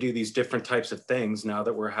 how to do these different types of things now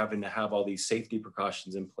that we're having to have all these safety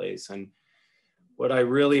precautions in place. And what I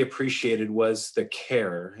really appreciated was the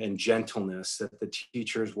care and gentleness that the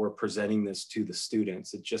teachers were presenting this to the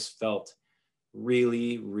students. It just felt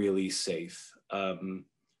really, really safe.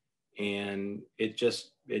 And it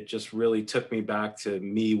just really took me back to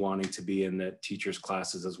me wanting to be in the teachers'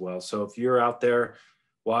 classes as well. So if you're out there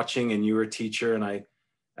watching and you're a teacher, and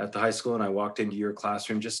at the high school and I walked into your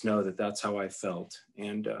classroom, just know that that's how I felt.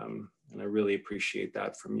 And I really appreciate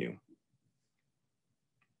that from you.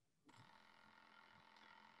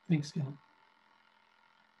 Thanks, Scott.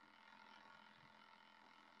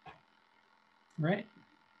 All right.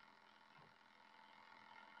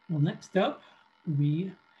 Well, next up,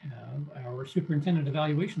 we have our superintendent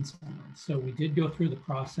evaluation summary. So we did go through the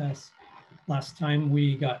process last time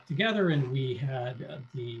we got together, and we had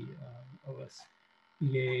the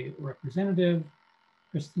OSBA representative,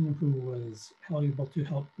 Kristen, who was able to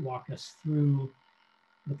help walk us through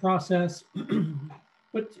the process.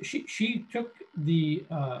 But she took the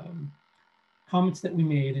comments that we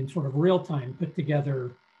made in sort of real time, put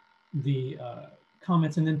together the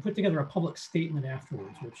comments, and then put together a public statement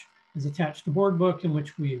afterwards, which is attached to board book, and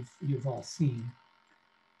which you've all seen.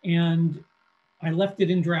 And I left it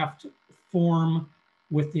in draft form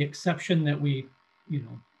with the exception that we,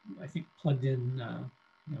 I think plugged in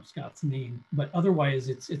Scott's name, but otherwise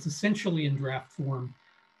it's essentially in draft form.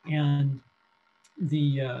 And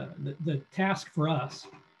the task for us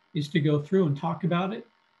is to go through and talk about it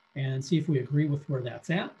and see if we agree with where that's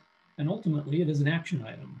at. And ultimately it is an action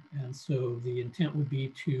item. And so the intent would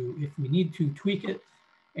be to, if we need to, tweak it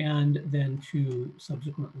and then to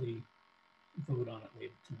subsequently vote on it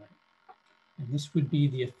later tonight. And this would be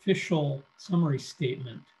the official summary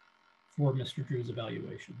statement for Mr. Drew's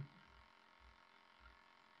evaluation.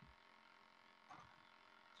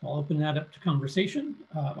 So I'll open that up to conversation.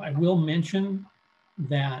 I will mention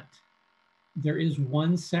that there is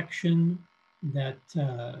one section that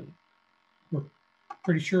we're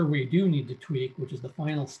pretty sure we do need to tweak, which is the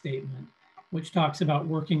final statement, which talks about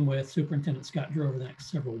working with Superintendent Scott Drew over the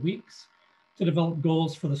next several weeks to develop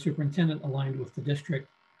goals for the superintendent aligned with the district.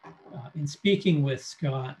 In speaking with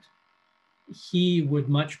Scott, he would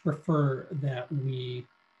much prefer that we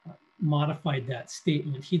modified that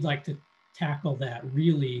statement. He'd like to tackle that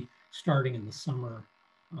really starting in the summer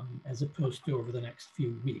as opposed to over the next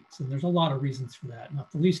few weeks. And there's a lot of reasons for that,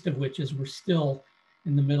 not the least of which is we're still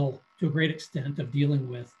in the middle, to a great extent, of dealing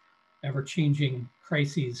with ever-changing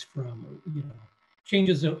crises from,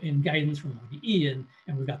 changes in guidance from ODE,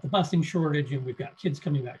 and we've got the busing shortage, and we've got kids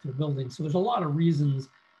coming back to the building. So there's a lot of reasons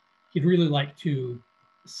he'd really like to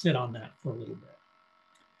sit on that for a little bit.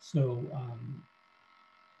 So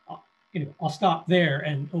anyway, I'll stop there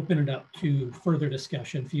and open it up to further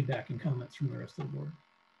discussion, feedback, and comments from the rest of the board.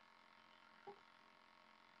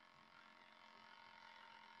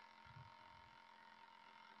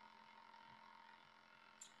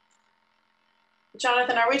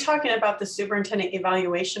 Jonathan, are we talking about the superintendent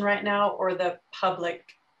evaluation right now or the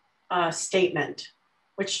public statement?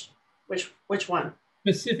 Which one?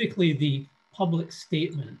 Specifically, the public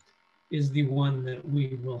statement is the one that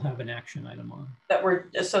we will have an action item on.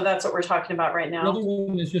 So that's what we're talking about right now. The other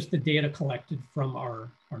one is just the data collected from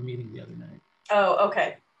our meeting the other night. Oh,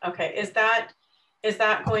 okay. Okay. Is that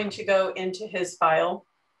going to go into his file?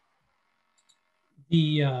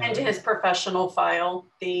 Into his professional file,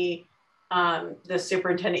 the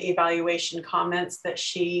superintendent evaluation comments that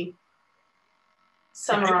she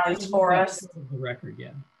summarized for us? The record,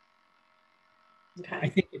 yeah. Okay. I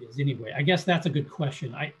think it is anyway. I guess that's a good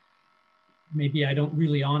question. Maybe I don't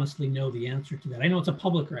really honestly know the answer to that. I know it's a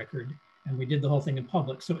public record and we did the whole thing in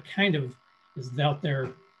public, so it kind of is out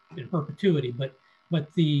there in perpetuity, but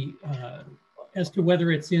the as to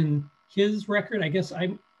whether it's in his record, I guess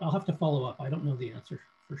I'll have to follow up. I don't know the answer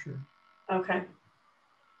for sure. Okay.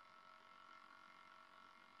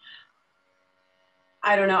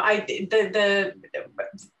 I don't know. I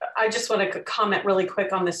just want to comment really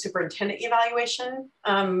quick on the superintendent evaluation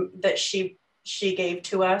that she gave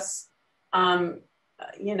to us. That's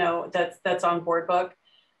on board book.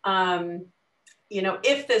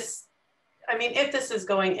 If this is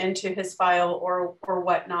going into his file or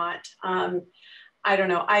whatnot, I don't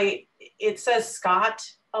know. It says Scott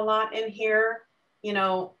a lot in here.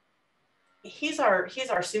 He's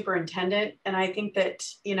our superintendent, and I think that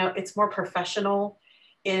it's more professional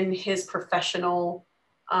in his professional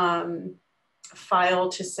file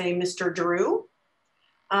to say Mr. Drew.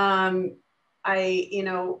 And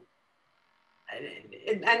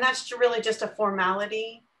that's really just a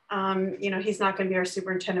formality. He's not going to be our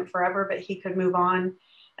superintendent forever, but he could move on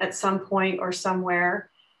at some point or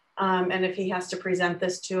somewhere. And if he has to present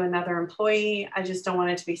this to another employee, I just don't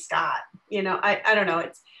want it to be Scott. I don't know.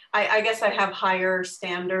 I guess I have higher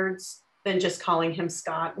standards than just calling him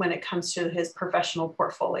Scott when it comes to his professional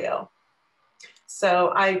portfolio.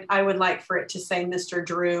 So I would like for it to say Mr.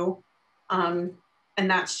 Drew, and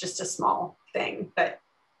that's just a small thing, but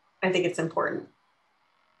I think it's important.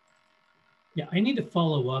 Yeah, I need to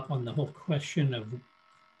follow up on the whole question of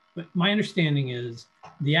But my understanding is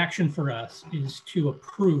the action for us is to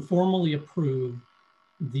approve, formally approve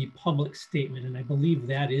the public statement. And I believe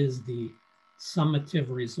that is the summative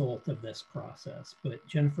result of this process. But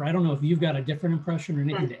Jennifer, I don't know if you've got a different impression or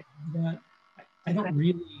anything to add to that. I don't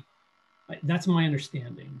really, that's my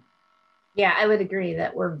understanding. Yeah, I would agree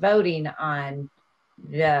that we're voting on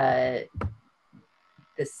the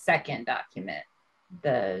second document,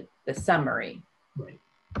 the summary. Right.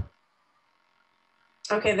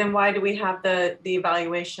 Okay, then why do we have the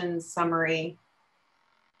evaluation summary,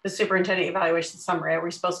 the superintendent evaluation summary? Are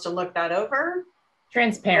we supposed to look that over?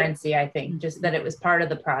 Transparency, I think, just that it was part of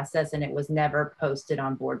the process and it was never posted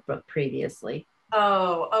on Board Book previously.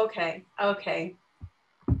 Oh, okay, okay,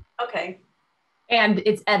 okay. And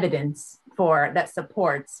it's evidence for that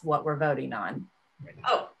supports what we're voting on.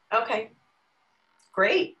 Oh, okay,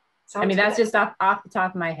 great. Sounds I mean, that's good. just off the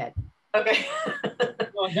top of my head. Okay.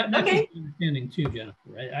 Well, that's my understanding too, Jennifer.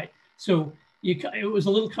 Right? So it was a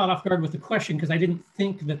little caught off guard with the question because I didn't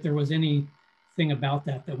think that there was anything about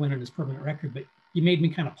that went on his permanent record, but you made me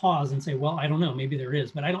kind of pause and say, well, I don't know, maybe there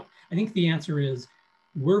is, but I think the answer is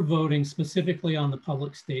we're voting specifically on the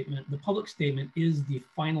public statement. The public statement is the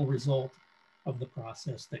final result of the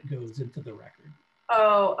process that goes into the record.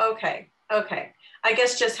 Oh, okay. Okay. I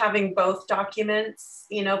guess just having both documents,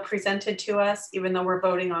 presented to us, even though we're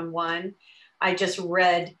voting on one, I just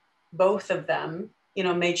read both of them,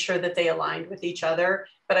 made sure that they aligned with each other,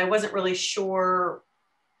 but I wasn't really sure,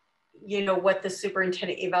 what the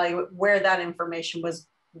superintendent evaluate, where that information was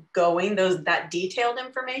going, that detailed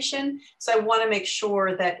information. So I want to make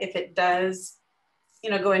sure that if it does,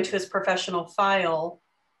 go into his professional file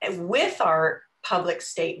with our public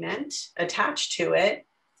statement attached to it,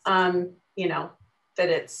 that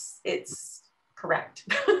it's correct.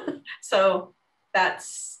 So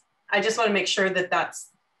I just want to make sure that that's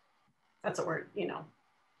what we're,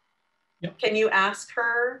 Yep. Can you ask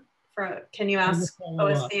her can you ask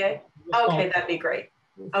OSBA? Okay, that'd be great.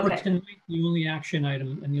 Okay. For tonight, the only action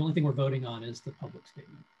item and the only thing we're voting on is the public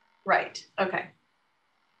statement. Right, okay.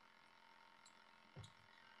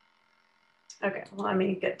 Okay, well, let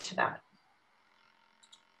me get to that.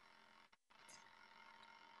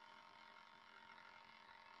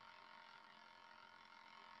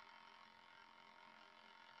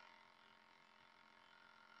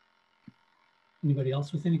 Anybody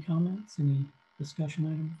else with any comments, any discussion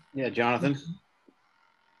items? Yeah, Jonathan.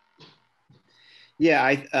 Yeah,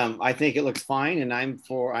 I think it looks fine, and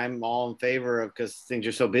I'm all in favor of, because things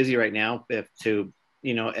are so busy right now, to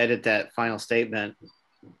edit that final statement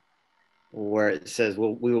where it says,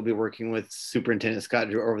 well, we will be working with Superintendent Scott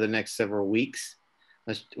Drew over the next several weeks.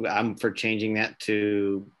 I'm for changing that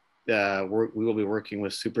to we will be working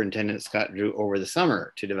with Superintendent Scott Drew over the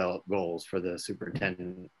summer to develop goals for the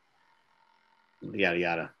superintendent. Yada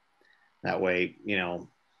yada. That way, they'll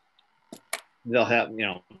have,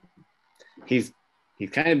 he's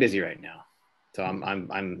kind of busy right now, so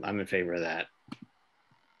I'm in favor of that.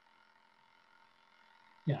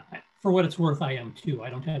 Yeah, for what it's worth, I am too. I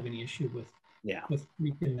don't have any issue with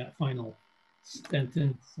reading that final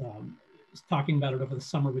sentence. Talking about it over the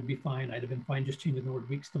summer would be fine. I'd have been fine just changing the word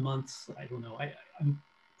weeks to months. I don't know. I'm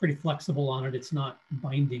pretty flexible on it. It's not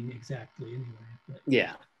binding exactly anyway. But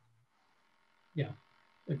yeah. Yeah,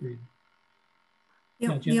 agreed.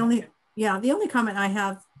 The only comment I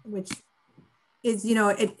have, which is,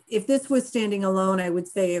 if this was standing alone, I would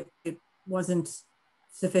say it wasn't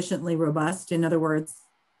sufficiently robust. In other words,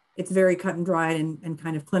 it's very cut and dried and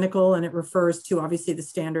kind of clinical, and it refers to obviously the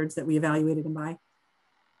standards that we evaluated them by.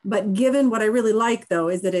 But given what I really like, though,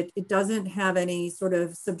 is that it doesn't have any sort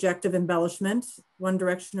of subjective embellishment one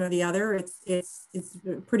direction or the other. It's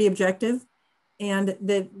pretty objective. And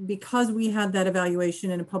that because we had that evaluation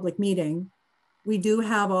in a public meeting, we do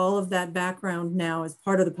have all of that background now as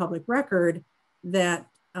part of the public record that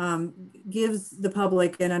gives the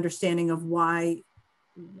public an understanding of why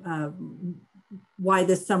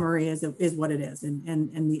this summary is what it is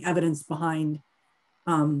and the evidence behind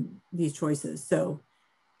these choices. So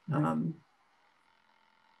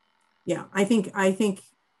yeah, I think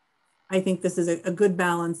this is a good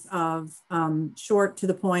balance of short to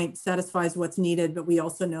the point, satisfies what's needed, but we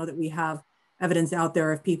also know that we have evidence out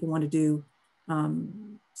there if people want to do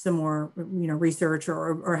some more, research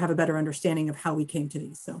or have a better understanding of how we came to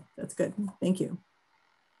these. So that's good. Thank you.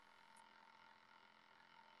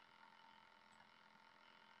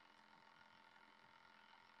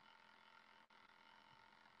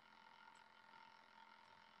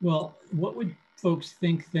 Well, what would folks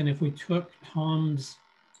think then if we took Tom's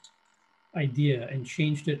idea and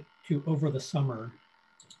changed it to over the summer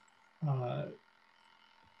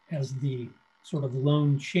as the sort of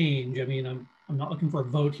lone change. I mean, I'm not looking for a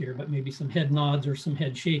vote here, but maybe some head nods or some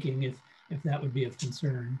head shaking if that would be of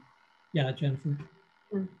concern. Yeah, Jennifer.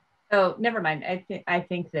 Oh, never mind. I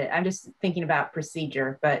think that I'm just thinking about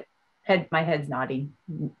procedure, but my head's nodding.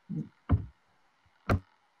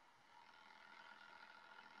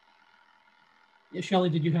 Yeah, Shelley,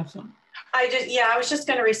 did you have something? I was just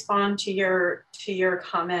going to respond to your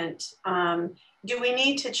comment. Do we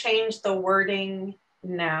need to change the wording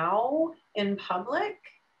now in public,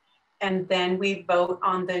 and then we vote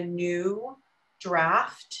on the new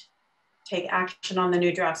draft, take action on the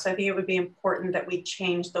new draft? So I think it would be important that we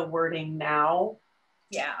change the wording now,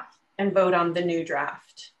 and vote on the new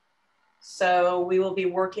draft. So we will be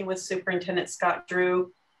working with Superintendent Scott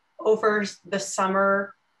Drew over the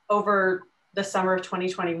summer of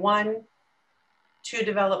 2021 to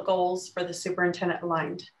develop goals for the superintendent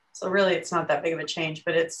aligned. So really it's not that big of a change,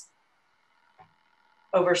 but it's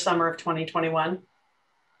over summer of 2021.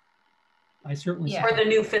 I certainly For the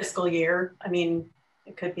new fiscal year. I mean,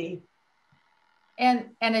 it could be.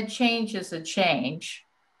 And a change is a change.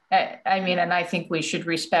 I mean, and I think we should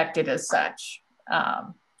respect it as such.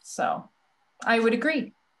 So I would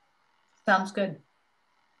agree. Sounds good.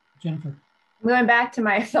 Jennifer. Going back to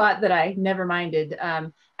my thought that I never minded,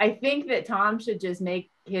 I think that Tom should just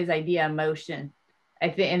make his idea a motion.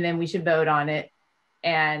 And then we should vote on it.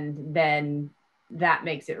 And then that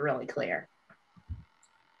makes it really clear.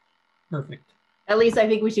 Perfect. At least I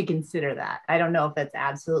think we should consider that. I don't know if that's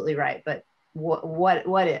absolutely right, but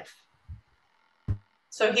what if?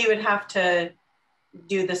 So he would have to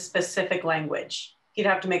do the specific language. He'd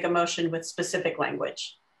have to make a motion with specific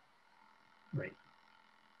language. Right.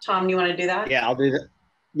 Tom, you want to do that? Yeah, I'll do that.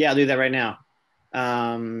 Yeah, I'll do that right now.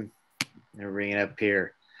 I'll bring it up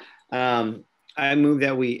here. I move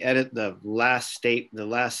that we edit the last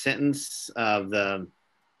sentence of the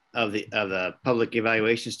public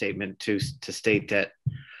evaluation statement to state that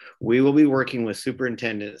we will be working with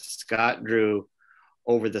Superintendent Scott Drew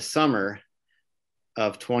over the summer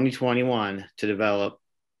of 2021 to develop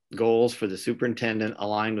goals for the superintendent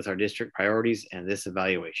aligned with our district priorities and this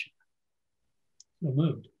evaluation. So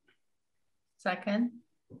moved. Second.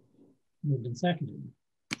 Moved and seconded.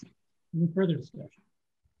 Any further discussion?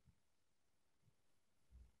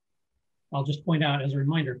 I'll just point out as a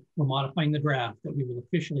reminder, we're modifying the draft that we will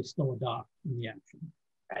officially still adopt in the action.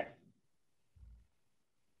 Right.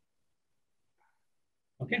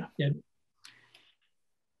 Okay, Deb.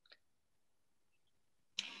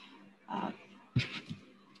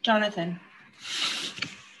 Jonathan.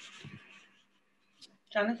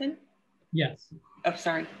 Jonathan? Yes. Oh,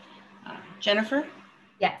 sorry. Jennifer?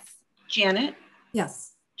 Yes. Janet?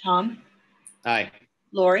 Yes. Tom? Aye.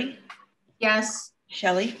 Lori? Yes.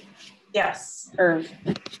 Shelley? Yes. Irv?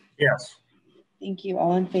 Yes. Thank you.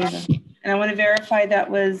 All in favor. And I want to verify that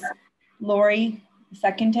was Lori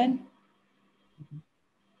seconded?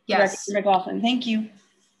 Yes. Director McLaughlin. Thank you.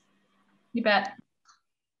 You bet.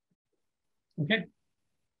 Okay.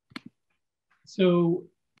 So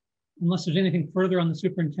unless there's anything further on the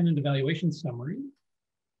superintendent evaluation summary,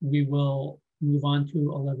 we will move on to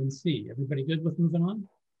 11C. Everybody good with moving on?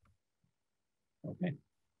 Okay.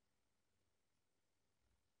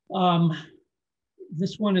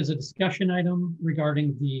 This one is a discussion item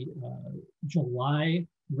regarding the July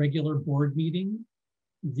regular board meeting.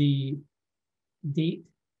 The date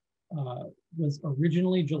was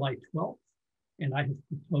originally July 12th, and I have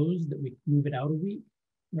proposed that we move it out a week.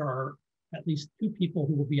 There are at least 2 people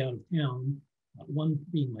who will be out of town, one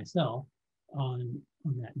being myself, on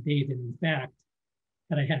that date. And in fact,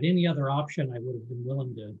 had I had any other option, I would have been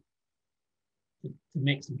willing to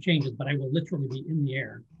make some changes, but I will literally be in the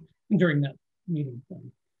air during that meeting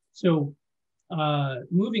time. So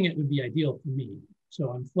moving it would be ideal for me. So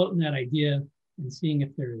I'm floating that idea and seeing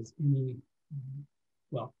if there is any,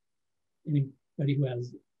 anybody who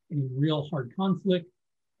has any real hard conflict,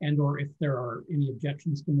 and or if there are any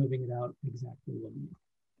objections to moving it out exactly when.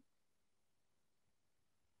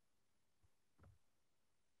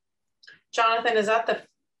 Jonathan, is that the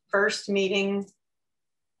first meeting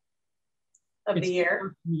of the year? The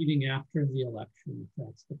first meeting after the election, if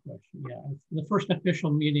that's the question. Yeah, it's the first official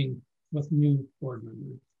meeting with new board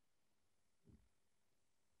members.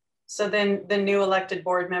 So then the new elected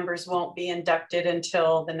board members won't be inducted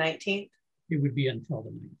until the 19th? It would be until the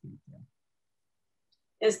 19th, yeah.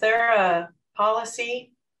 Is there a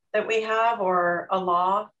policy that we have or a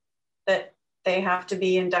law that they have to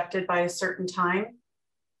be inducted by a certain time?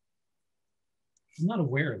 I'm not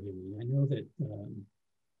aware of any. I know that,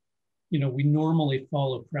 we normally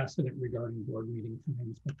follow precedent regarding board meeting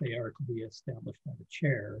times, but they are to be established by the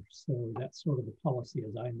chair. So that's sort of the policy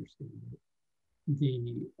as I understand it.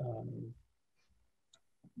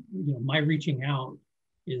 my reaching out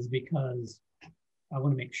is because I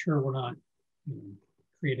want to make sure we're not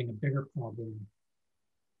creating a bigger problem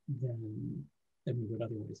than we would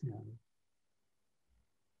otherwise have.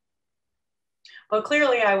 Well,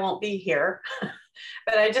 clearly I won't be here,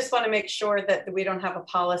 but I just want to make sure that we don't have a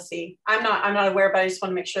policy. I'm not aware, but I just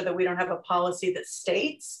want to make sure that we don't have a policy that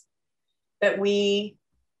states that we,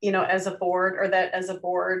 as a board, or that as a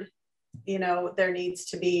board, there needs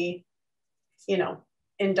to be,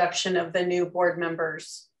 induction of the new board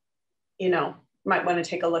members. Might want to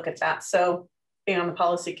take a look at that. So being on the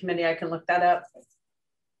policy committee, I can look that up,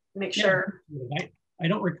 make sure. I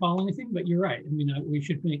don't recall anything, but you're right. I mean, we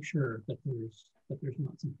should make sure that there's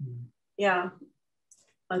not something. Yeah,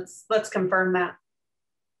 let's confirm that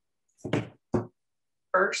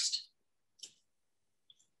first.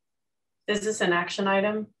 Is this an action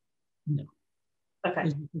item? No. Okay.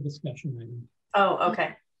 This is a discussion item. Oh,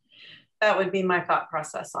 okay. That would be my thought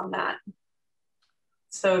process on that.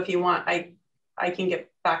 So if you want, I can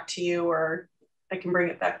get back to you, or I can bring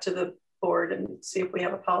it back to the board and see if we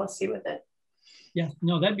have a policy with it. Yeah,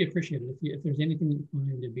 no, that'd be appreciated. If there's anything that you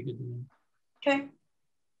find, it'd be good to know. Okay.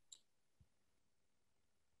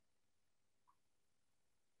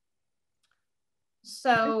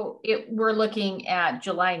 So we're looking at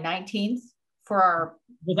July 19th for our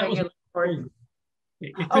regular board.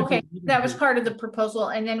 Okay, that was part of the proposal.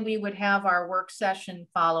 And then we would have our work session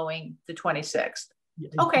following the 26th. Yeah,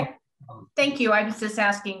 okay, thank you. I was just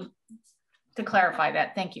asking to clarify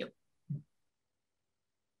that. Thank you.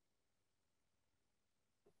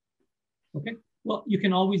 Okay, well, you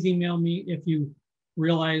can always email me if you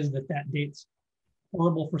realize that date's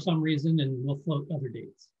horrible for some reason, and we'll float other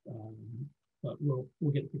dates. But we'll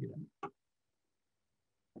get it figured out.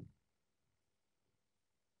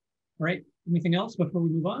 All right, anything else before we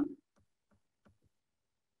move on?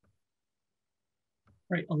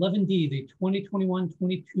 All right, 11D, the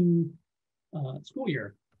 2021-22 school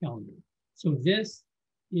year calendar. So this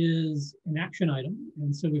is an action item,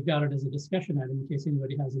 and so we've got it as a discussion item in case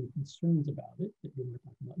anybody has any concerns about it that you want to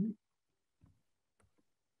talk about.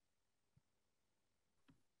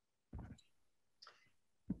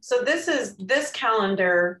 So this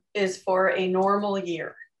calendar is for a normal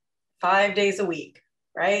year, 5 days a week,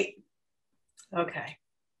 right? Okay,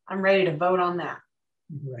 I'm ready to vote on that.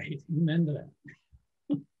 Right, amen to that.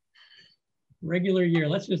 Regular year,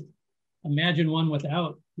 let's just imagine one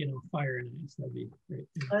without, fire and ice. That'd be great.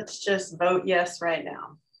 Let's just vote yes right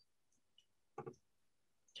now.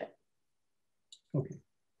 Okay. Okay.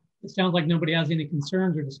 It sounds like nobody has any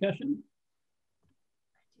concerns or discussion.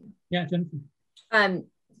 Yeah, Jennifer.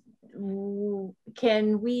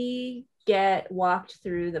 Can we get walked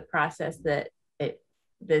through the process that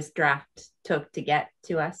this draft took to get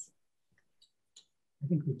to us? I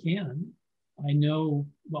think we can. I know,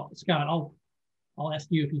 well, Scott, I'll ask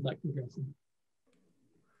you if you'd like to address it.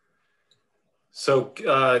 So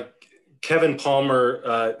Kevin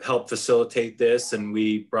Palmer helped facilitate this, and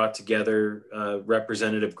we brought together a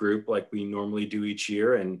representative group like we normally do each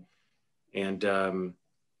year. And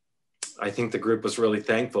I think the group was really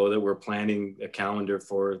thankful that we're planning a calendar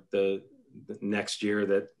for the next year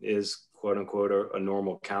that is quote unquote a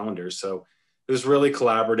normal calendar. So it was really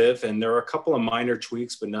collaborative, and there are a couple of minor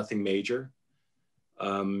tweaks, but nothing major.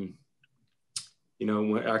 It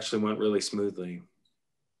actually went really smoothly.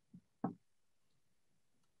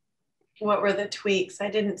 What were the tweaks?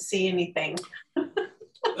 I didn't see anything.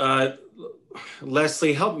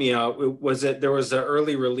 Leslie, help me out. There was an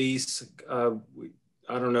early release.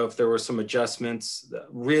 I don't know if there were some adjustments,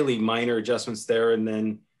 really minor adjustments there. And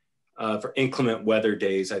then for inclement weather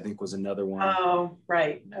days, I think was another one. Oh,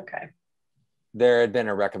 right. Okay. There had been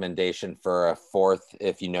a recommendation for a fourth.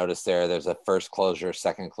 If you notice there's a first closure,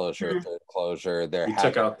 second closure, third closure. There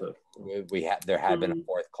had been a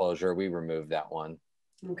fourth closure. We removed that one.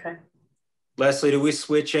 Okay. Leslie, did we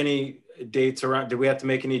switch any dates around? Did we have to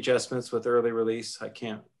make any adjustments with early release? I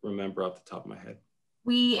can't remember off the top of my head.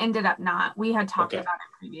 We ended up not. We had talked about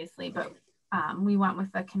it previously, but we went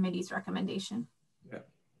with the committee's recommendation. Yeah.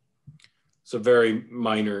 So very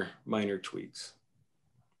minor tweaks.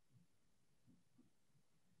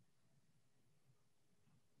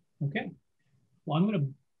 Okay. Well, I'm going to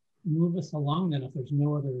move us along then if there's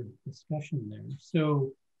no other discussion there.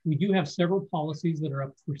 So we do have several policies that are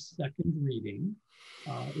up for second reading.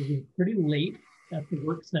 It was pretty late at the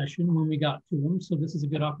work session when we got to them. So this is a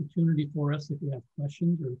good opportunity for us if we have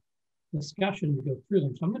questions or discussion to go through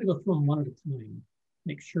them. So I'm going to go through them one at a time,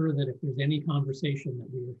 make sure that if there's any conversation that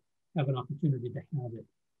we have an opportunity to have it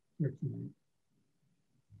here tonight.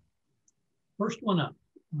 First one up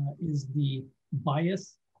is the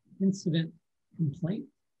bias incident complaint.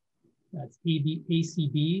 That's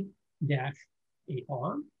ACB-AR.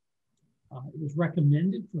 It was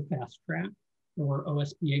recommended for fast track for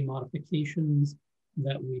OSBA modifications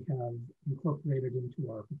that we have incorporated into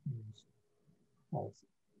our proposed policy.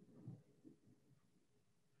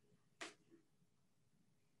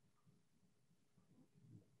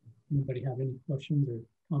 Anybody have any questions or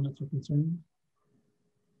comments or concerns?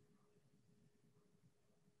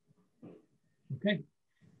 Okay.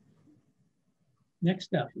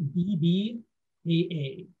 Next up,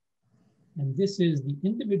 BBAA. And this is the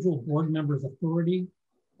individual board member's authority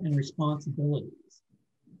and responsibilities.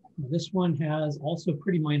 Now, this one has also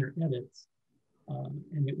pretty minor edits,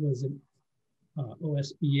 and it was an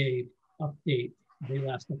OSBA update. They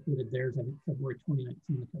last updated theirs, I think, February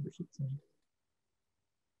 2019, the cover sheet said.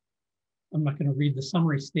 I'm not going to read the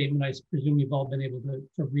summary statement. I presume you've all been able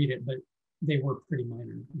to read it, but they were pretty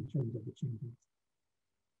minor in terms of the changes.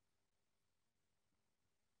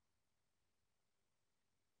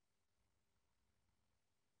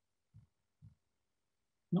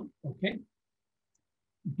 No, okay.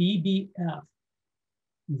 BBF.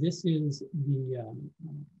 This is the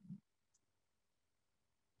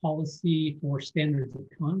policy for standards of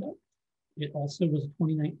conduct. It also was a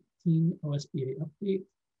 2019 OSBA update,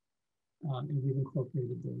 and we've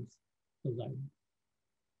incorporated those items.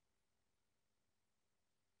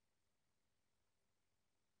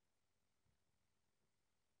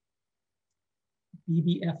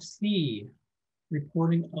 BBFC,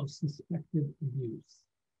 reporting of suspected abuse.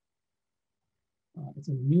 It's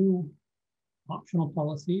a new optional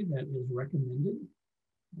policy that is recommended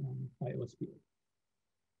by OSBA.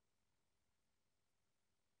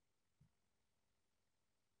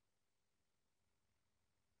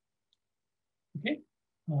 Okay,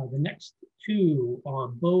 the next two are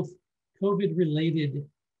both COVID-related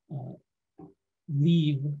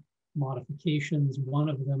leave modifications. One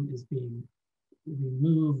of them is being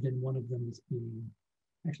removed and one of them is being,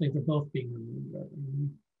 actually they're both being removed. Right?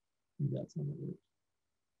 That's how it works.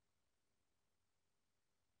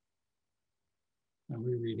 I'm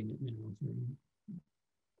rereading it now.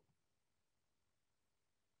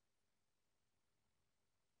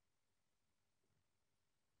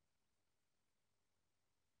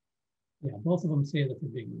 Yeah, both of them say that they're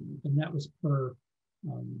being removed, and that was per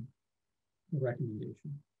the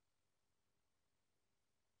recommendation.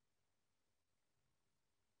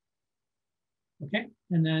 Okay,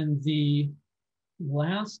 and then the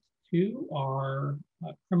last two are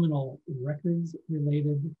criminal records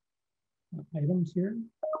related items here.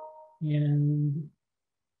 And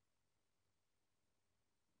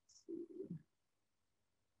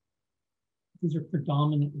these are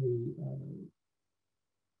predominantly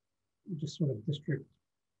just sort of district.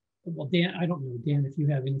 Well, Dan, I don't know, Dan, if you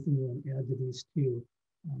have anything you want to add to these two.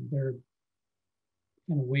 They're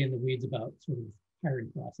kind of way in the weeds about sort of hiring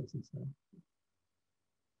process and stuff.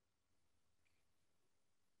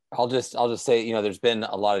 I'll just say, you know, there's been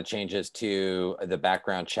a lot of changes to the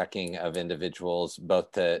background checking of individuals,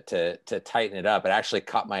 both to tighten it up. It actually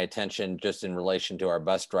caught my attention just in relation to our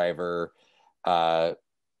bus driver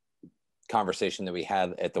conversation that we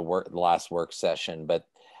had at the last work session. But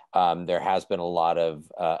there has been a lot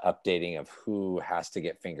of updating of who has to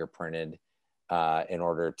get fingerprinted in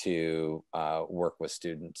order to work with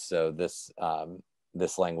students. So this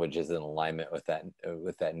this language is in alignment with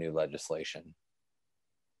that new legislation.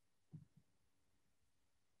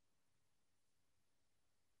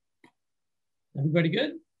 Everybody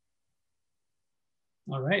good?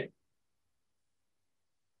 All right.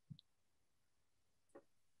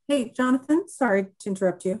 Hey, Jonathan, sorry to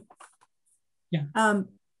interrupt you. Yeah.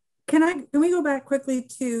 Can we go back quickly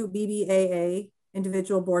to BBAA,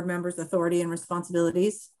 individual board members' authority and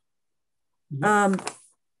responsibilities? Yes.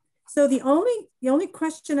 So the only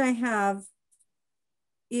question I have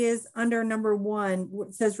is under number 1,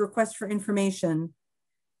 it says request for information.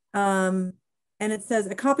 And it says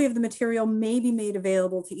a copy of the material may be made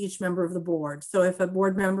available to each member of the board. So if a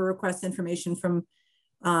board member requests information from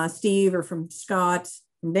Steve or from Scott,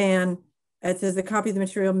 from Dan, it says a copy of the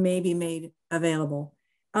material may be made available.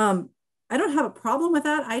 I don't have a problem with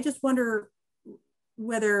that. I just wonder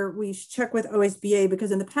whether we should check with OSBA,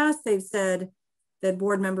 because in the past they've said that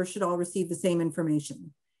board members should all receive the same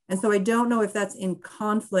information. And so I don't know if that's in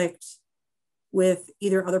conflict with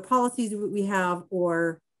either other policies we have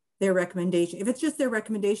or their recommendation. If it's just their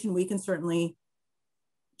recommendation, we can certainly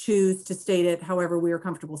choose to state it however we are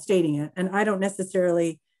comfortable stating it. And I don't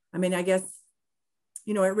necessarily, I mean, I guess,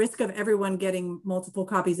 you know, at risk of everyone getting multiple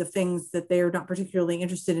copies of things that they're not particularly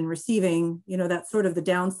interested in receiving, you know, that's sort of the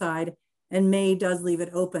downside. And May does leave it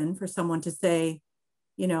open for someone to say,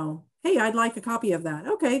 you know, hey, I'd like a copy of that.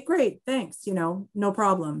 Okay, great, thanks, you know, no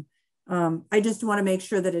problem. I just want to make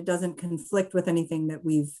sure that it doesn't conflict with anything that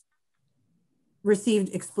we've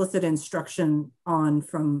received explicit instruction on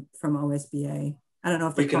from OSBA. I don't know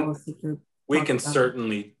if the policy group. We can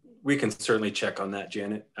certainly check on that,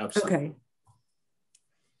 Janet. Absolutely. Okay.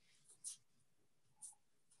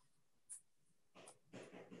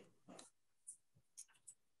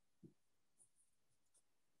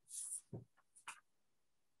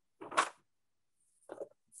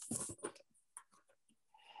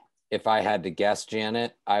 If I had to guess,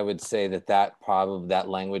 Janet, I would say that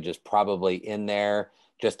language is probably in there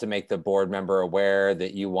just to make the board member aware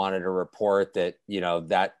that you wanted a report, that, you know,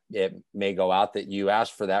 that it may go out, that you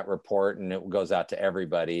asked for that report and it goes out to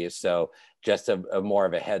everybody. So just a more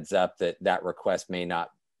of a heads up that request may not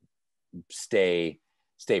stay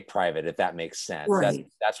private, if that makes sense. Right.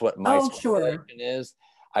 That's what my sure is.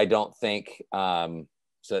 I don't think,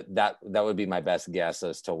 so that would be my best guess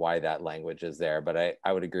as to why that language is there. But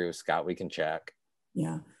I would agree with Scott. We can check.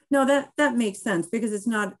 Yeah, no, that makes sense, because it's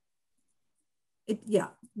not, yeah,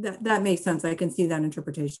 that makes sense. I can see that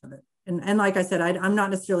interpretation of it. And like I said, I'm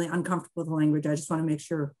not necessarily uncomfortable with the language. I just want to make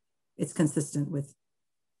sure it's consistent with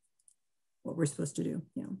what we're supposed to do.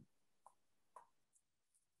 Yeah.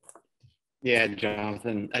 Yeah,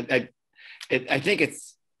 Jonathan, I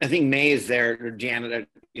think May is there, Janet.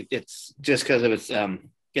 It's just because of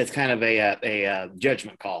it's kind of a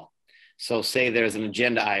judgment call. So say there's an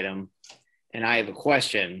agenda item and I have a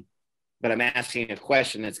question, but I'm asking a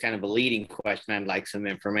question that's kind of a leading question. I'd like some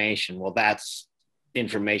information. Well, that's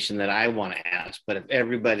information that I want to ask. But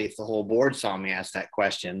if the whole board saw me ask that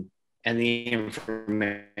question and the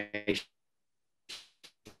information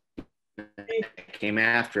that came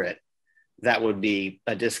after it, that would be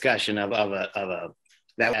a discussion of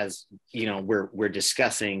that, as you know, we're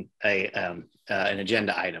discussing an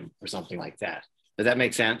agenda item or something like that. Does that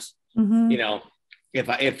make sense? Mm-hmm. You know,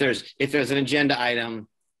 if there's an agenda item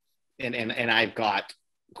and I've got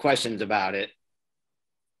questions about it,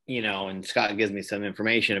 you know, and Scott gives me some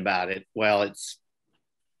information about it, well, it's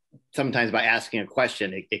sometimes by asking a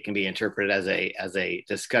question, it can be interpreted as a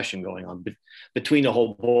discussion going on between the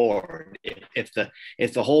whole board. If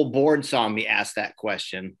the whole board saw me ask that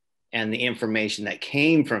question and the information that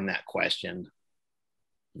came from that question, does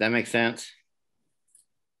that make sense?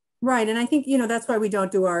 Right, and I think, you know, that's why we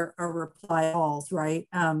don't do our reply alls, right?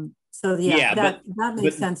 So yeah, that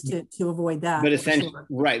makes sense to avoid that. But essentially, sure.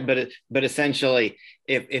 Right, but essentially,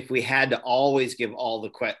 if we had to always give all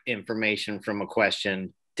the information from a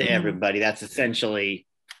question to everybody, that's essentially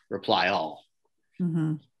reply all.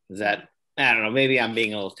 Is that, I don't know, maybe I'm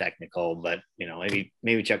being a little technical, but you know,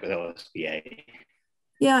 maybe check with OSBA.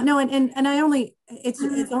 Yeah, no, and I only, it's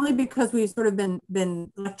only because we've sort of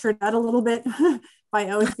been lectured at a little bit by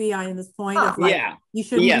OSBI in this point of like, you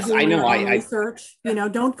shouldn't be doing your own research. You know,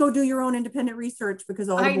 don't go do your own independent research because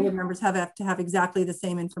all the board members have to have exactly the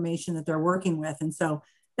same information that they're working with. And so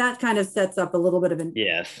that kind of sets up a little bit of an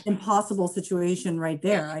impossible situation right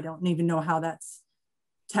there. I don't even know how that's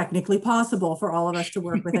technically possible for all of us to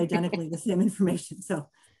work with identically the same information. So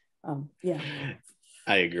yeah.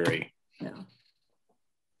 I agree. Yeah.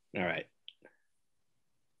 All right.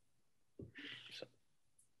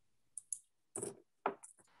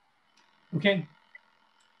 Okay.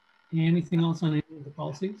 Anything else on any of the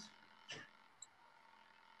policies?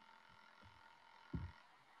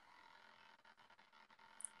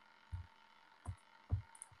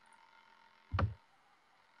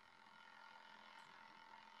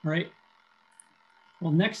 All right.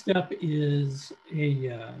 Well, next up is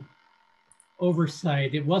a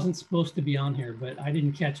oversight. It wasn't supposed to be on here, but I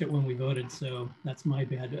didn't catch it when we voted, so that's my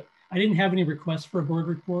bad. I didn't have any requests for a board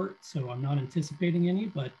report, so I'm not anticipating any,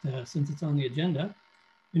 but since it's on the agenda,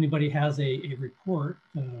 if anybody has a report,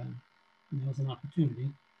 now's an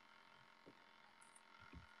opportunity.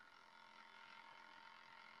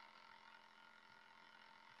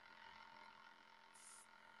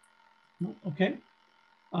 Okay.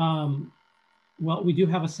 Well, we do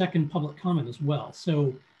have a second public comment as well.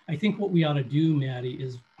 So I think what we ought to do, Maddie,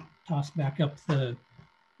 is toss back up the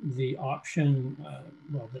option,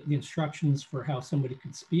 the instructions for how somebody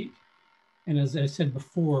could speak. And as I said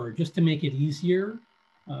before, just to make it easier,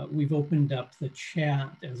 we've opened up the chat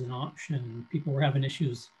as an option. People were having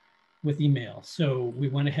issues with email. So we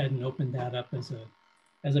went ahead and opened that up as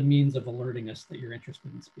a means of alerting us that you're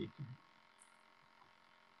interested in speaking.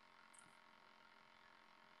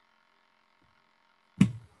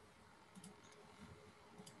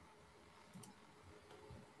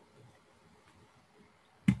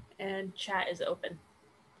 And chat is open.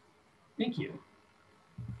 Thank you.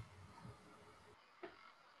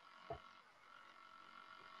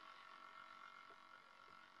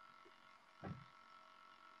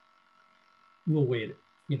 We'll wait,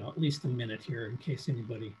 at least a minute here in case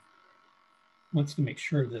anybody wants to make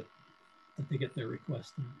sure that they get their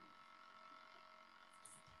request in.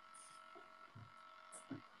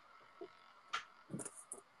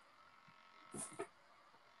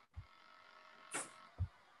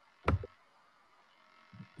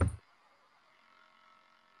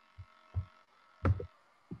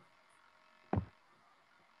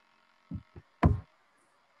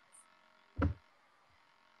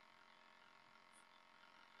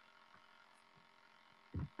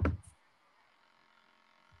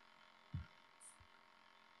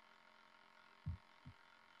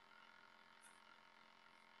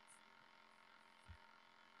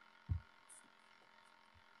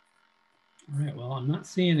 All right, well, I'm not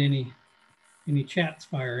seeing any chats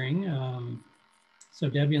firing. So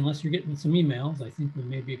Debbie, unless you're getting some emails, I think we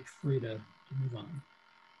may be free to move on.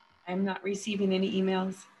 I'm not receiving any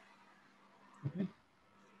emails. Okay.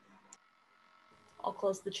 I'll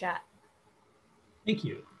close the chat. Thank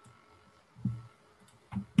you.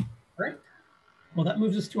 All right. Well, that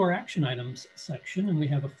moves us to our action items section, and we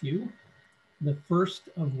have a few. The first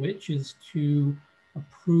of which is to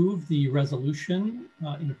approve the resolution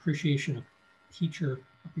in appreciation of Teacher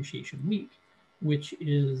Appreciation Week, which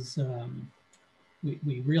is,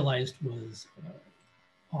 we realized was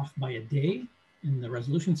off by a day in the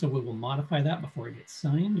resolution. So we will modify that before it gets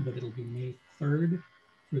signed, but it'll be May 3rd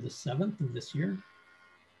through the 7th of this year.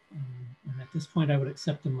 And at this point, I would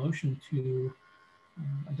accept a motion to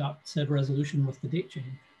adopt said resolution with the date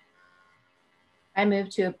change. I move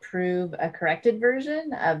to approve a corrected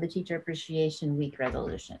version of the Teacher Appreciation Week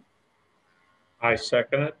resolution. I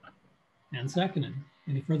second it. And seconded.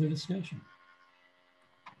 Any further discussion?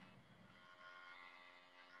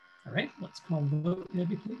 All right, let's call the vote.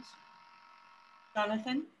 Debbie, please.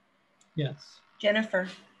 Jonathan? Yes. Jennifer?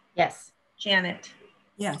 Yes. Janet?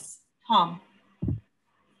 Yes. Tom?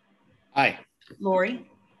 Aye. Lori?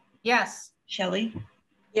 Yes. Shelley?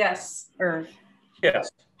 Yes. Irv? Yes.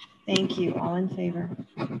 Thank you. All in favor.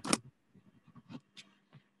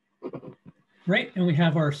 Right, and we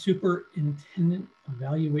have our superintendent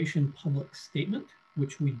evaluation public statement,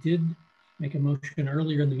 which we did make a motion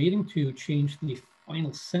earlier in the meeting to change the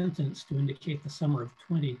final sentence to indicate the summer of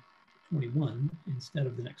 2021 instead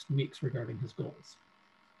of the next weeks regarding his goals.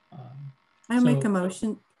 I make a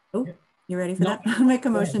motion. Oh, you ready for that? I'll make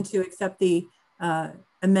a motion to accept the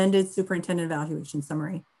amended superintendent evaluation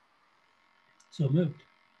summary. So moved.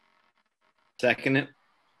 Second it.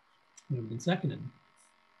 Moved and seconded.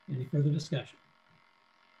 Any further discussion?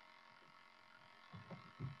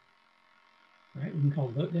 All right, we can call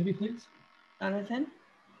the vote. Debbie, please. Jonathan?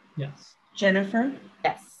 Yes. Jennifer?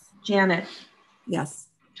 Yes. Janet? Yes.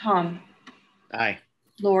 Tom? Aye.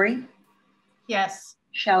 Lori? Yes.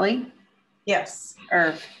 Shelley? Yes.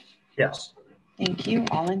 Irv? Yes. Thank you.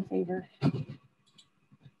 All in favor.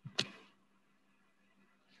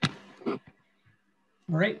 All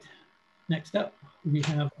right. Next up, we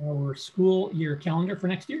have our school year calendar for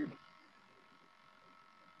next year.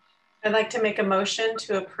 I'd like to make a motion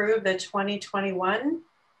to approve the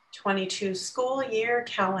 2021-22 school year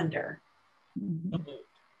calendar.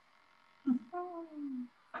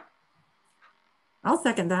 I'll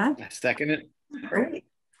second that. I second it. Great.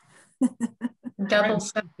 Double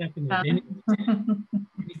second. Any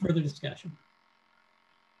further discussion?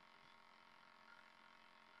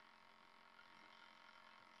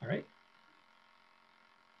 All right.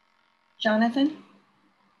 Jonathan?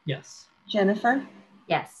 Yes. Jennifer?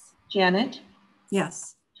 Yes. Janet?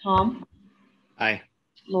 Yes. Tom? Aye.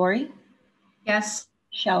 Lori? Yes.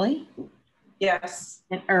 Shelley? Yes.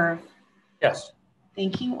 And Irv? Yes.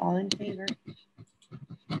 Thank you. All in favor.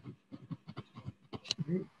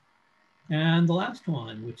 And the last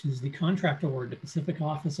one, which is the contract award to Pacific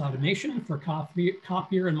Office Automation for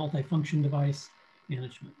copier and multifunction device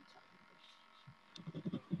management.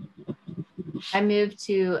 I move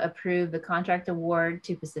to approve the contract award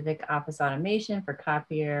to Pacific Office Automation for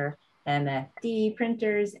copier, MFD,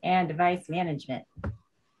 printers, and device management.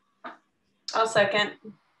 I'll second.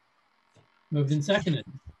 Moved and seconded.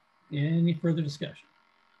 Any further discussion?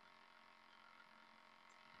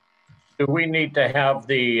 Do we need to have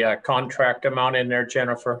the contract amount in there,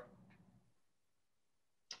 Jennifer?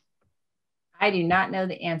 I do not know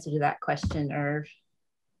the answer to that question, Irv.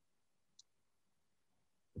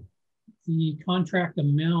 The contract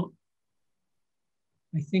amount,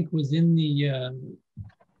 I think, was in the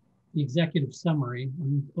executive summary.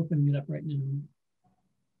 I'm opening it up right now.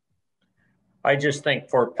 I just think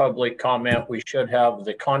for public comment, we should have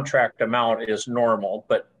the contract amount is normal,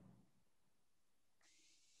 but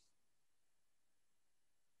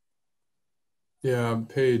yeah,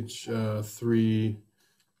 page 3,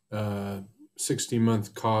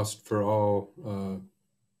 60-month cost for all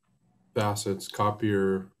facets,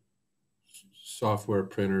 copier, software,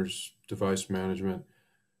 printers, device management,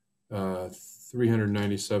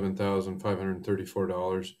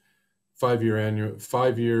 $397,534.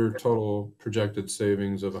 5-year total projected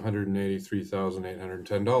savings of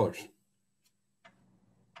 $183,810.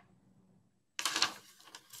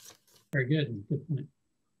 Very good. Good point.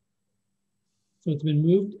 So it's been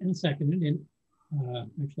moved and seconded. And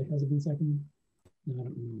actually, has it been seconded? No, I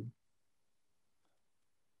don't remember.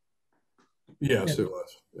 Yes, it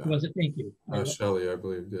was. Yeah. Was it? Thank you. Shelley, I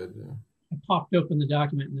believe, did. Yeah. I popped open the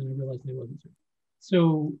document and then I realized it wasn't.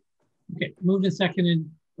 So, okay, moved and seconded.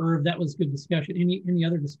 Irv, that was good discussion. Any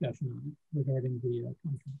other discussion on it regarding the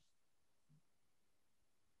contract?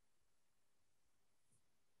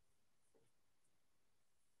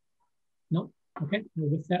 Nope. Okay. Well,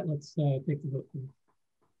 with that, let's take the vote, please.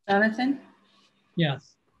 Jonathan?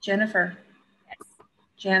 Yes. Jennifer? Yes.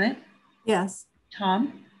 Janet? Yes.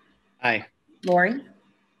 Tom? Aye. Lori?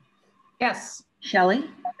 Yes. Shelley?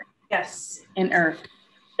 Yes. And Irv?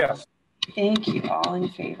 yes. Thank you. All in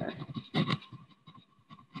favor.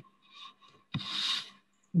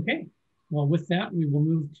 Okay. Well, with that, we will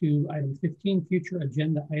move to item 15, future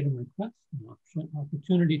agenda item requests. An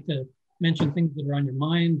opportunity to mention things that are on your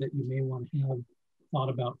mind that you may want to have thought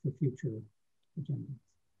about for future agendas.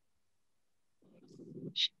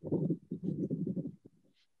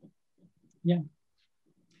 Yeah.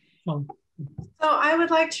 So I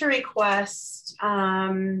would like to request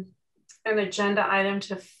an agenda item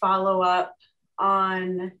to follow up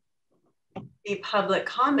on the public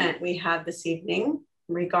comment we had this evening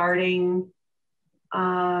regarding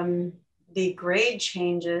the grade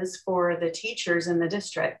changes for the teachers in the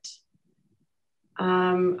district.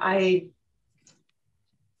 I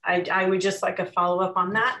would just like a follow-up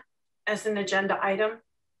on that as an agenda item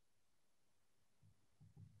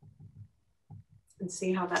and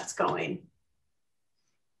see how that's going.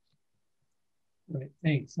 Right,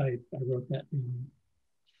 thanks. I wrote that down.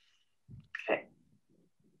 Okay.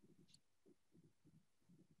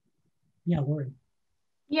 Yeah, Lori.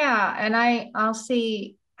 Yeah, and I'll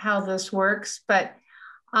see how this works, but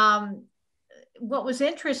what was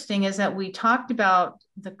interesting is that we talked about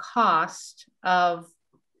the cost of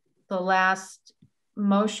the last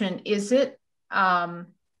motion. Is it, I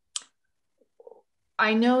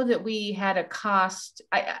know that we had a cost.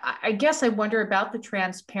 I guess I wonder about the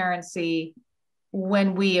transparency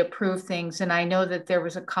when we approve things. And I know that there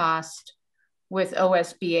was a cost with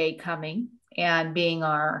OSBA coming and being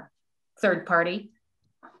our third party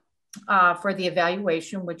for the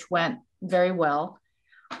evaluation, which went very well.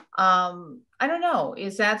 I don't know,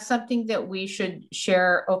 is that something that we should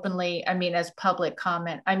share openly? I mean, as public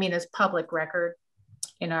comment, I mean, as public record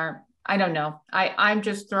in our, I don't know. I'm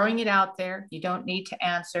just throwing it out there. You don't need to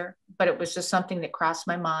answer, but it was just something that crossed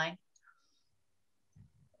my mind.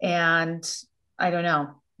 And I don't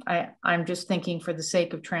know. I'm just thinking for the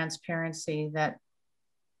sake of transparency that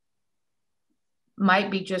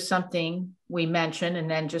might be just something we mention and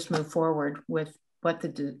then just move forward with what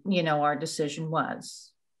the, our decision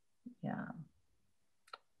was. Yeah.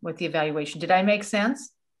 With the evaluation. Did I make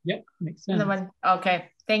sense? Yep, makes sense. Okay,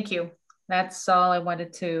 thank you. That's all I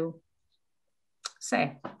wanted to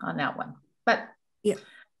say on that one. But yeah.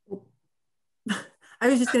 I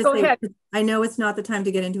was just going to say, I know it's not the time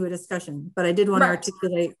to get into a discussion, but I did want to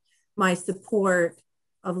articulate my support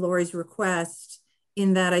of Lori's request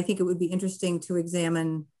in that I think it would be interesting to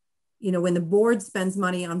examine, when the board spends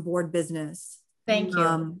money on board business. Thank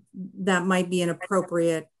you. That might be an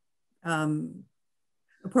appropriate thing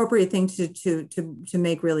to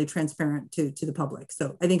make really transparent to the public.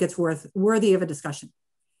 So I think it's worthy of a discussion.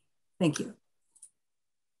 Thank you.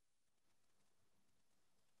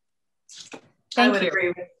 I would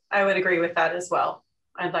agree with that as well.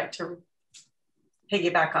 I'd like to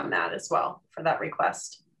piggyback on that as well for that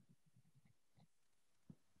request.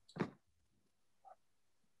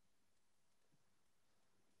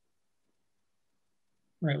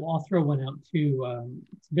 Right, well, I'll throw one out too.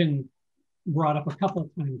 It's been brought up a couple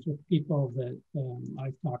of times with people that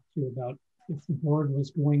I've talked to about if the board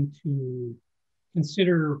was going to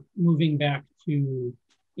consider moving back to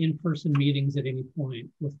in-person meetings at any point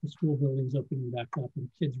with the school buildings opening back up and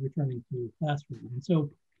kids returning to classroom. And so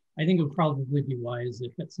I think it would probably be wise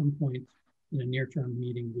if at some point in a near-term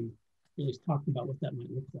meeting, we at least talked about what that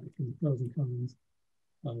might look like and the pros and cons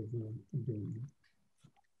of doing that.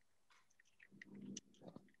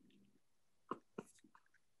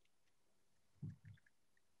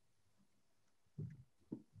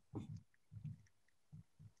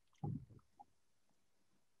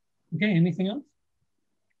 Okay, anything else?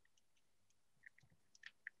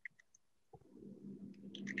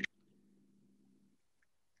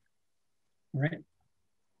 All right.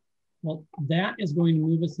 Well, that is going to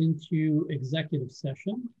move us into executive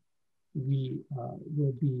session. We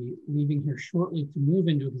will be leaving here shortly to move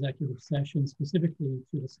into executive session, specifically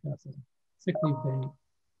to discuss a sick leave bank.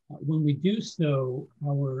 When we do so,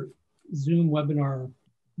 our Zoom webinar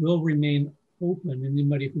will remain open.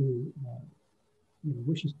 Anybody who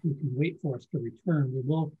wishes to can wait for us to return. We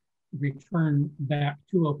will return back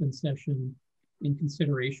to open session in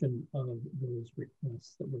consideration of those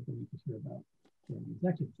requests that we're going to hear about during the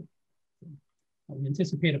executive session. So, we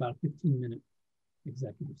anticipate about a 15-minute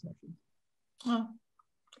executive session. Oh.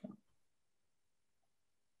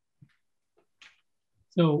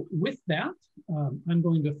 So with that, I'm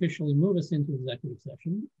going to officially move us into executive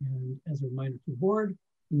session. And as a reminder to the board,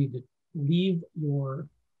 you need to leave your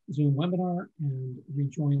Zoom webinar and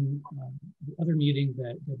rejoin the other meeting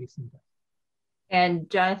that Debbie sent us. And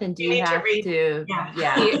Jonathan, do you have to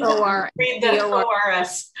yeah. Read the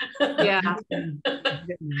ORS. Yeah.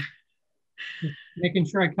 Making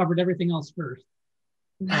sure I covered everything else first.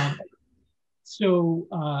 So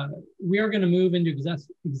we are going to move into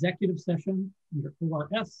executive session under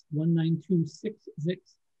ORS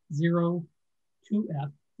 1926602F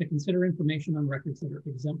to consider information on records that are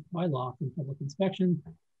exempt by law from public inspection.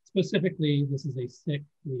 Specifically, this is a sick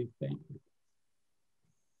leave bank.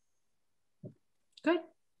 Good.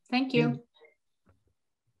 Thank you.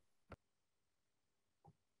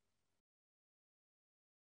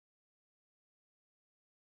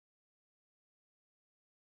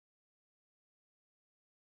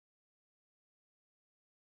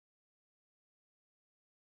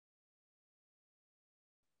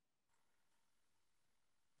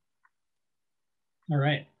 All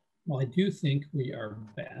right. Well, I do think we are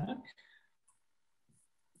back.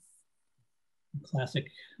 Classic,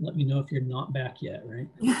 let me know if you're not back yet, right?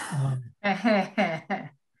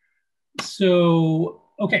 So,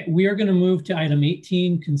 okay, we are going to move to item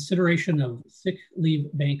 18, consideration of sick leave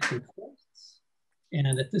bank requests.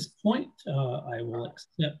 And at this point, I will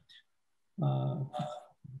accept, we'll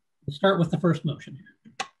start with the first motion here.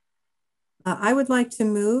 I would like to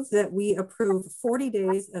move that we approve 40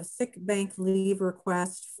 days of sick bank leave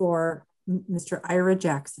request for Mr. Ira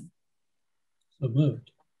Jackson. So moved.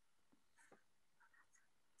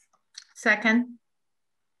 Second.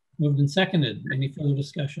 Moved and seconded. Any further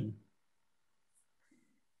discussion?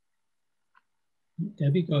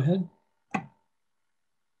 Debbie, go ahead.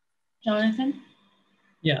 Jonathan?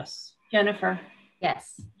 Yes. Jennifer?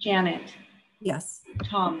 Yes. Janet? Yes.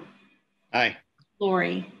 Tom? Aye.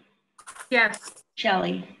 Lori? Yes.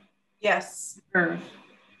 Shelley? Yes. Irv?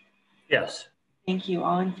 Yes. Thank you.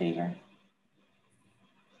 All in favor?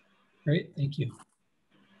 Great. Thank you.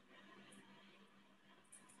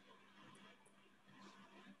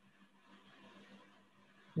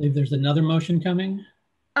 I believe there's another motion coming.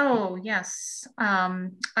 Oh, yes.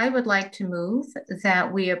 I would like to move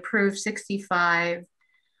that we approve 65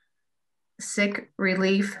 sick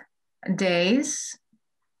relief days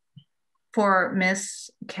for Miss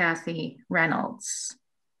Kathy Reynolds.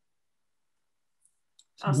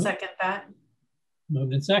 I'll second that.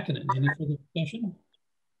 Moved and seconded. Any further discussion?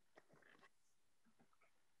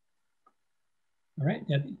 All right,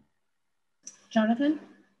 Debbie. Jonathan?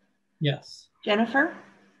 Yes. Jennifer?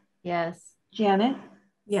 Yes. Janet?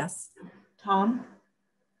 Yes. Tom?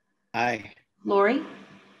 Aye. Lori?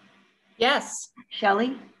 Yes.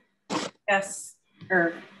 Shelley? Yes.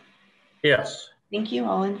 Irv? Yes. Thank you.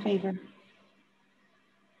 All in favor?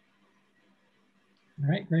 All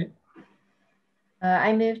right, great.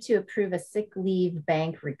 I move to approve a sick leave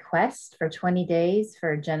bank request for 20 days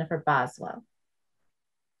for Jennifer Boswell.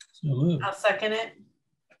 So moved. I'll second it.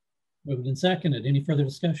 Moved and seconded. Any further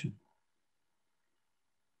discussion?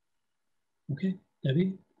 Okay,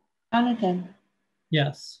 Debbie? Jonathan?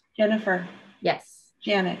 Yes. Jennifer? Yes.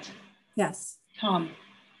 Janet? Yes. Tom?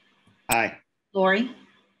 Aye. Lori?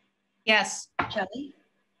 Yes. Shelley?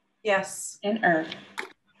 Yes. And Irv?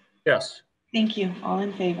 Yes. Thank you. All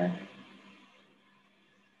in favor?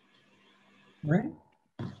 All right.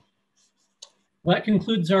 Well, that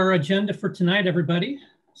concludes our agenda for tonight, everybody.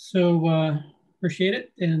 So appreciate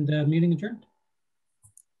it, and meeting adjourned.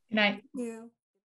 Good night. Thank you.